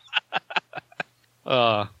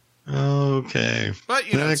 Okay. But,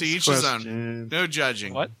 to each his own. No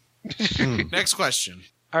judging. What? Next question.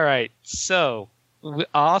 All right. So,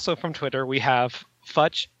 also from Twitter, we have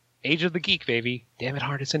Futch, Age of the Geek, baby. Damn it,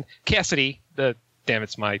 Hardison. Cassidy. Damn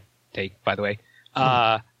it's my take, by the way.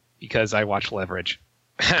 Because I watch Leverage.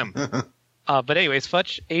 But anyways,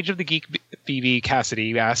 Futch, Age of the Geek, BB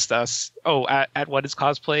Cassidy asked us, at What Is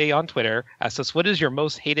Cosplay on Twitter, asked us, what is your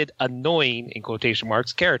most hated, annoying, in quotation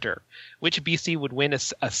marks, character? Which BC would win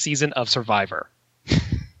a season of Survivor?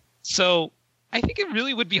 So, I think it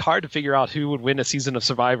really would be hard to figure out who would win a season of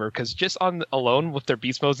Survivor, because just alone with their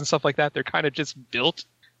beast modes and stuff like that, they're kind of just built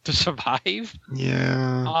to survive.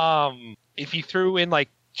 Yeah. If you threw in,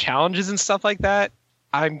 challenges and stuff like that,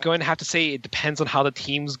 I'm going to have to say it depends on how the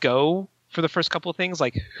teams go for the first couple of things,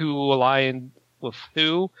 like who align with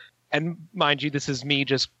who. And mind you, this is me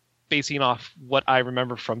just basing off what I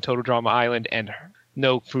remember from Total Drama Island and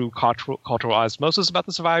know through cultural osmosis about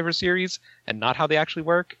the Survivor series and not how they actually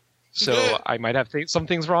work. So I might have some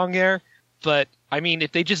things wrong there. But, I mean,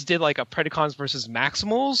 if they just did a Predacons versus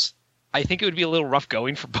Maximals, I think it would be a little rough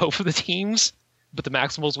going for both of the teams. But the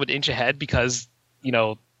Maximals would inch ahead because,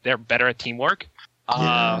 they're better at teamwork.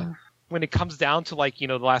 Yeah. When it comes down to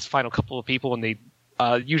the last final couple of people, and they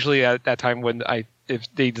usually at that time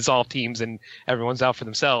if they dissolve teams and everyone's out for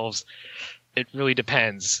themselves, it really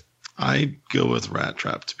depends. I'd go with Rat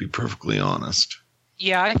Trap, to be perfectly honest.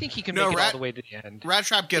 Yeah, I think he can make it all the way to the end. Rat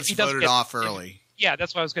Trap gets voted off early. Yeah,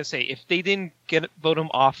 that's what I was going to say. If they didn't vote him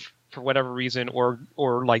off for whatever reason, or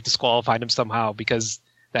disqualified him somehow, because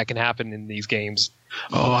that can happen in these games.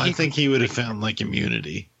 Oh, I think he would have found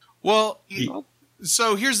immunity. Well.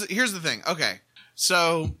 So here's the thing. Okay.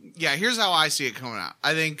 So yeah, here's how I see it coming out.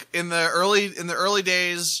 I think in the early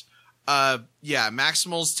days,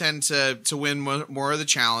 Maximals tend to win more of the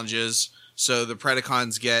challenges. So the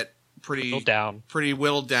Predacons get pretty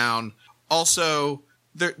whittled down. Also,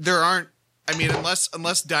 there aren't. I mean, unless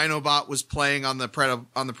Dinobot was playing on the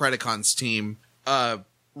Predacons team, none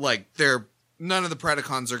of the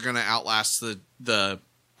Predacons are going to outlast the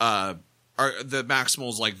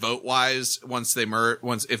Maximals vote wise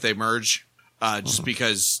if they merge, just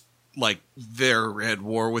because they're at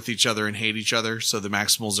war with each other and hate each other. So the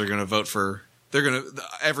Maximals are going to vote for.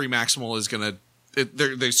 Every Maximal is going to.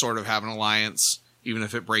 They sort of have an alliance, even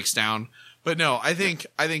if it breaks down. But no, I think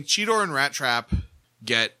Cheetor and Rat Trap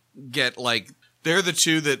get they're the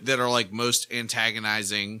two that are most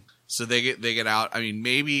antagonizing. So they get out. I mean,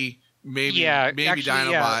 maybe Dinobot.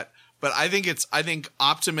 Yeah. But I think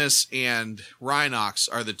Optimus and Rhinox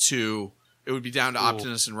are the two. It would be down to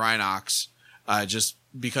Optimus and Rhinox, just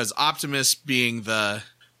because Optimus being the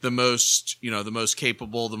most, the most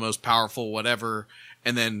capable, the most powerful, whatever,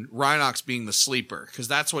 and then Rhinox being the sleeper, because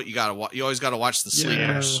that's what you gotta watch. You always gotta watch the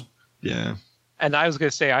sleepers. Yeah. And I was going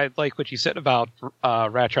to say, I like what you said about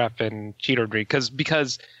Rat Trap and Cheetor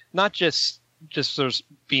because not just sort of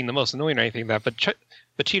being the most annoying or anything like that,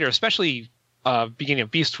 but Cheetor, especially beginning of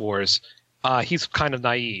Beast Wars, he's kind of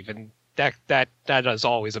naive, and that is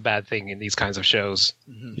always a bad thing in these kinds of shows.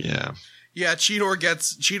 Mm-hmm. Yeah. Yeah, Cheetor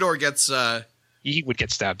gets he would get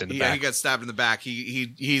stabbed in the back. Yeah, he gets stabbed in the back.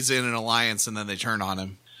 He's in an alliance, and then they turn on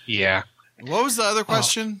him. Yeah. What was the other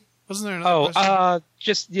question? Wasn't there another question?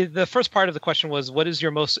 Just the first part of the question was, what is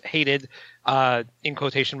your most hated, in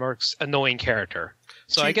quotation marks, annoying character?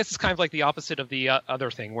 So I guess it's kind of like the opposite of the other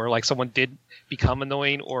thing, where like someone did become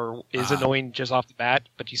annoying or is annoying just off the bat,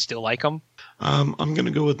 but you still like them. I'm going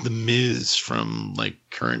to go with The Miz from like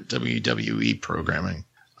current WWE programming.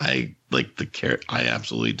 I like I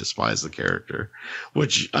absolutely despise the character,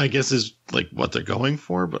 which I guess is like what they're going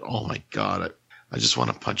for. But oh my God, I just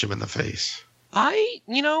want to punch him in the face.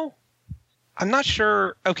 I'm not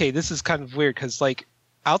sure. Okay, this is kind of weird because, like,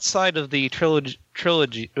 outside of the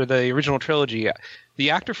trilogy or the original trilogy, the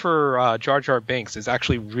actor for Jar Jar Binks is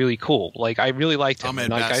actually really cool. Like, I really liked him. Ahmed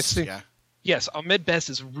Best, Yes, Ahmed Best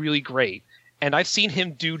is really great, and I've seen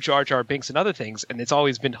him do Jar Jar Binks and other things, and it's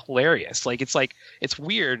always been hilarious. It's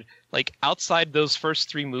weird. Like, outside those first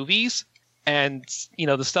 3 movies, and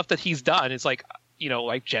the stuff that he's done, it's like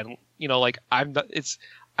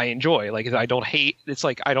I enjoy. Like, I don't hate. It's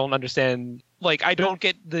like I don't understand. Like, I don't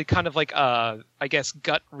get the kind of like I guess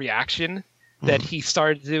gut reaction that he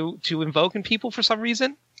started to invoke in people for some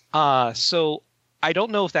reason. So I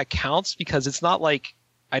don't know if that counts, because it's not like,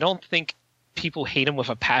 I don't think people hate him with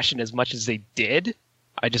a passion as much as they did.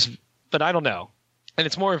 But I don't know. And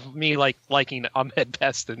it's more of me like liking Ahmed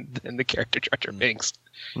Best than the character Jar Jar Binks.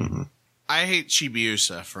 Mm-hmm. I hate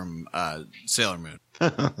Chibiusa from Sailor Moon.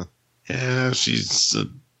 Yeah, she's a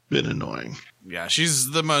bit annoying. Yeah,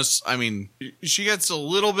 she's the most. I mean, she gets a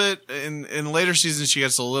little bit in later seasons. She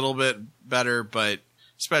gets a little bit better, but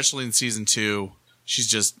especially in season 2, she's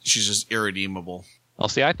just irredeemable. Well,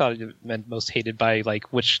 see, I thought it meant most hated by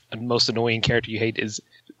like which most annoying character you hate is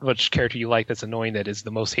which character you like that's annoying that is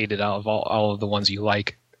the most hated out of all of the ones you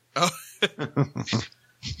like. Oh,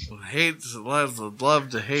 love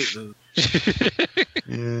to hate.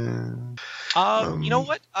 Yeah. You know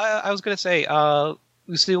what? I was gonna say,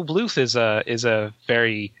 Lucille Bluth is a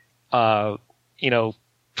very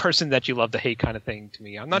person that you love to hate kind of thing to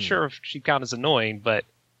me. I'm not sure if she counts as annoying, but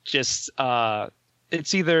just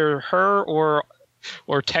it's either her or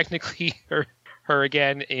technically her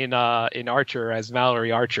again in Archer as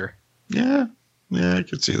Mallory Archer. Yeah, I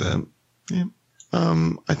could see that. Yeah.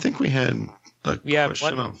 I think we had a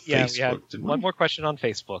question on Facebook. Yeah, we had one more question on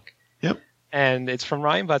Facebook. Yep. And it's from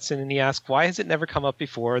Ryan Butson, and he asked, why has it never come up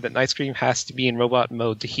before that Nightscream has to be in robot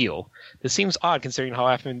mode to heal? This seems odd considering how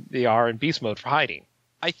often they are in beast mode for hiding.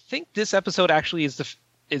 I think this episode actually is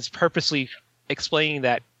purposely explaining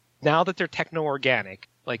that now that they're techno-organic,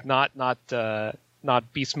 like not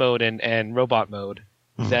beast mode and robot mode,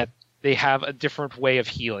 that they have a different way of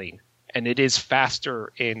healing, and it is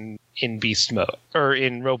faster in beast mode or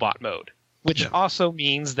in robot mode, which also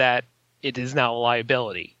means that it is now a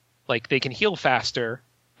liability. Like, they can heal faster,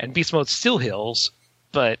 and beast mode still heals,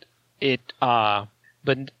 but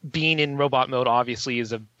being in robot mode obviously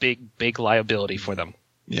is a big liability for them.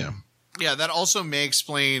 Yeah. Yeah, that also may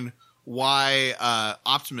explain why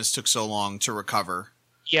Optimus took so long to recover.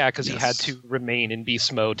 Yeah, because he had to remain in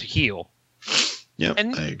beast mode to heal. Yeah,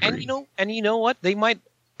 and I agree. And you know what? They might,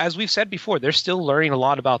 as we've said before, they're still learning a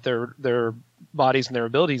lot about their bodies and their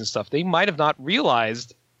abilities and stuff. They might have not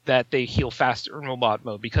realized that they heal faster in robot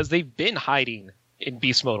mode because they've been hiding in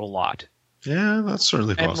beast mode a lot. Yeah, that's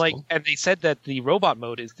certainly possible. And they said that the robot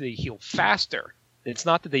mode is they heal faster. It's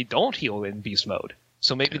not that they don't heal in beast mode.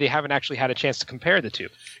 So maybe they haven't actually had a chance to compare the two.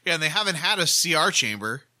 Yeah, and they haven't had a CR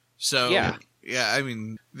chamber. So yeah, I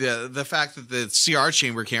mean the fact that the CR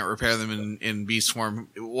chamber can't repair them in beast form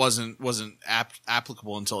wasn't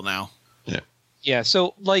applicable until now. Yeah. Yeah,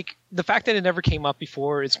 so like the fact that it never came up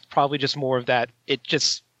before, it's probably just more of that it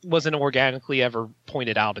just wasn't organically ever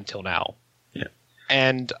pointed out until now. Yeah.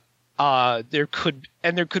 And there could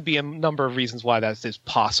be a number of reasons why that is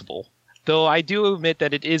possible. Though I do admit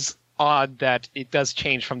that it is odd that it does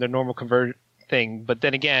change from their normal convert thing, but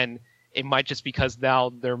then again, it might just because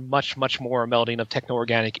now they're much more a melding of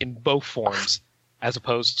techno-organic in both forms, as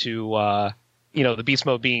opposed to the beast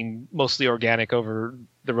mode being mostly organic over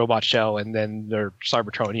the robot shell, and then their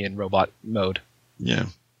Cybertronian robot mode. Yeah.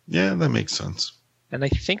 Yeah, that makes sense. And I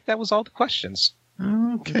think that was all the questions.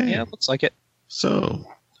 Okay. Yeah, looks like it. So,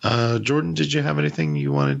 Jordan, did you have anything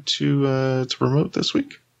you wanted to promote this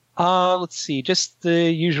week? Let's see. Just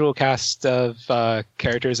the usual cast of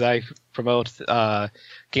characters I promote.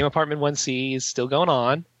 Game Apartment 1C is still going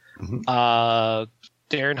on. Mhm.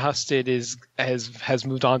 Darren Husted has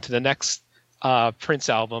moved on to the next Prince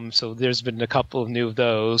album, so there's been a couple of new of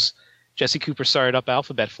those. Jesse Cooper started up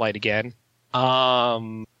Alphabet Flight again.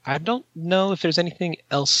 I don't know if there's anything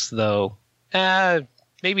else though.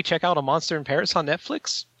 Maybe check out A Monster in Paris on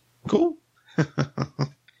Netflix. Cool.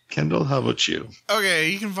 Kendall, how about you? Okay,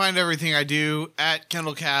 you can find everything I do at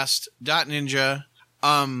kendallcast.ninja.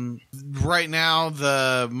 Right now,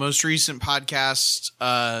 the most recent podcast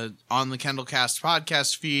on the Kendallcast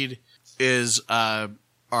podcast feed is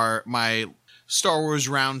my Star Wars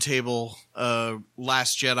Roundtable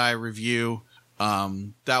Last Jedi review.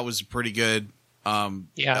 That was pretty good.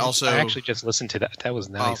 Yeah, also, I actually just listened to that. That was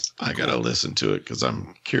nice. I gotta listen to it because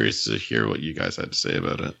I'm curious to hear what you guys had to say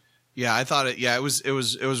about it. Yeah, I thought it. Yeah, it was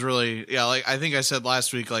really. Yeah, like I think I said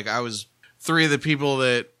last week. Like I was 3 of the people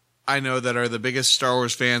that I know that are the biggest Star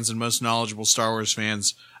Wars fans and most knowledgeable Star Wars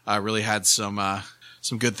fans. Really had some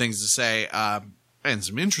good things to say, and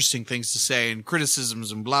some interesting things to say, and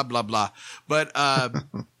criticisms and blah blah blah. But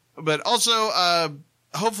but also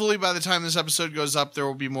hopefully by the time this episode goes up, there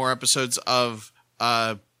will be more episodes of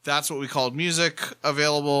That's What We Called Music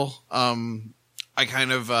available. I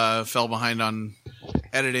kind of fell behind on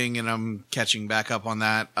editing, and I'm catching back up on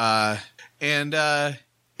that. And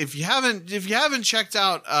if you haven't checked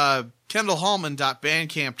out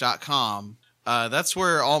kendallhallman.bandcamp.com, that's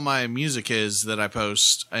where all my music is that I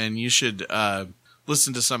post, and you should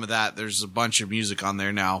listen to some of that. There's a bunch of music on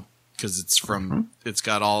there now because it's from it's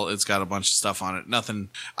got a bunch of stuff on it. Nothing,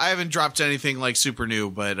 I haven't dropped anything like super new,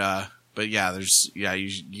 but yeah,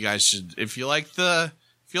 you guys should, if you like the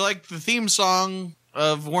theme song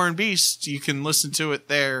of War and Beast, you can listen to it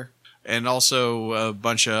there, and also a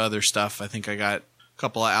bunch of other stuff. I think I got a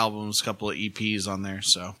couple of albums, a couple of EPs on there.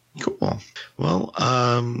 So cool. Well,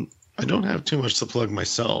 I don't have too much to plug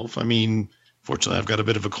myself. I mean, fortunately, I've got a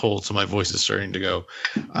bit of a cold, so my voice is starting to go.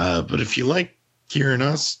 But if you like hearing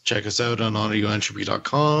us, check us out on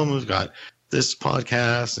audioentropy.com. We've got this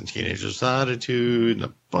podcast and Teenagers Attitude and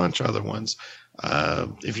a bunch of other ones.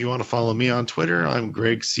 If you want to follow me on Twitter, I'm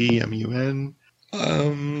Greg CMUN.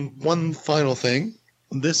 One final thing.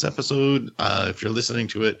 This episode, if you're listening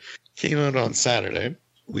to it, came out on Saturday.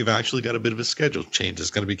 We've actually got a bit of a schedule change that's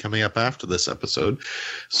going to be coming up after this episode.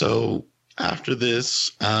 So after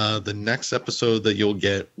this, the next episode that you'll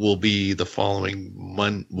get will be the following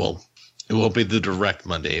Monday. Well, it won't be the direct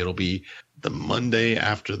Monday. It'll be the Monday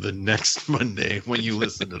after the next Monday when you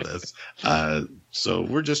listen to this. So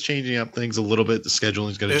we're just changing up things a little bit. The scheduling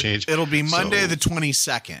is going to change. It'll be Monday the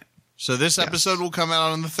 22nd. So this episode will come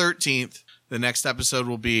out on the 13th. The next episode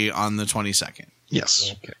will be on the 22nd.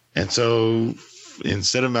 Yes. Okay. And so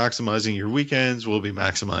instead of maximizing your weekends, we'll be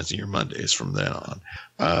maximizing your Mondays from then on.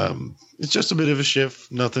 It's just a bit of a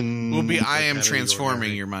shift. Nothing. Will be I am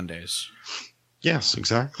transforming your Mondays. Yes,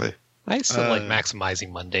 exactly. I still like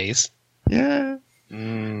maximizing Mondays. Yeah.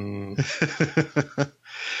 Mm.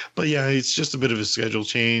 But yeah, it's just a bit of a schedule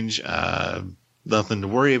change. Nothing to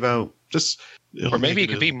worry about. Just Or maybe it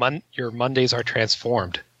could be your Mondays are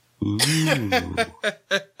transformed. Ooh.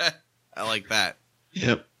 I like that.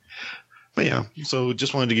 Yep. But yeah, so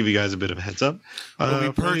just wanted to give you guys a bit of a heads up. We'll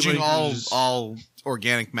be purging anybody all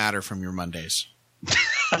organic matter from your Mondays.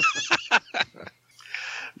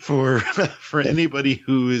 For anybody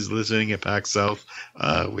who is listening at PAX South,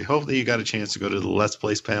 we hope that you got a chance to go to the Let's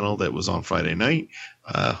Plays panel that was on Friday night.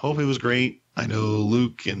 Hope it was great. I know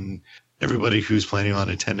Luke and everybody who's planning on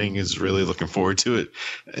attending is really looking forward to it,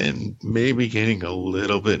 and maybe getting a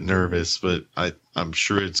little bit nervous, but I'm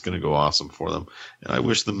sure it's going to go awesome for them, and I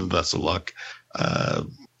wish them the best of luck.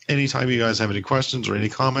 Anytime you guys have any questions or any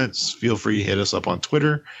comments, feel free to hit us up on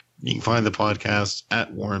Twitter. You can find the podcast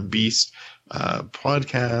at Warren Beast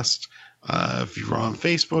Podcast. If you're on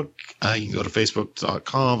Facebook, you can go to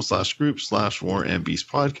facebook.com/group/War and Beast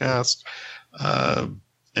Podcast.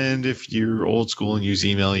 And if you're old school and use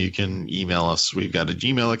email, you can email us. We've got a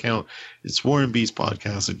Gmail account. It's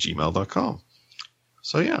warrenbeastpodcast@gmail.com.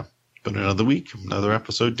 So yeah, been another week, another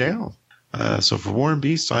episode down. So for Warren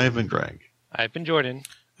Beast, I have been Greg. I've been Jordan.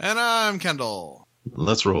 And I'm Kendall.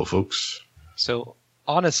 Let's roll, folks. So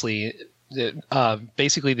honestly,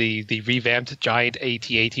 basically the revamped giant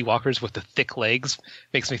AT-AT walkers with the thick legs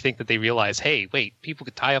makes me think that they realize, hey, wait, people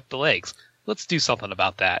could tie up the legs. let's do something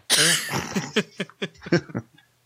about that.